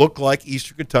 Louisville looked like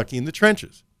Eastern Kentucky in the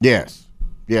trenches. Yes.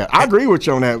 Yeah, I agree with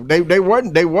you on that.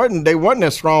 They wasn't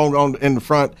as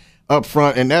strong up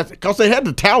front, and that's because they had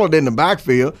the talent in the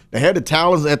backfield. They had the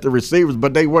talents at the receivers,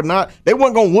 but they wasn't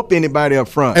going to whoop anybody up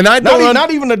front. And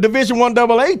not even a Division I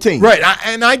AA team. Right,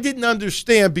 and I didn't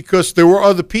understand, because there were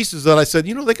other pieces that I said,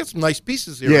 they got some nice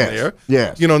pieces here and there.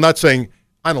 Yes. Not saying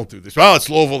I don't do this. Well, it's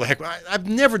Louisville. The heck, I've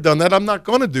never done that. I'm not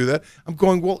going to do that. I'm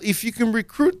going, well, if you can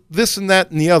recruit this and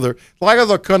that and the other, like I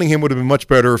thought Cunningham would have been much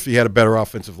better if he had a better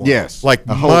offensive line. Yes.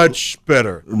 Much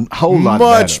better. Whole lot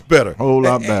better. Whole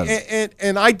lot better.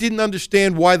 And I didn't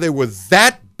understand why they were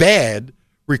that bad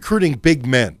recruiting big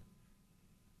men.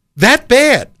 That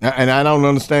bad. And I don't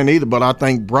understand either, but I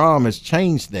think Brom has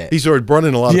changed that. He's already brought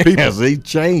in a lot of people. Yes, he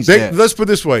changed that. Let's put it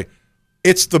this way.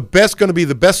 It's going to be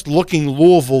the best looking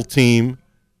Louisville team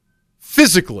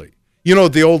physically.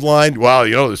 The old line,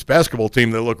 this basketball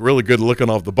team, they look really good looking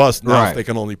off the bus now if they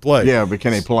can only play. Yeah, but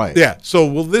can they play? Yeah. So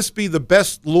will this be the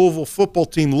best Louisville football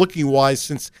team looking-wise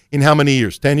since in how many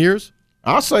years? 10 years?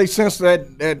 I'll say since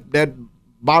that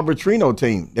Bob Petrino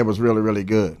team that was really, really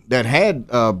good, that had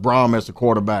Brom as the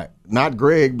quarterback. Not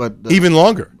Greg, but even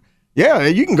longer. Yeah,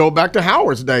 you can go back to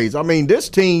Howard's days. I mean, this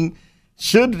team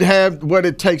should have what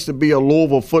it takes to be a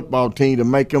Louisville football team to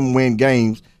make them win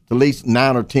games, at least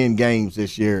 9 or 10 games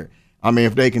this year. I mean,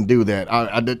 if they can do that.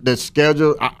 The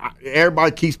schedule,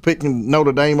 everybody keeps picking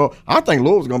Notre Dame up. I think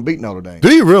Louisville's going to beat Notre Dame.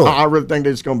 Do you really? I really think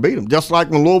they're just going to beat them. Just like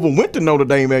when Louisville went to Notre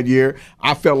Dame that year,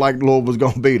 I felt like Louisville was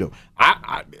going to beat them.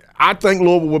 I think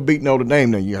Louisville would beat Notre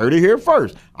Dame. Now, you heard it here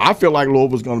first. I feel like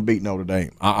Louisville's going to beat Notre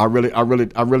Dame. I really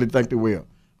think they will.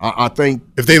 I think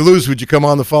if they lose, would you come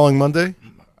on the following Monday?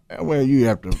 Well, you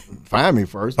have to find me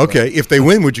first. Okay, if they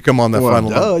win, would you come on that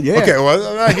final Monday? Yeah. Okay,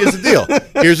 well, here's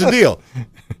the deal.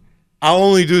 I'll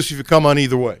only do this if you come on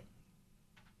either way.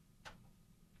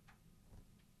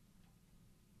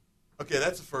 Okay,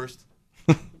 that's the first.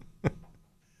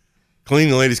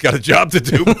 Cleaning lady's got a job to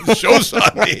do. The show's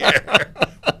on the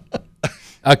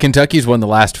air. Kentucky's won the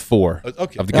last 4 of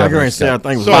the Governor's Cup.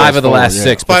 5 of the last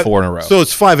 6 before in a row. So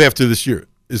it's 5 after this year.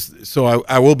 So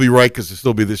I will be right because it'll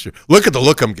still be this year. Look at the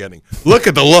look I'm getting. Look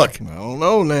at the look. I don't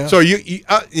know now. So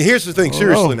here's the thing.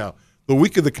 Seriously now. The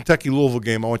week of the Kentucky-Louisville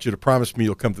game, I want you to promise me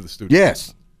you'll come to the studio.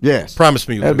 Yes. Promise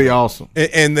me you'll That'd be awesome.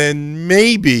 And then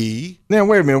maybe. Now,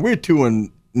 wait a minute. We're 2-9.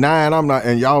 I'm not,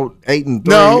 and y'all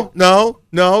 8-3.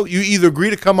 No. You either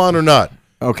agree to come on or not.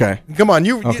 Okay. Come on.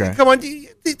 Come on.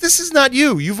 This is not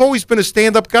you. You've always been a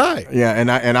stand-up guy. Yeah,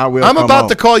 and I will. I'm about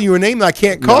to call you a name that I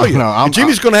can't call you. No,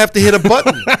 Jimmy's going to have to hit a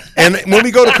button. And when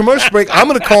we go to commercial break, I'm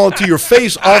going to call it to your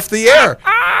face off the air.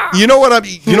 You know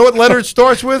what letter it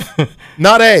starts with?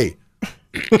 Not A.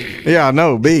 Yeah, I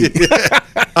know. B.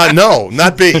 No,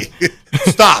 not B.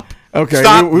 Stop. Okay.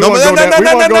 Stop. We won't go down the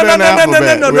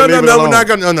alphabet. We're not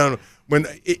going. No.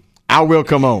 I will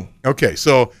come on. Okay,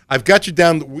 so I've got you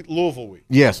down Louisville week.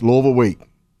 Yes, Louisville week.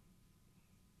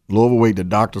 Louisville week. The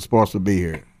doctor's supposed to be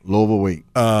here. Louisville week.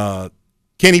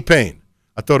 Kenny Payne.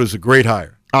 I thought it was a great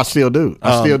hire. I still do.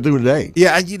 I still do today.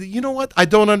 Yeah, you know what? I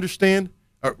don't understand.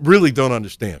 I really don't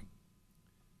understand.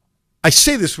 I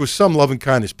say this with some love and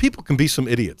kindness. People can be some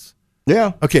idiots.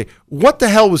 Yeah. Okay, what the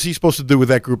hell was he supposed to do with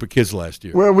that group of kids last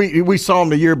year? Well, we saw him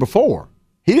the year before.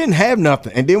 He didn't have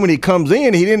nothing. And then when he comes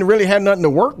in, he didn't really have nothing to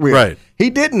work with. Right.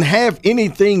 He didn't have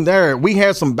anything there. We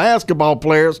had some basketball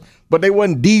players, but they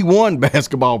wasn't D1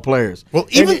 basketball players. Well,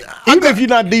 even if you're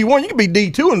not D1, you can be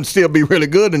D2 and still be really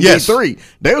good in D3.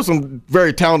 There was some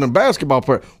very talented basketball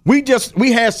players. We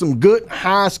had some good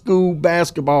high school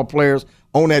basketball players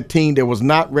on that team that was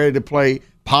not ready to play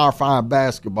Power 5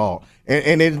 basketball.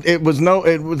 And it was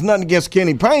nothing against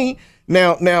Kenny Payne.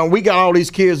 Now we got all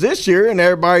these kids this year, and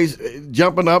everybody's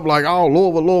jumping up like, oh,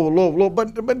 Louisville.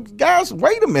 But guys,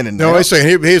 wait a minute now. No, I say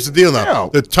here's the deal now. Yeah.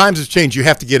 The times have changed. You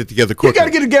have to get it together quickly. You got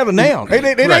to get it together now. It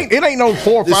ain't no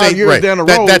 4 or 5 years down the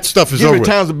road. That stuff is over. Give it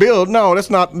time to build. No, it's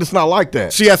not like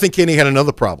that. See, I think Kenny had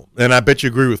another problem, and I bet you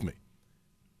agree with me.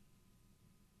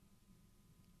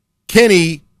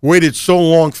 Kenny waited so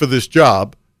long for this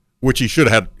job, which he should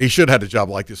have had. He should have had a job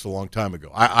like this a long time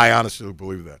ago. I honestly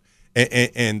believe that.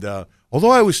 And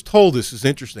although I was told, this is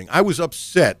interesting, I was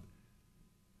upset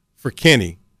for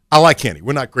Kenny. I like Kenny.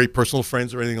 We're not great personal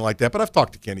friends or anything like that, but I've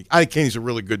talked to Kenny. I think Kenny's a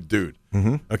really good dude.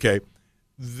 Mm-hmm. Okay,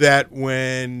 that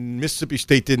when Mississippi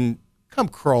State didn't come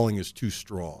crawling is too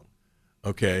strong.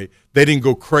 Okay, they didn't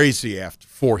go crazy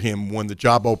for him when the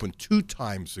job opened 2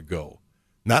 times ago.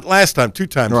 Not last time, 2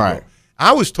 times ago.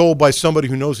 I was told by somebody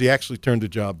who knows he actually turned the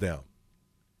job down.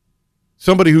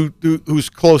 Somebody who's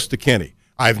close to Kenny.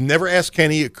 I've never asked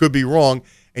Kenny. It could be wrong.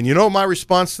 And you know what my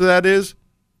response to that is?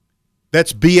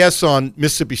 That's BS on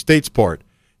Mississippi State's part.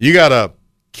 You got a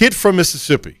kid from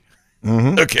Mississippi,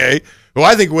 okay, who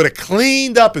I think would have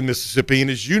cleaned up in Mississippi. And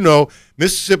as you know,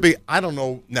 Mississippi, I don't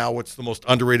know now what's the most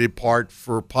underrated part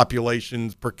for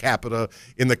populations per capita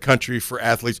in the country for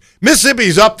athletes.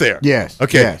 Mississippi's up there. Yes.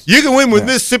 Okay. Yes. You can win with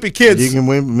Mississippi kids. You can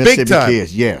win with Mississippi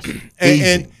kids, yes.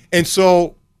 And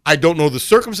so I don't know the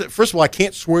circumstance. First of all, I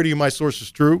can't swear to you my source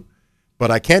is true, but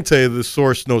I can tell you the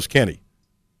source knows Kenny.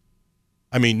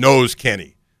 I mean, knows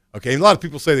Kenny. Okay, a lot of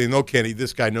people say they know Kenny.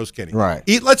 This guy knows Kenny. Right.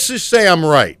 Let's just say I'm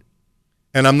right,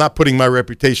 and I'm not putting my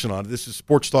reputation on it. This is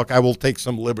sports talk. I will take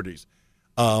some liberties.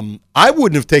 I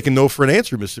wouldn't have taken no for an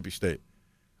answer at Mississippi State.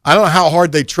 I don't know how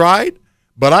hard they tried,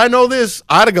 but I know this.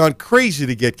 I'd have gone crazy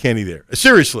to get Kenny there.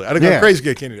 Seriously, I'd have gone crazy to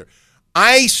get Kenny there.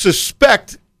 I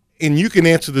suspect, and you can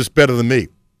answer this better than me,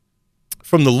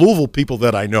 from the Louisville people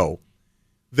that I know,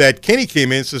 that Kenny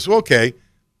came in and says, okay,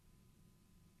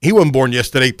 he wasn't born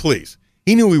yesterday, please.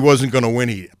 He knew he wasn't going to win.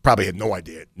 He probably had no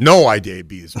idea. No idea it'd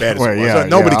be as bad as it was.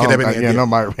 Nobody could have any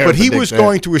idea. But he was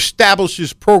going to establish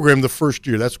his program the first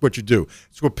year. That's what you do.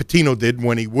 That's what Pitino did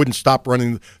when he wouldn't stop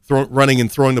running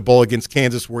and throwing the ball against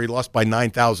Kansas, where he lost by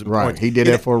 9,000 points. He did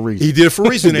that for a reason. He did it for a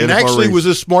reason. And actually it was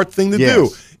a smart thing to do.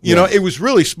 You know, it was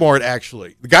really smart,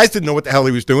 actually. The guys didn't know what the hell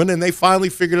he was doing, and they finally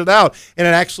figured it out, and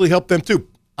it actually helped them too.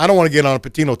 I don't want to get on a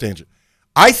Pitino tangent.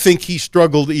 I think he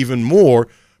struggled even more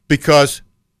because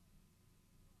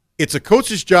it's a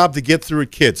coach's job to get through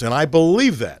at kids, and I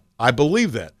believe that.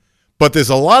 But there's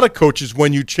a lot of coaches,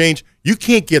 when you change, you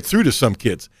can't get through to some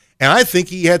kids. And I think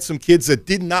he had some kids that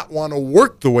did not want to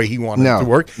work the way he wanted to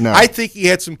work. No. I think he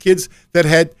had some kids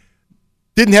that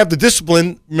didn't have the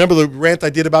discipline. Remember the rant I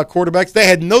did about quarterbacks? They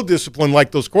had no discipline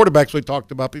like those quarterbacks we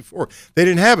talked about before. They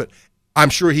didn't have it. I'm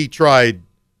sure he tried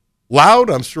loud.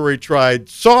 I'm sure he tried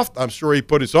soft. I'm sure he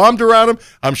put his arms around him.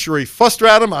 I'm sure he fussed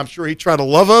around him. I'm sure he tried to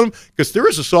love him, because there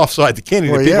is a soft side to Kenny.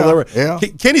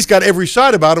 Kenny's got every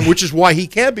side about him, which is why he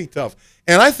can be tough.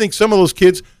 And I think some of those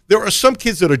kids, there are some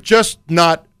kids that are just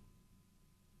not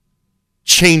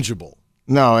changeable.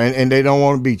 No, and they don't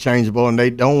want to be changeable, and they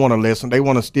don't want to listen. They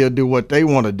want to still do what they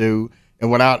want to do, and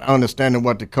without understanding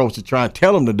what the coach is trying to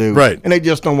tell them to do. Right. And they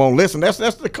just don't want to listen. That's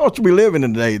the culture we live in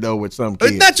today, though, with some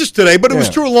kids. Not just today, but it was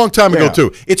true a long time ago,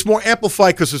 too. It's more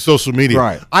amplified because of social media.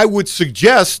 Right. I would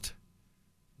suggest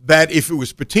that if it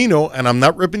was Pitino, and I'm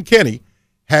not ripping Kenny,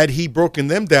 had he broken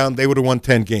them down, they would have won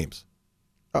 10 games.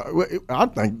 I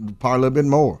think probably a little bit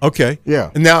more. Okay.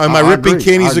 Yeah. And now, am I ripping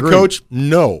Kenny as a coach?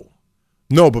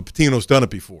 No, but Pitino's done it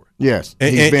before. Yes,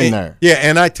 he's been there. Yeah,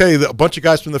 and I tell you, that a bunch of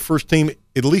guys from the first team,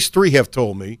 at least 3 have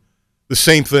told me the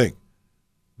same thing,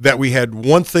 that we had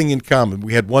one thing in common.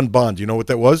 We had one bond. You know what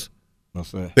that was?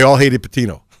 What's that? They all hated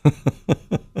Pitino.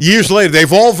 Years later,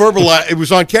 they've all verbalized. It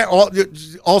was on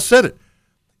all said it.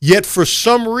 Yet for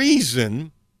some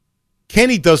reason,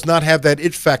 Kenny does not have that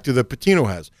it factor that Pitino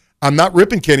has. I'm not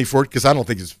ripping Kenny for it, because I don't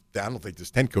think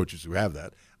there's 10 coaches who have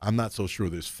that. I'm not so sure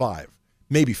there's 5.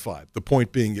 Maybe 5. The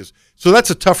point being is, so that's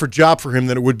a tougher job for him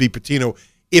than it would be Pitino.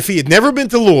 If he had never been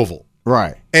to Louisville,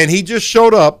 right, and he just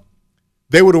showed up,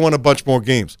 they would have won a bunch more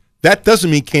games. That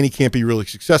doesn't mean Kenny can't be really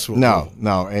successful. No.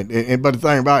 But the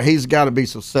thing about it, he's got to be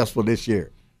successful this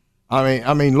year.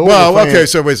 I mean, Louisville well, okay,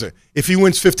 so wait a second. If he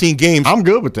wins 15 games, I'm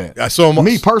good with that. So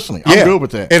me personally, I'm good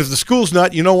with that. And if the school's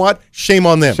not, you know what? Shame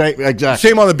on them. Exactly.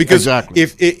 Shame on them, because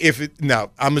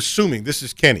now I'm assuming this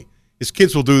is Kenny. His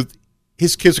kids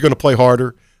are going to play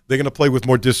harder. They're going to play with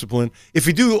more discipline. If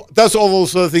he does all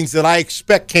those other things that I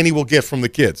expect Kenny will get from the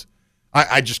kids,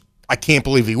 I can't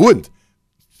believe he wouldn't,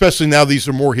 especially now these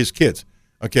are more his kids.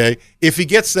 Okay, if he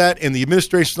gets that and the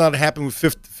administration's not happy with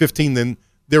 15, then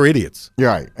they're idiots.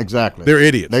 Right, exactly. They're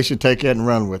idiots. They should take it and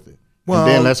run with it. Well,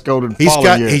 and then let's go to the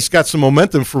following year. He's got some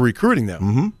momentum for recruiting now.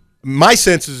 Mm-hmm. My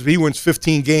sense is if he wins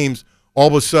 15 games, all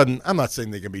of a sudden, I'm not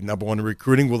saying they can be number one in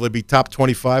recruiting. Will they be top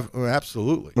 25? Oh,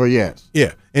 absolutely. Well, yes.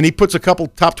 Yeah, and he puts a couple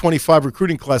top 25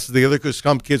 recruiting classes together because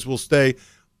some kids will stay.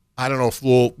 I don't know if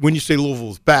when you say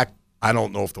Louisville's back, I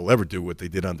don't know if they'll ever do what they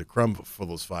did under Crum for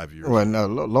those 5 years. Well, no,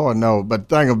 Lord, no. But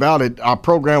the thing about it, our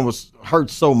program was hurt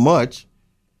so much,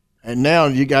 and now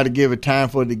you got to give it time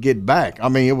for it to get back. I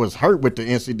mean, it was hurt with the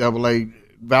NCAA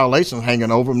violations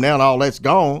hanging over him. Now all that's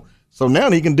gone, so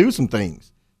now he can do some things.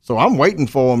 So I'm waiting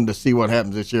for them to see what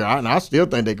happens this year. And I still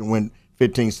think they can win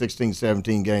 15, 16,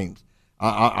 17 games.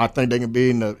 I think they can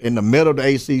be in the middle of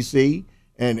the ACC,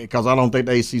 and because I don't think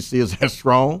the ACC is that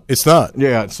strong. It's not.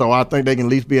 Yeah, so I think they can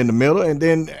at least be in the middle, and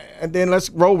then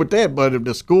let's roll with that. But if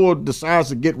the school decides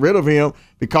to get rid of him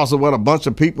because of what a bunch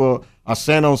of people are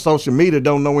saying on social media,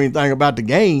 don't know anything about the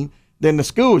game, then the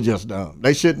school is just dumb.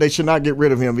 They should not get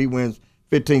rid of him if he wins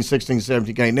 15, 16,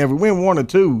 17 games. Now, if we win 1 or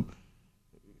 2,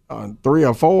 3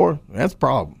 or 4, that's a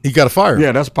problem. You got to fire him.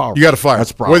 Yeah, that's a problem. You got to fire him.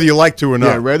 That's a problem. Whether you like to or not.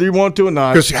 Yeah, whether you want to or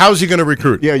not. Because how's he going to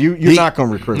recruit? Yeah, you're not going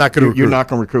to recruit. Not going to recruit. You're not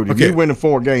going to recruit. If Okay. you win in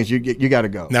 4 games, you got to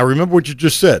go. Now, remember what you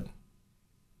just said.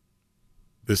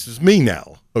 This is me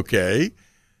now, okay?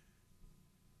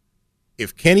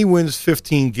 If Kenny wins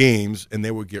 15 games and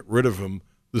they would get rid of him,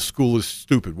 the school is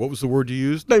stupid. What was the word you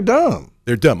used? They're dumb.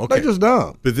 They're dumb, okay. They're just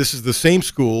dumb. But this is the same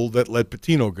school that let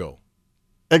Pitino go.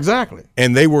 Exactly.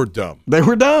 And they were dumb. They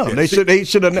were dumb. Yeah, They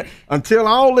should have until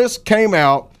all this came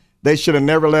out, they should have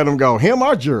never let him go. Him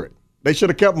or Jurek. They should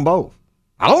have kept them both.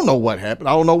 I don't know what happened.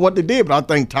 I don't know what they did, but I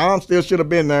think Tom still should have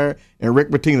been there and Rick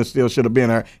Pitino still should have been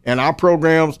there. And our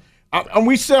programs, and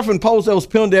we self-imposed those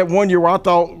penalties that 1 year where I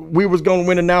thought we was going to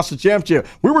win the national championship.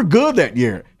 We were good that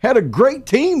year. Had a great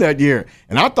team that year.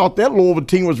 And I thought that Louisville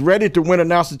team was ready to win a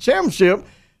national championship.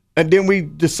 And then we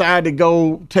decided to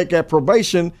go take that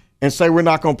probation and say we're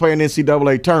not going to play an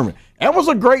NCAA tournament. That was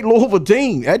a great Louisville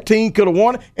team. That team could have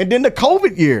won it. And then the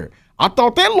COVID year, I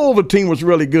thought that Louisville team was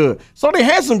really good. So they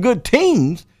had some good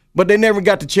teams, but they never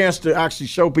got the chance to actually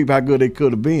show people how good they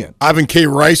could have been. Ivan K.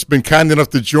 Rice been kind enough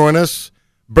to join us.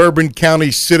 Bourbon County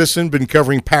citizen, been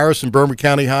covering Paris and Bourbon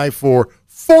County High for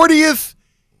 40th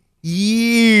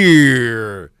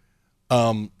year.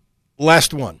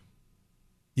 Last one.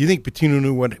 You think Pitino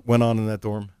knew what went on in that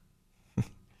dorm?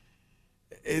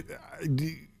 And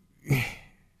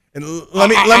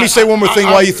let me say one more thing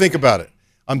while you think about it.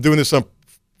 I'm doing this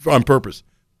on purpose.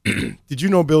 Did you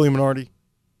know Billy Minardi?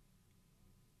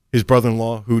 His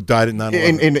brother-in-law who died at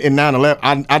 9/11? In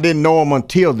 9/11. I didn't know him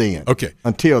until then. Okay.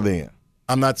 Until then.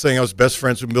 I'm not saying I was best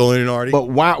friends with Billy Minardi. But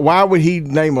why would he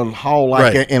name a hall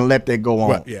like that and let that go on?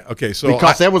 Well, yeah, okay. So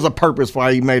because there was a purpose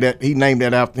why he made that. He named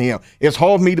that after him. It's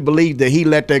hard for me to believe that he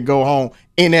let that go on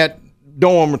in that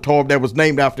dormitory that was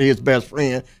named after his best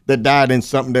friend that died in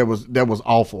something that was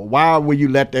awful. Why would you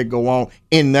let that go on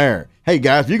in there? Hey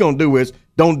guys, if you're gonna do this,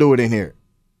 don't do it in here.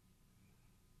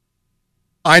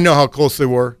 I know how close they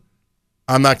were.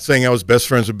 I'm not saying I was best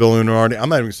friends with Billy Minardi. I'm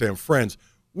not even saying friends.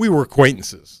 We were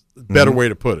acquaintances. Better way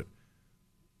to put it.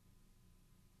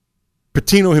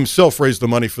 Pitino himself raised the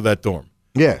money for that dorm.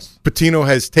 Yes. Pitino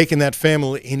has taken that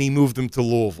family and he moved them to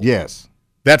Louisville. Yes.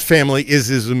 That family is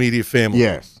his immediate family.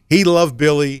 Yes. He loved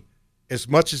Billy as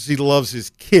much as he loves his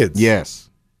kids. Yes.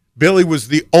 Billy was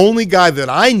the only guy that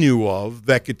I knew of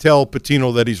that could tell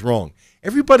Pitino that he's wrong.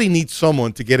 Everybody needs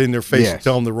someone to get in their face and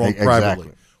tell them they're wrong privately.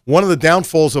 Exactly. One of the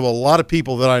downfalls of a lot of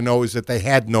people that I know is that they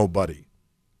had nobody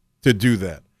to do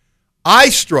that. I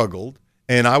struggled,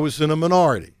 and I was in a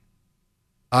minority.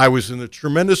 I was in a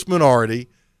tremendous minority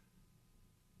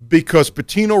because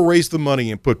Pitino raised the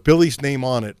money and put Billy's name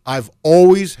on it. I've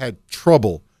always had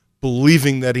trouble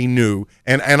believing that he knew,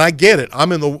 and I get it. I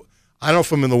don't know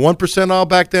if I'm in the 1 percentile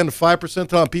back then, the 5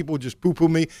 percentile. People would just poo-poo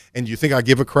me, and you think I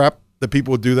give a crap that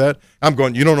people would do that? I'm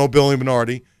going, you don't know Billy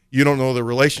Minardi. You don't know the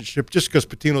relationship. Just because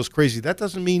Pitino's crazy, that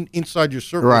doesn't mean inside your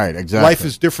circle. Right, exactly. Life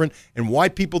is different, and why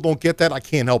people don't get that, I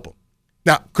can't help them.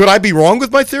 Now, could I be wrong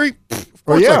with my theory?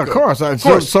 Of course of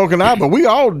course. So can I, but we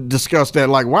all discussed that.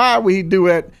 Like, why would he do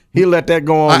that? He let that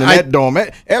go on in that dorm.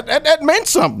 That meant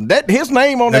something. That his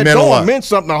name on that dorm meant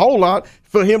something a whole lot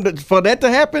for him for that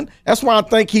to happen. That's why I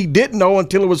think he didn't know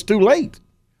until it was too late.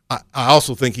 I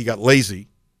also think he got lazy.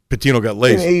 Pitino got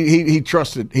lazy. He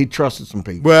trusted some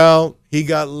people. Well, he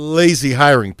got lazy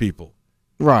hiring people.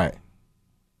 Right.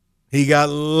 He got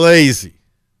lazy.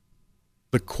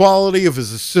 The quality of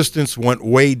his assistants went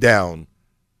way down.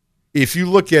 If you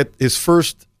look at his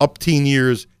first up-teen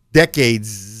years,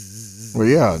 decades. Well,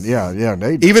 yeah.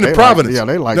 Even at Providence.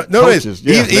 They like coaches.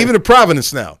 Even at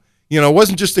Providence now. it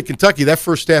wasn't just at Kentucky. That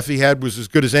first staff he had was as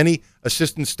good as any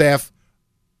assistant staff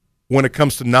when it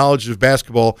comes to knowledge of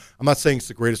basketball. I'm not saying it's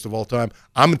the greatest of all time.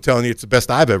 I'm telling you it's the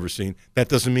best I've ever seen. That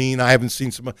doesn't mean I haven't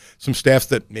seen some staffs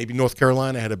that maybe North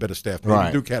Carolina had a better staff.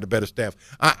 Maybe Duke had a better staff.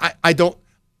 I don't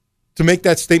 – to make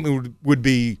that statement would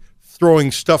be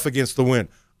throwing stuff against the wind.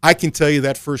 I can tell you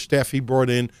that first staff he brought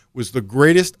in was the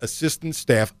greatest assistant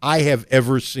staff I have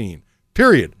ever seen,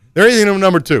 period. There ain't no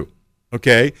number two,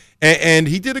 okay? And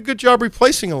he did a good job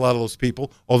replacing a lot of those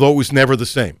people, although it was never the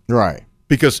same. Right.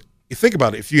 Because you think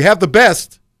about it, if you have the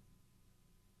best,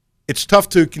 it's tough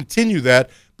to continue that,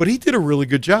 but he did a really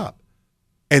good job.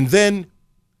 And then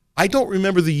I don't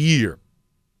remember the year.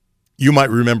 You might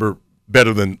remember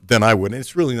better than I would, and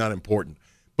it's really not important.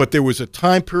 But there was a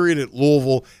time period at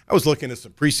Louisville. I was looking at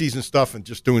some preseason stuff and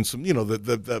just doing some,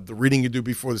 the reading you do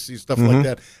before the season, stuff like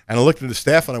that. And I looked at the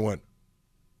staff and I went,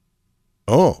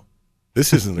 oh,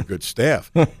 this isn't a good staff.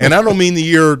 And I don't mean the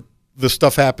year the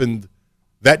stuff happened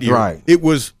that year. Right. It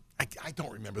was, I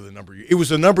don't remember the number of years. It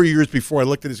was a number of years before I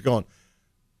looked at it going,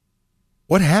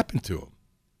 what happened to him?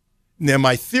 Now,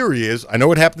 my theory is, I know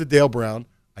what happened to Dale Brown.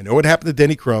 I know what happened to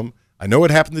Denny Crum. I know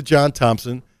what happened to John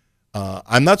Thompson.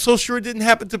 I'm not so sure it didn't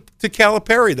happen to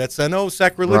Calipari. That's, I know,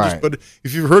 sacrilegious, but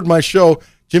if you've heard my show,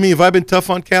 Jimmy, have I been tough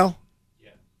on Cal?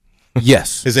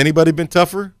 Yes. Has anybody been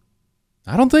tougher?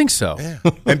 I don't think so.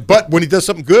 Yeah. But when he does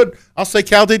something good, I'll say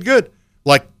Cal did good.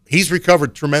 Like, he's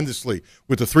recovered tremendously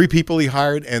with the 3 people he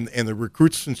hired and the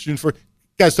recruits since June 1st.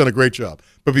 Guy's done a great job.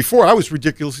 But before, I was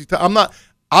ridiculously tough.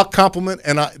 I'll compliment,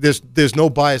 and there's no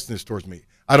biasness towards me.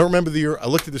 I don't remember the year. I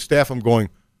looked at the staff. I'm going,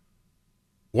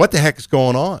 what the heck is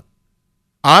going on?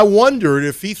 I wondered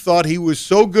if he thought he was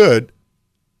so good.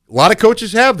 A lot of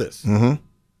coaches have this. Mm-hmm.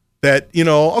 That,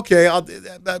 okay,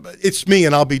 it's me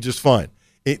and I'll be just fine.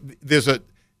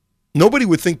 Nobody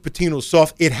would think Pitino's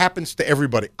soft. It happens to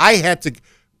everybody. I had to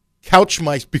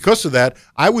because of that,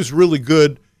 I was really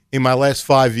good in my last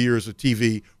 5 years of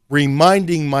TV,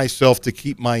 reminding myself to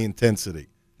keep my intensity.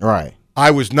 Right. I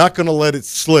was not going to let it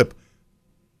slip,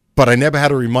 but I never had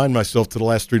to remind myself to the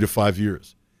last 3 to 5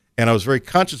 years. And I was very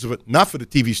conscious of it, not for the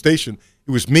TV station.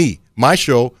 It was me, my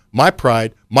show, my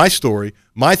pride, my story,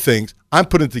 my things. I'm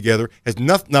putting it together. Has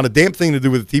not a damn thing to do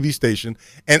with the TV station.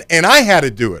 And I had to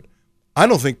do it. I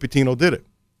don't think Pitino did it.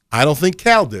 I don't think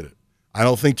Cal did it. I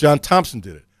don't think John Thompson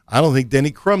did it. I don't think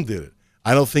Denny Crum did it.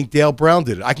 I don't think Dale Brown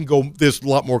did it. I can go, there's a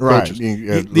lot more coaches.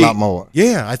 Right, a lot more.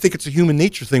 Yeah, I think it's a human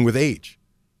nature thing with age.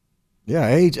 Yeah,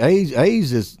 age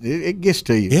is it gets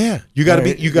to you. Yeah, you got to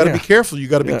be careful. You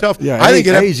got to be tough. Yeah, I think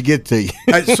age get to you.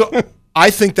 So I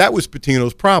think that was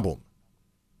Pitino's problem.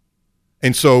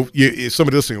 And so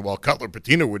somebody listening, well, Cutler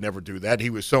Pitino would never do that. He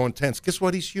was so intense. Guess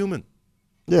what? He's human.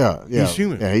 Yeah. He's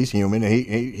human. Yeah, he's human.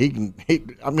 He can.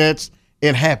 I mean,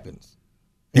 it happens.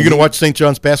 You going to watch St.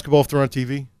 John's basketball if they're on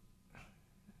TV?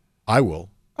 I will.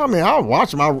 I mean, I'll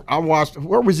watch him. I watched.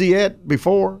 Where was he at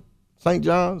before St.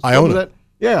 John's? I own it.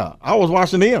 Yeah, I was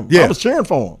watching him. Yeah. I was cheering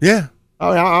for him. Yeah.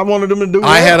 I wanted them to do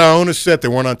I had to own a set. They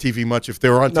weren't on TV much. If they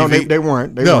were on TV. No, they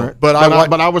weren't. They weren't. But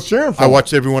I was cheering for them. I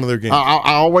watched every one of their games.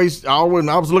 I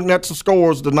was looking at the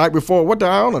scores the night before. What did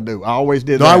I want to do? I always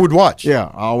did that. No, I would watch. Yeah,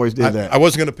 I always did that. I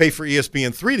wasn't going to pay for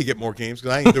ESPN3 to get more games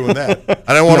because I ain't doing that.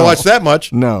 I don't want to watch that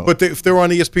much. No. But if they were on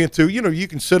ESPN2, you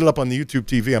can set it up on the YouTube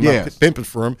TV. I'm not pimping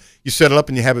for them. You set it up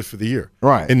and you have it for the year.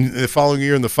 Right. And the following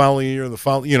year and the following year and the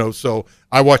following, so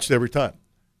I watched it every time.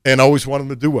 And always want him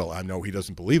to do well. I know he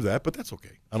doesn't believe that, but that's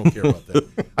okay. I don't care about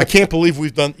that. I can't believe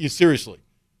we've done – seriously.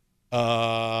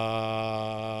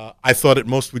 I thought at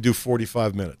most we'd do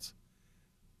 45 minutes.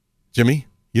 Jimmy,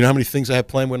 you know how many things I have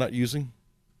planned we're not using?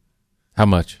 How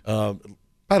much? About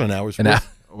an hour's worth.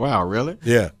 Hour. Wow, really?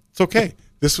 Yeah. It's okay.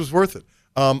 This was worth it.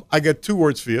 I got 2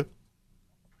 words for you.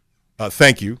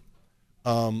 Thank you.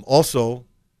 Also,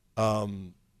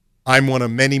 I'm one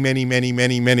of many, many, many,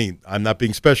 many, many – I'm not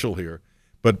being special here.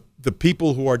 But the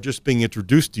people who are just being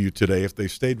introduced to you today, if they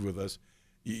stayed with us,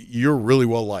 you're really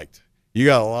well liked. You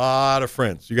got a lot of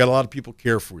friends. You got a lot of people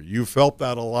care for you. You've helped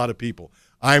out a lot of people.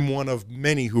 I'm one of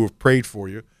many who have prayed for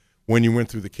you when you went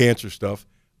through the cancer stuff.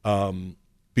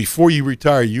 Before you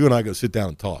retire, you and I are going to sit down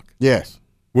and talk. Yes.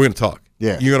 We're going to talk.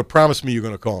 Yeah. You're going to promise me you're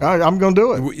going to call me. I'm going to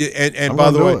do it. And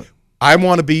by the way, I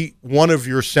want to be one of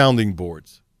your sounding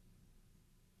boards.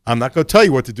 I'm not going to tell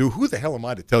you what to do. Who the hell am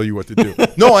I to tell you what to do?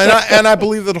 No, and I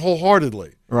believe that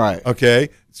wholeheartedly. Right. Okay?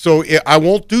 So I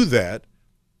won't do that.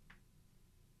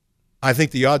 I think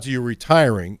the odds of you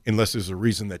retiring, unless there's a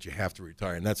reason that you have to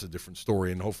retire, and that's a different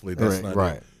story, and hopefully that's not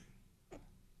right.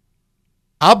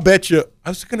 I'll bet you – I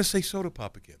was going to say soda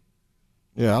pop again.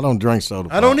 Yeah, I don't drink soda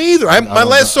pop. I don't either. My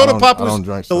last soda pop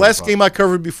was the last game I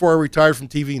covered before I retired from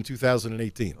TV in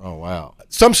 2018. Oh, wow.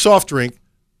 Some soft drink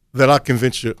that I'll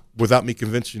convince you, without me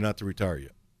convincing you not to retire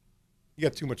yet. You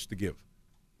got too much to give.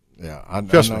 Yeah, I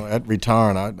know. At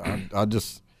retiring, I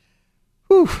just,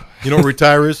 whew. You know what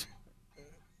retire is?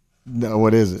 No,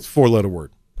 what is it? It's a 4-letter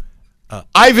word.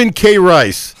 Ivan K.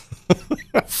 Rice,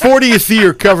 40th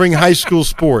year covering high school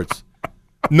sports,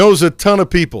 knows a ton of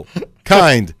people,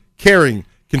 kind, caring,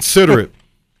 considerate,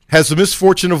 has the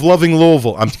misfortune of loving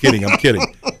Louisville. I'm kidding.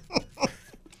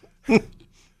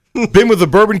 Been with the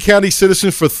Bourbon County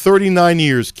Citizen for 39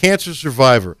 years, cancer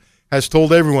survivor, has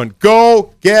told everyone,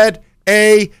 go get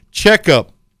a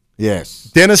checkup.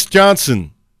 Yes. Dennis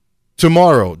Johnson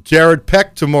tomorrow, Jared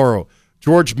Peck tomorrow,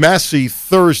 George Massey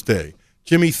Thursday.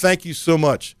 Jimmy, thank you so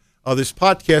much. This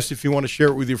podcast, if you want to share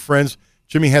it with your friends,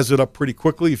 Jimmy has it up pretty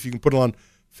quickly. If you can put it on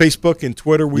Facebook and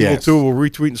Twitter, we will too. We'll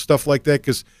retweet and stuff like that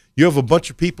because you have a bunch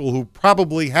of people who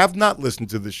probably have not listened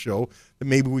to this show that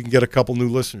maybe we can get a couple new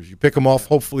listeners. You pick them off,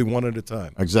 hopefully one at a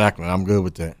time. Exactly. I'm good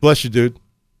with that. Bless you, dude.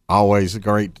 Always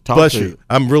great to talk Bless to you.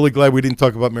 I'm really glad we didn't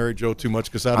talk about Mary Jo too much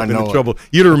because I'd have been in know trouble.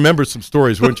 You'd have remembered some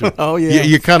stories, wouldn't you? Oh, yeah.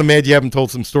 You're kind of mad you haven't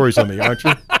told some stories on me, aren't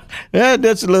you? Yeah,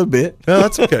 that's a little bit. No,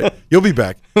 that's okay. You'll be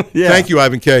back. Yeah. Thank you,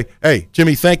 Ivan K. Hey,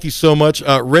 Jimmy, thank you so much.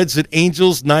 Reds at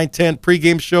Angels, 9:10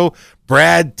 pregame show.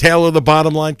 Brad Taylor, the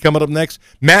bottom line, coming up next.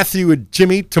 Matthew and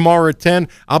Jimmy tomorrow at 10.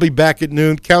 I'll be back at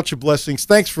noon. Count your blessings.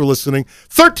 Thanks for listening.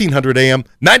 1300 AM,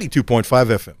 92.5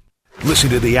 FM. Listen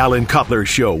to the Alan Cutler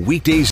Show weekdays